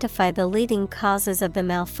identify the leading causes of the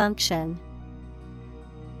malfunction.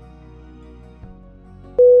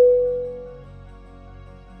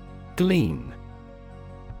 Glean.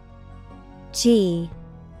 G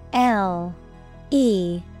L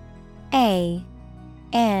E A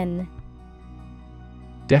N.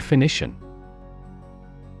 Definition: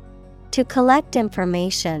 To collect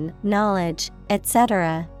information, knowledge,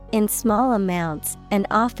 etc., in small amounts and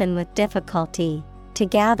often with difficulty, to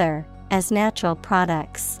gather, as natural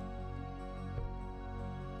products.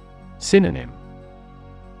 Synonym: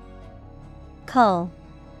 Cull,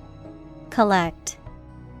 collect,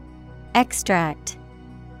 extract.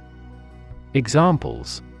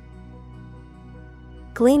 Examples: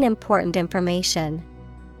 Glean important information.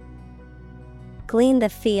 Glean the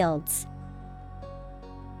fields.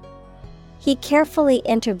 He carefully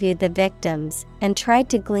interviewed the victims and tried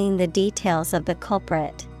to glean the details of the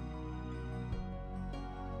culprit.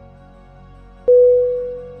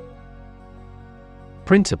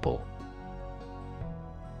 Principle.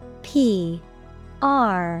 P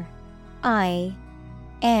R I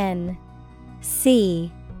N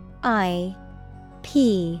C I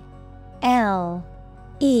P L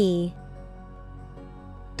E.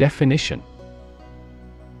 Definition: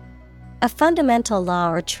 A fundamental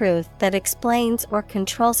law or truth that explains or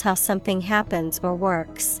controls how something happens or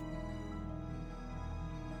works.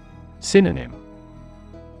 Synonym: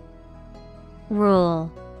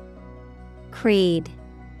 Rule, creed,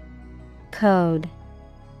 code.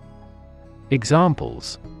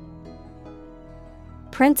 Examples: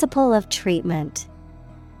 Principle of treatment.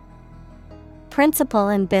 Principle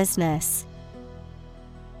in business.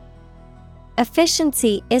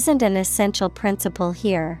 Efficiency isn't an essential principle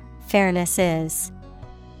here, fairness is.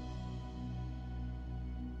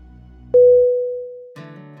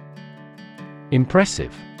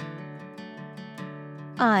 Impressive. Impressive.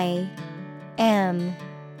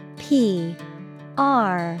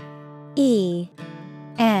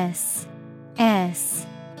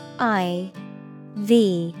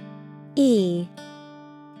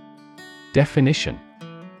 Definition.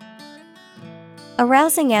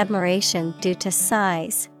 Arousing admiration due to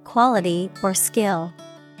size, quality, or skill.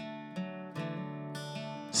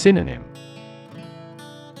 Synonym.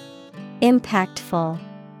 Impactful,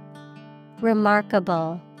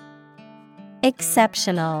 remarkable,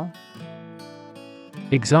 exceptional.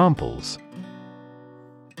 Examples.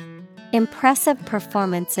 Impressive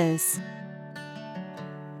performances.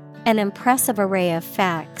 An impressive array of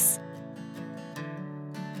facts.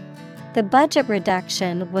 The budget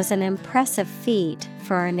reduction was an impressive feat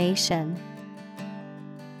for our nation.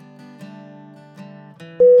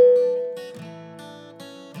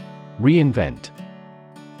 Reinvent.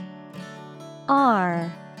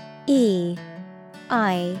 REINVENT.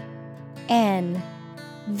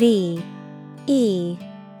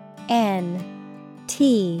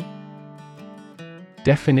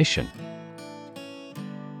 Definition.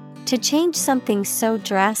 To change something so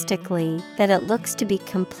drastically that it looks to be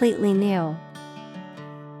completely new.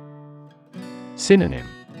 Synonym.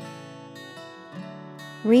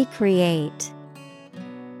 Recreate,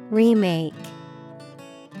 remake,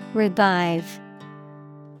 revive.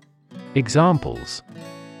 Examples.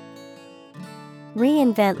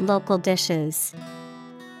 Reinvent local dishes.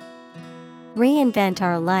 Reinvent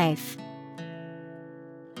our life.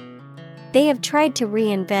 They have tried to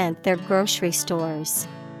reinvent their grocery stores.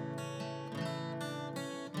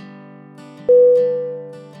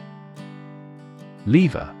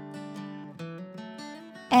 Lever.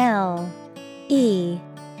 Lever.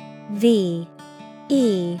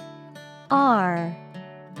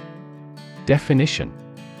 Definition.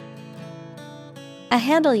 A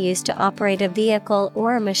handle used to operate a vehicle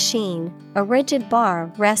or a machine, a rigid bar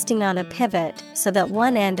resting on a pivot so that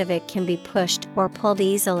one end of it can be pushed or pulled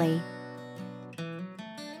easily.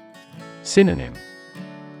 Synonym.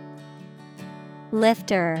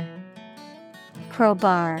 Lifter,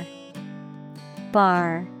 crowbar,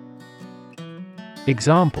 bar.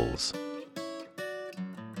 Examples.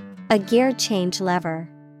 A gear change lever.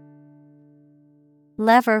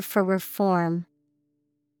 Lever for reform.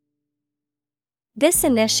 This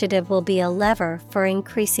initiative will be a lever for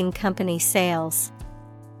increasing company sales.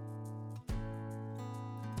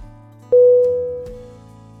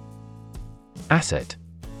 Asset.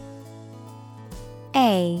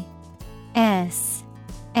 A-S-S-E-T.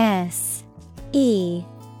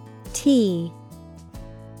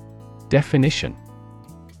 Definition.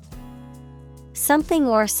 Something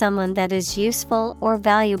or someone that is useful or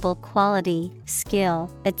valuable quality,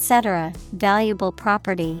 skill, etc., valuable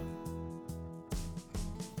property.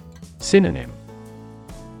 Synonym.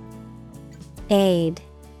 Aid,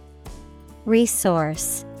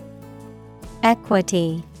 resource,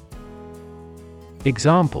 equity.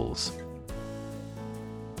 Examples.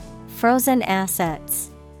 Frozen assets.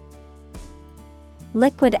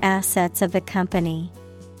 Liquid assets of the company.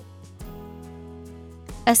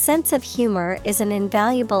 A sense of humor is an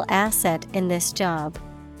invaluable asset in this job.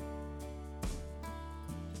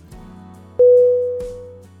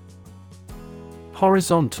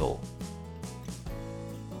 Horizontal.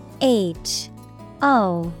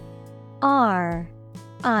 Horizontal.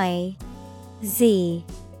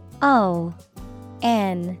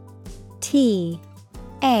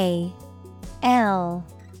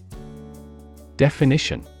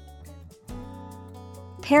 Definition.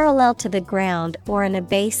 Parallel to the ground or in a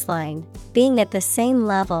baseline, being at the same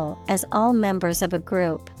level as all members of a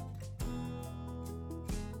group.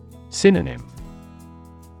 Synonym.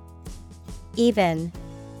 Even,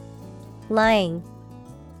 lying,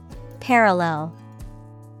 parallel.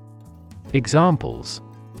 Examples.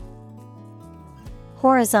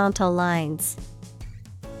 Horizontal lines.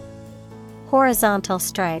 Horizontal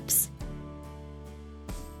stripes.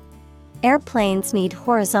 Airplanes need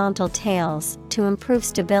horizontal tails to improve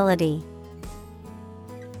stability.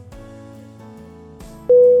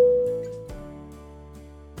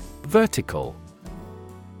 Vertical.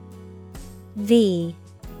 V-E-R-T-I-C-A-L.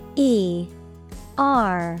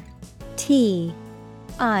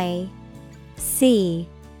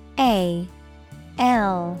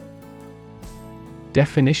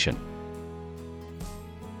 Definition.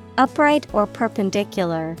 Upright or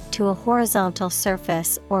perpendicular to a horizontal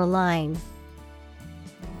surface or line.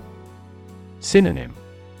 Synonym.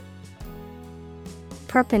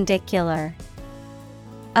 Perpendicular,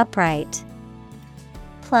 upright,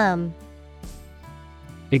 plumb.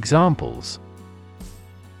 Examples.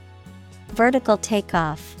 Vertical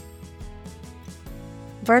takeoff.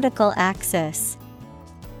 vertical axis.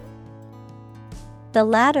 The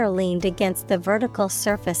ladder leaned against the vertical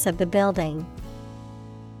surface of the building.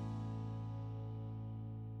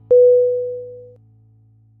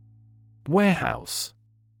 Warehouse.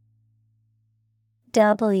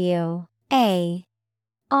 Warehouse.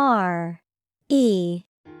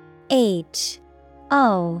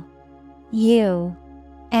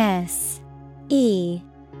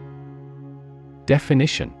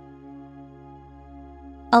 Definition.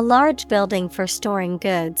 A large building for storing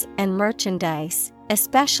goods and merchandise,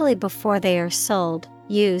 especially before they are sold,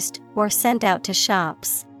 used, or sent out to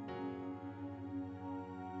shops.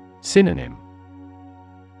 Synonym.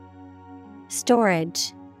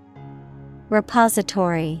 Storage,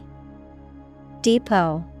 repository,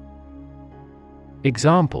 depot.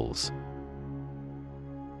 Examples.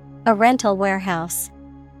 A rental warehouse.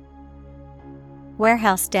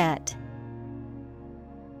 Warehouse debt.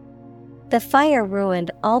 The fire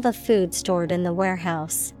ruined all the food stored in the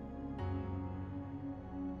warehouse.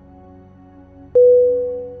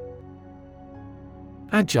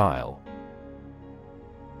 Agile.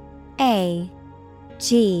 A-G-I-L-E.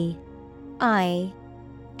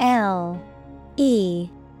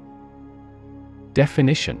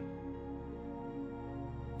 Definition.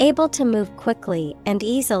 Able to move quickly and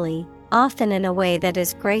easily, often in a way that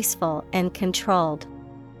is graceful and controlled.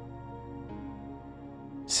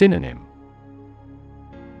 Synonym.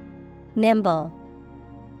 Nimble,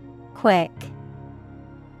 quick,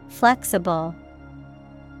 flexible.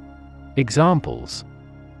 Examples.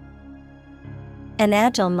 An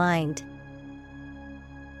agile mind.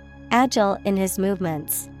 Agile in his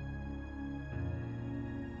movements.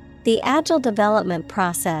 The agile development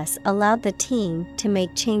process allowed the team to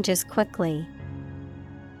make changes quickly.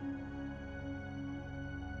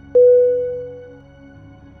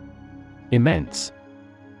 Immense.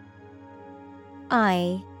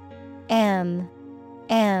 I-M-M-E-N-S-E.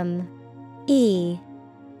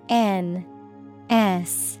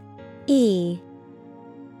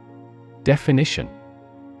 Definition.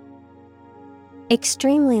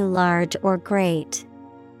 Extremely large or great.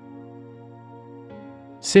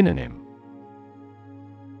 Synonym.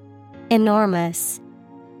 Enormous,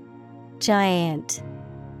 giant,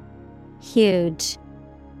 huge.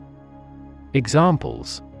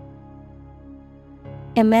 Examples.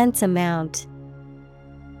 Immense amount.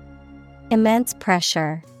 Immense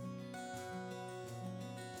pressure.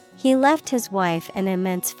 He left his wife an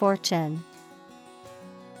immense fortune.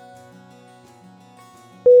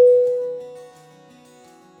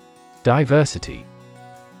 Diversity.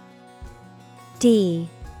 D-I-V-E-R-S-I-T-Y.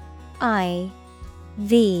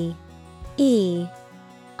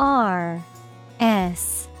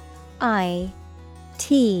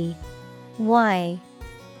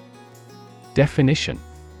 Definition.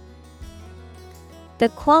 The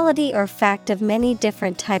quality or fact of many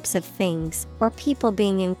different types of things or people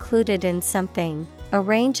being included in something, a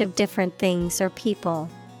range of different things or people.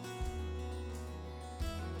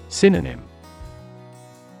 Synonym.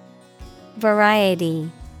 Variety,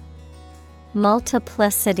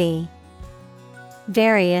 multiplicity,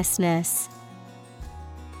 variousness.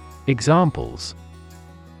 Examples.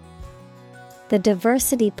 The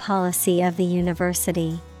diversity policy of the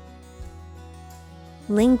university.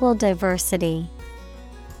 Lingual diversity.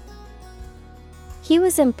 He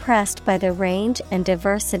was impressed by the range and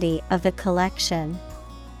diversity of the collection.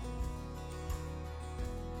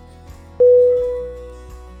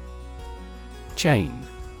 Chain.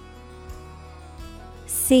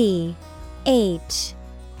 C-H-A-I-N.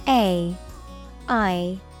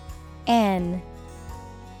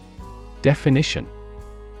 Definition.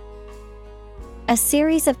 A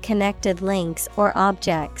series of connected links or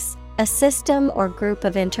objects, a system or group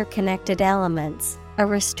of interconnected elements, a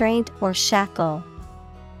restraint or shackle.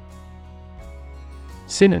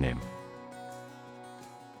 Synonym.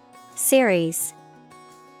 Series,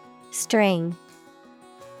 string,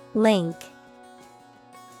 link.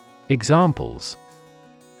 Examples.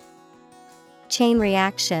 Chain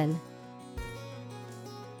reaction.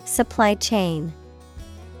 Supply chain.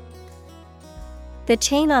 The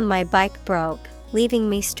chain on my bike broke, leaving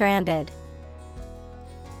me stranded.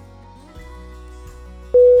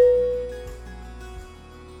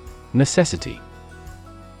 Necessity.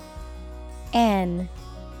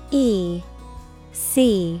 N-E-C-E-S-S-I-T-Y.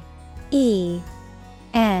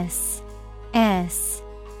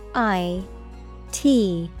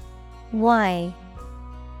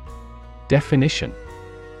 Definition.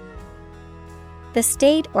 The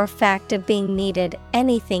state or fact of being needed,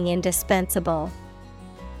 anything indispensable.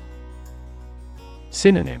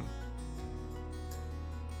 Synonym.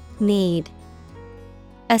 Need,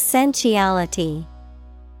 essentiality,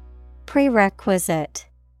 Prerequisite.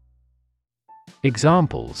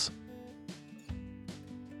 Examples: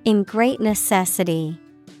 In great necessity.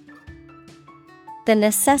 The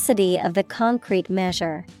necessity of the concrete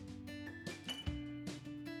measure.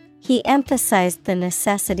 He emphasized the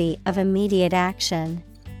necessity of immediate action.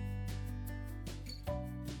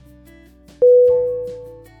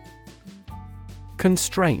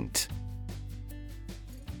 Constraint.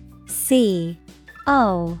 CONSTRAINT.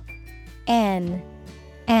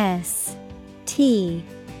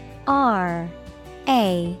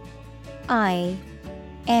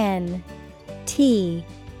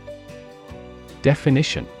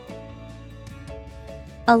 Definition: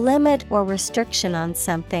 A limit or restriction on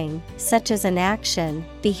something, such as an action,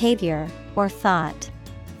 behavior, or thought.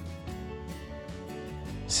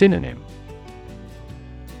 Synonym: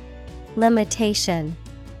 Limitation,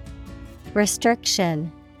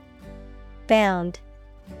 restriction, bound.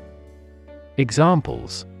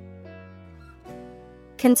 Examples: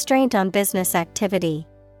 Constraint on business activity.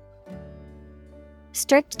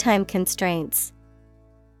 Strict time constraints.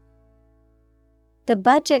 The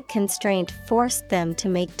budget constraint forced them to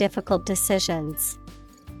make difficult decisions.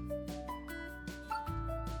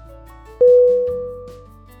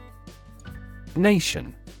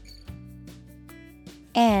 Nation.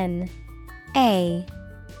 N-A-T-I-O-N.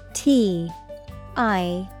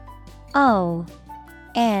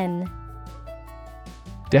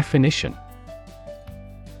 Definition: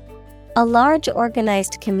 A large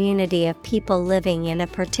organized community of people living in a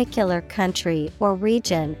particular country or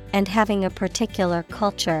region and having a particular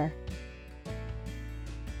culture.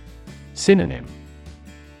 Synonym: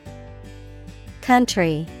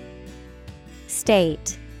 Country,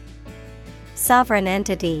 state, sovereign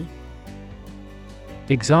entity.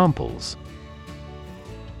 Examples: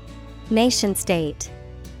 Nation-state.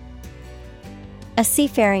 A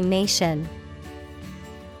seafaring nation.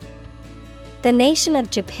 The nation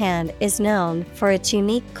of Japan is known for its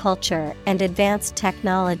unique culture and advanced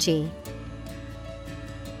technology.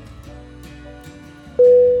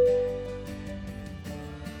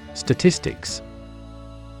 Statistics.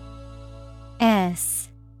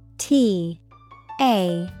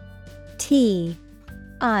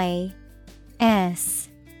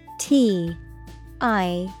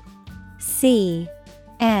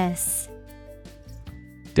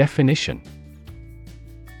 Definition: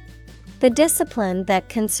 The discipline that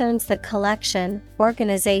concerns the collection,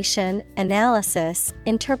 organization, analysis,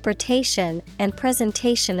 interpretation, and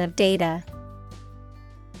presentation of data.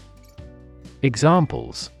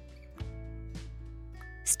 Examples: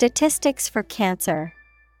 Statistics for cancer.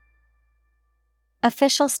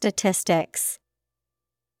 Official statistics.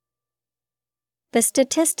 The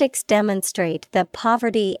statistics demonstrate that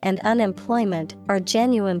poverty and unemployment are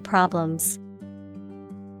genuine problems.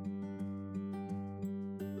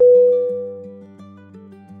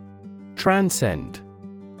 Transcend.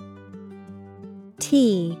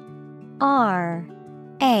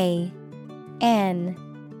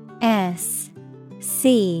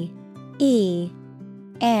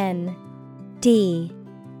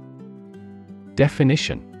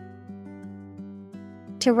 Definition: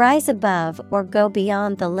 To rise above or go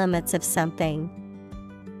beyond the limits of something.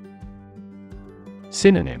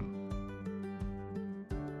 Synonym: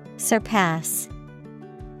 Surpass,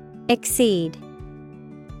 exceed,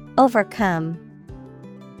 overcome.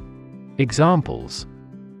 Examples: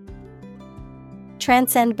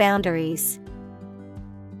 Transcend boundaries.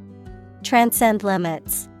 Transcend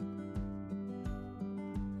limits.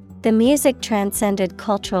 The music transcended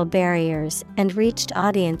cultural barriers and reached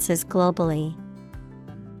audiences globally.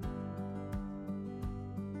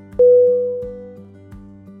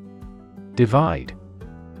 Divide.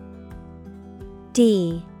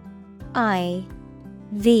 D-I-V-I-D-E.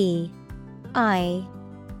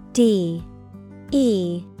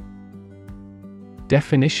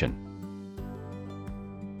 Definition: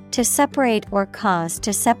 To separate or cause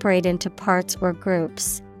to separate into parts or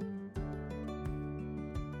groups.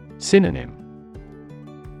 Synonym: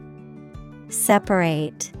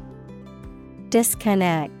 Separate,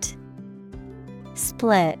 disconnect,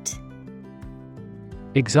 split.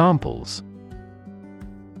 Examples: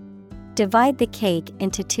 Divide the cake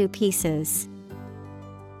into 2 pieces.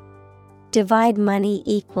 Divide money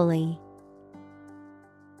equally.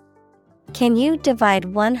 Can you divide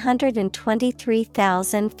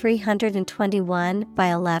 123,321 by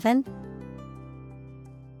 11?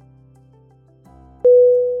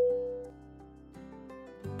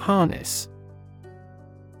 Harness.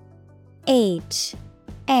 H-A-R-N-E-S-S.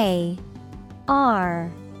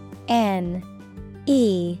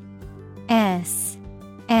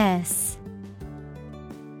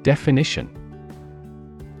 Definition: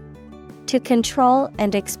 To control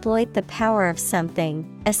and exploit the power of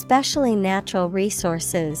something, especially natural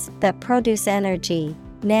resources that produce energy.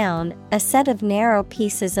 Noun, a set of narrow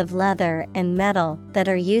pieces of leather and metal that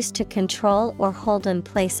are used to control or hold in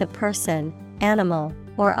place a person, animal,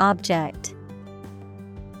 or object.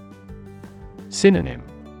 Synonym: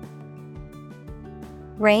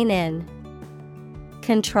 Rein in,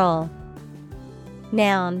 control.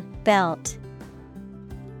 Noun, belt.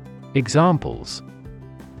 Examples: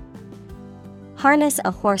 Harness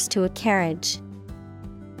a horse to a carriage.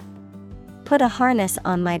 Put a harness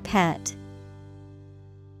on my pet.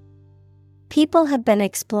 People have been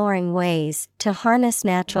exploring ways to harness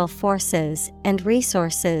natural forces and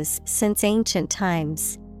resources since ancient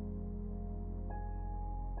times.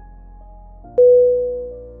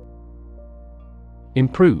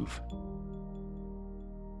 Improve.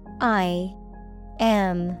 I-M-P-R-O-V-E.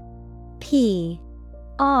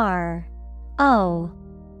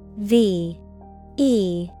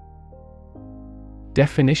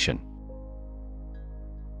 Definition: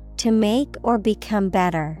 To make or become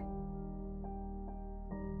better.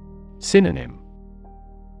 Synonym: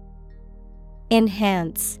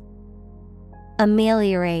 Enhance,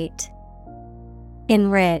 ameliorate,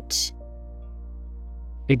 enrich.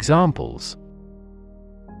 Examples: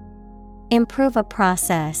 Improve a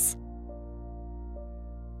process.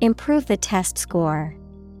 Improve the test score.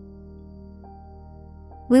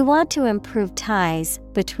 We want to improve ties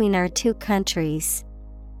between our two countries.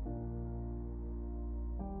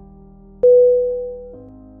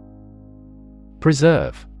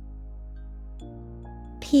 Preserve.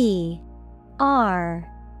 P-R-E-S-E-R-V-E.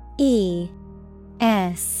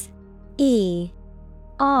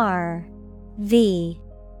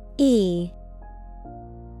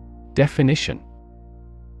 Definition: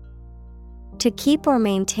 To keep or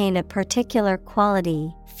maintain a particular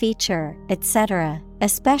quality, feature, etc.,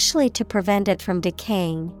 especially to prevent it from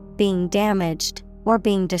decaying, being damaged, or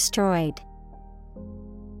being destroyed.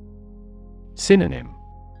 Synonym: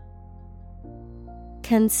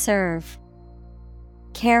 Conserve,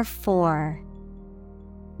 care for,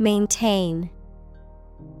 maintain.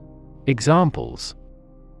 Examples: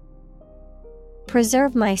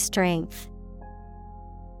 Preserve my strength.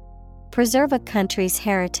 Preserve a country's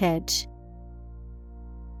heritage.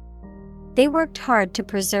 They worked hard to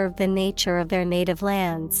preserve the nature of their native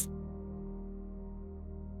lands.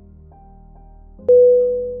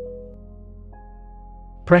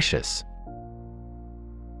 Precious.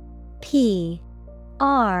 P-R-E-C-I-O-U-S.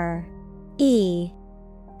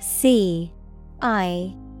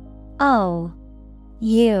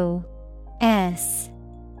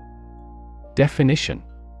 Definition: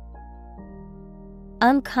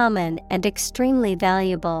 Uncommon and extremely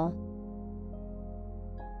valuable.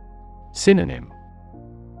 Synonym: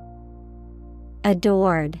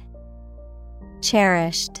 Adored,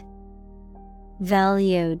 cherished,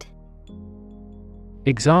 valued.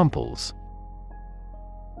 Examples: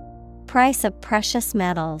 Price of precious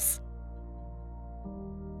metals.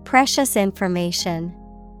 Precious information.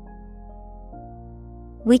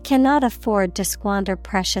 We cannot afford to squander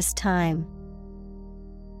precious time.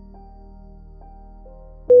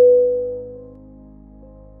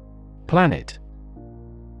 Planet.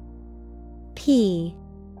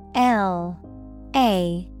 P-L-A-N-E-T.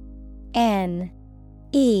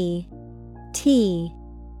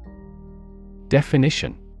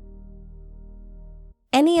 Definition: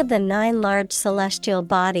 Any of the 9 large celestial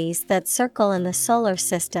bodies that circle in the solar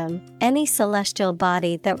system, any celestial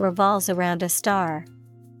body that revolves around a star.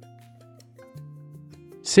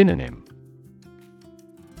 Synonym: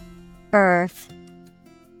 Earth,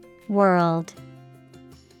 world,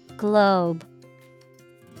 globe.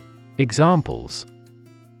 Examples: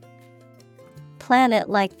 Planet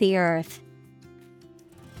like the Earth.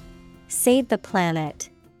 Save the planet.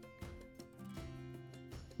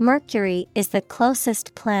 Mercury is the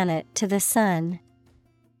closest planet to the Sun.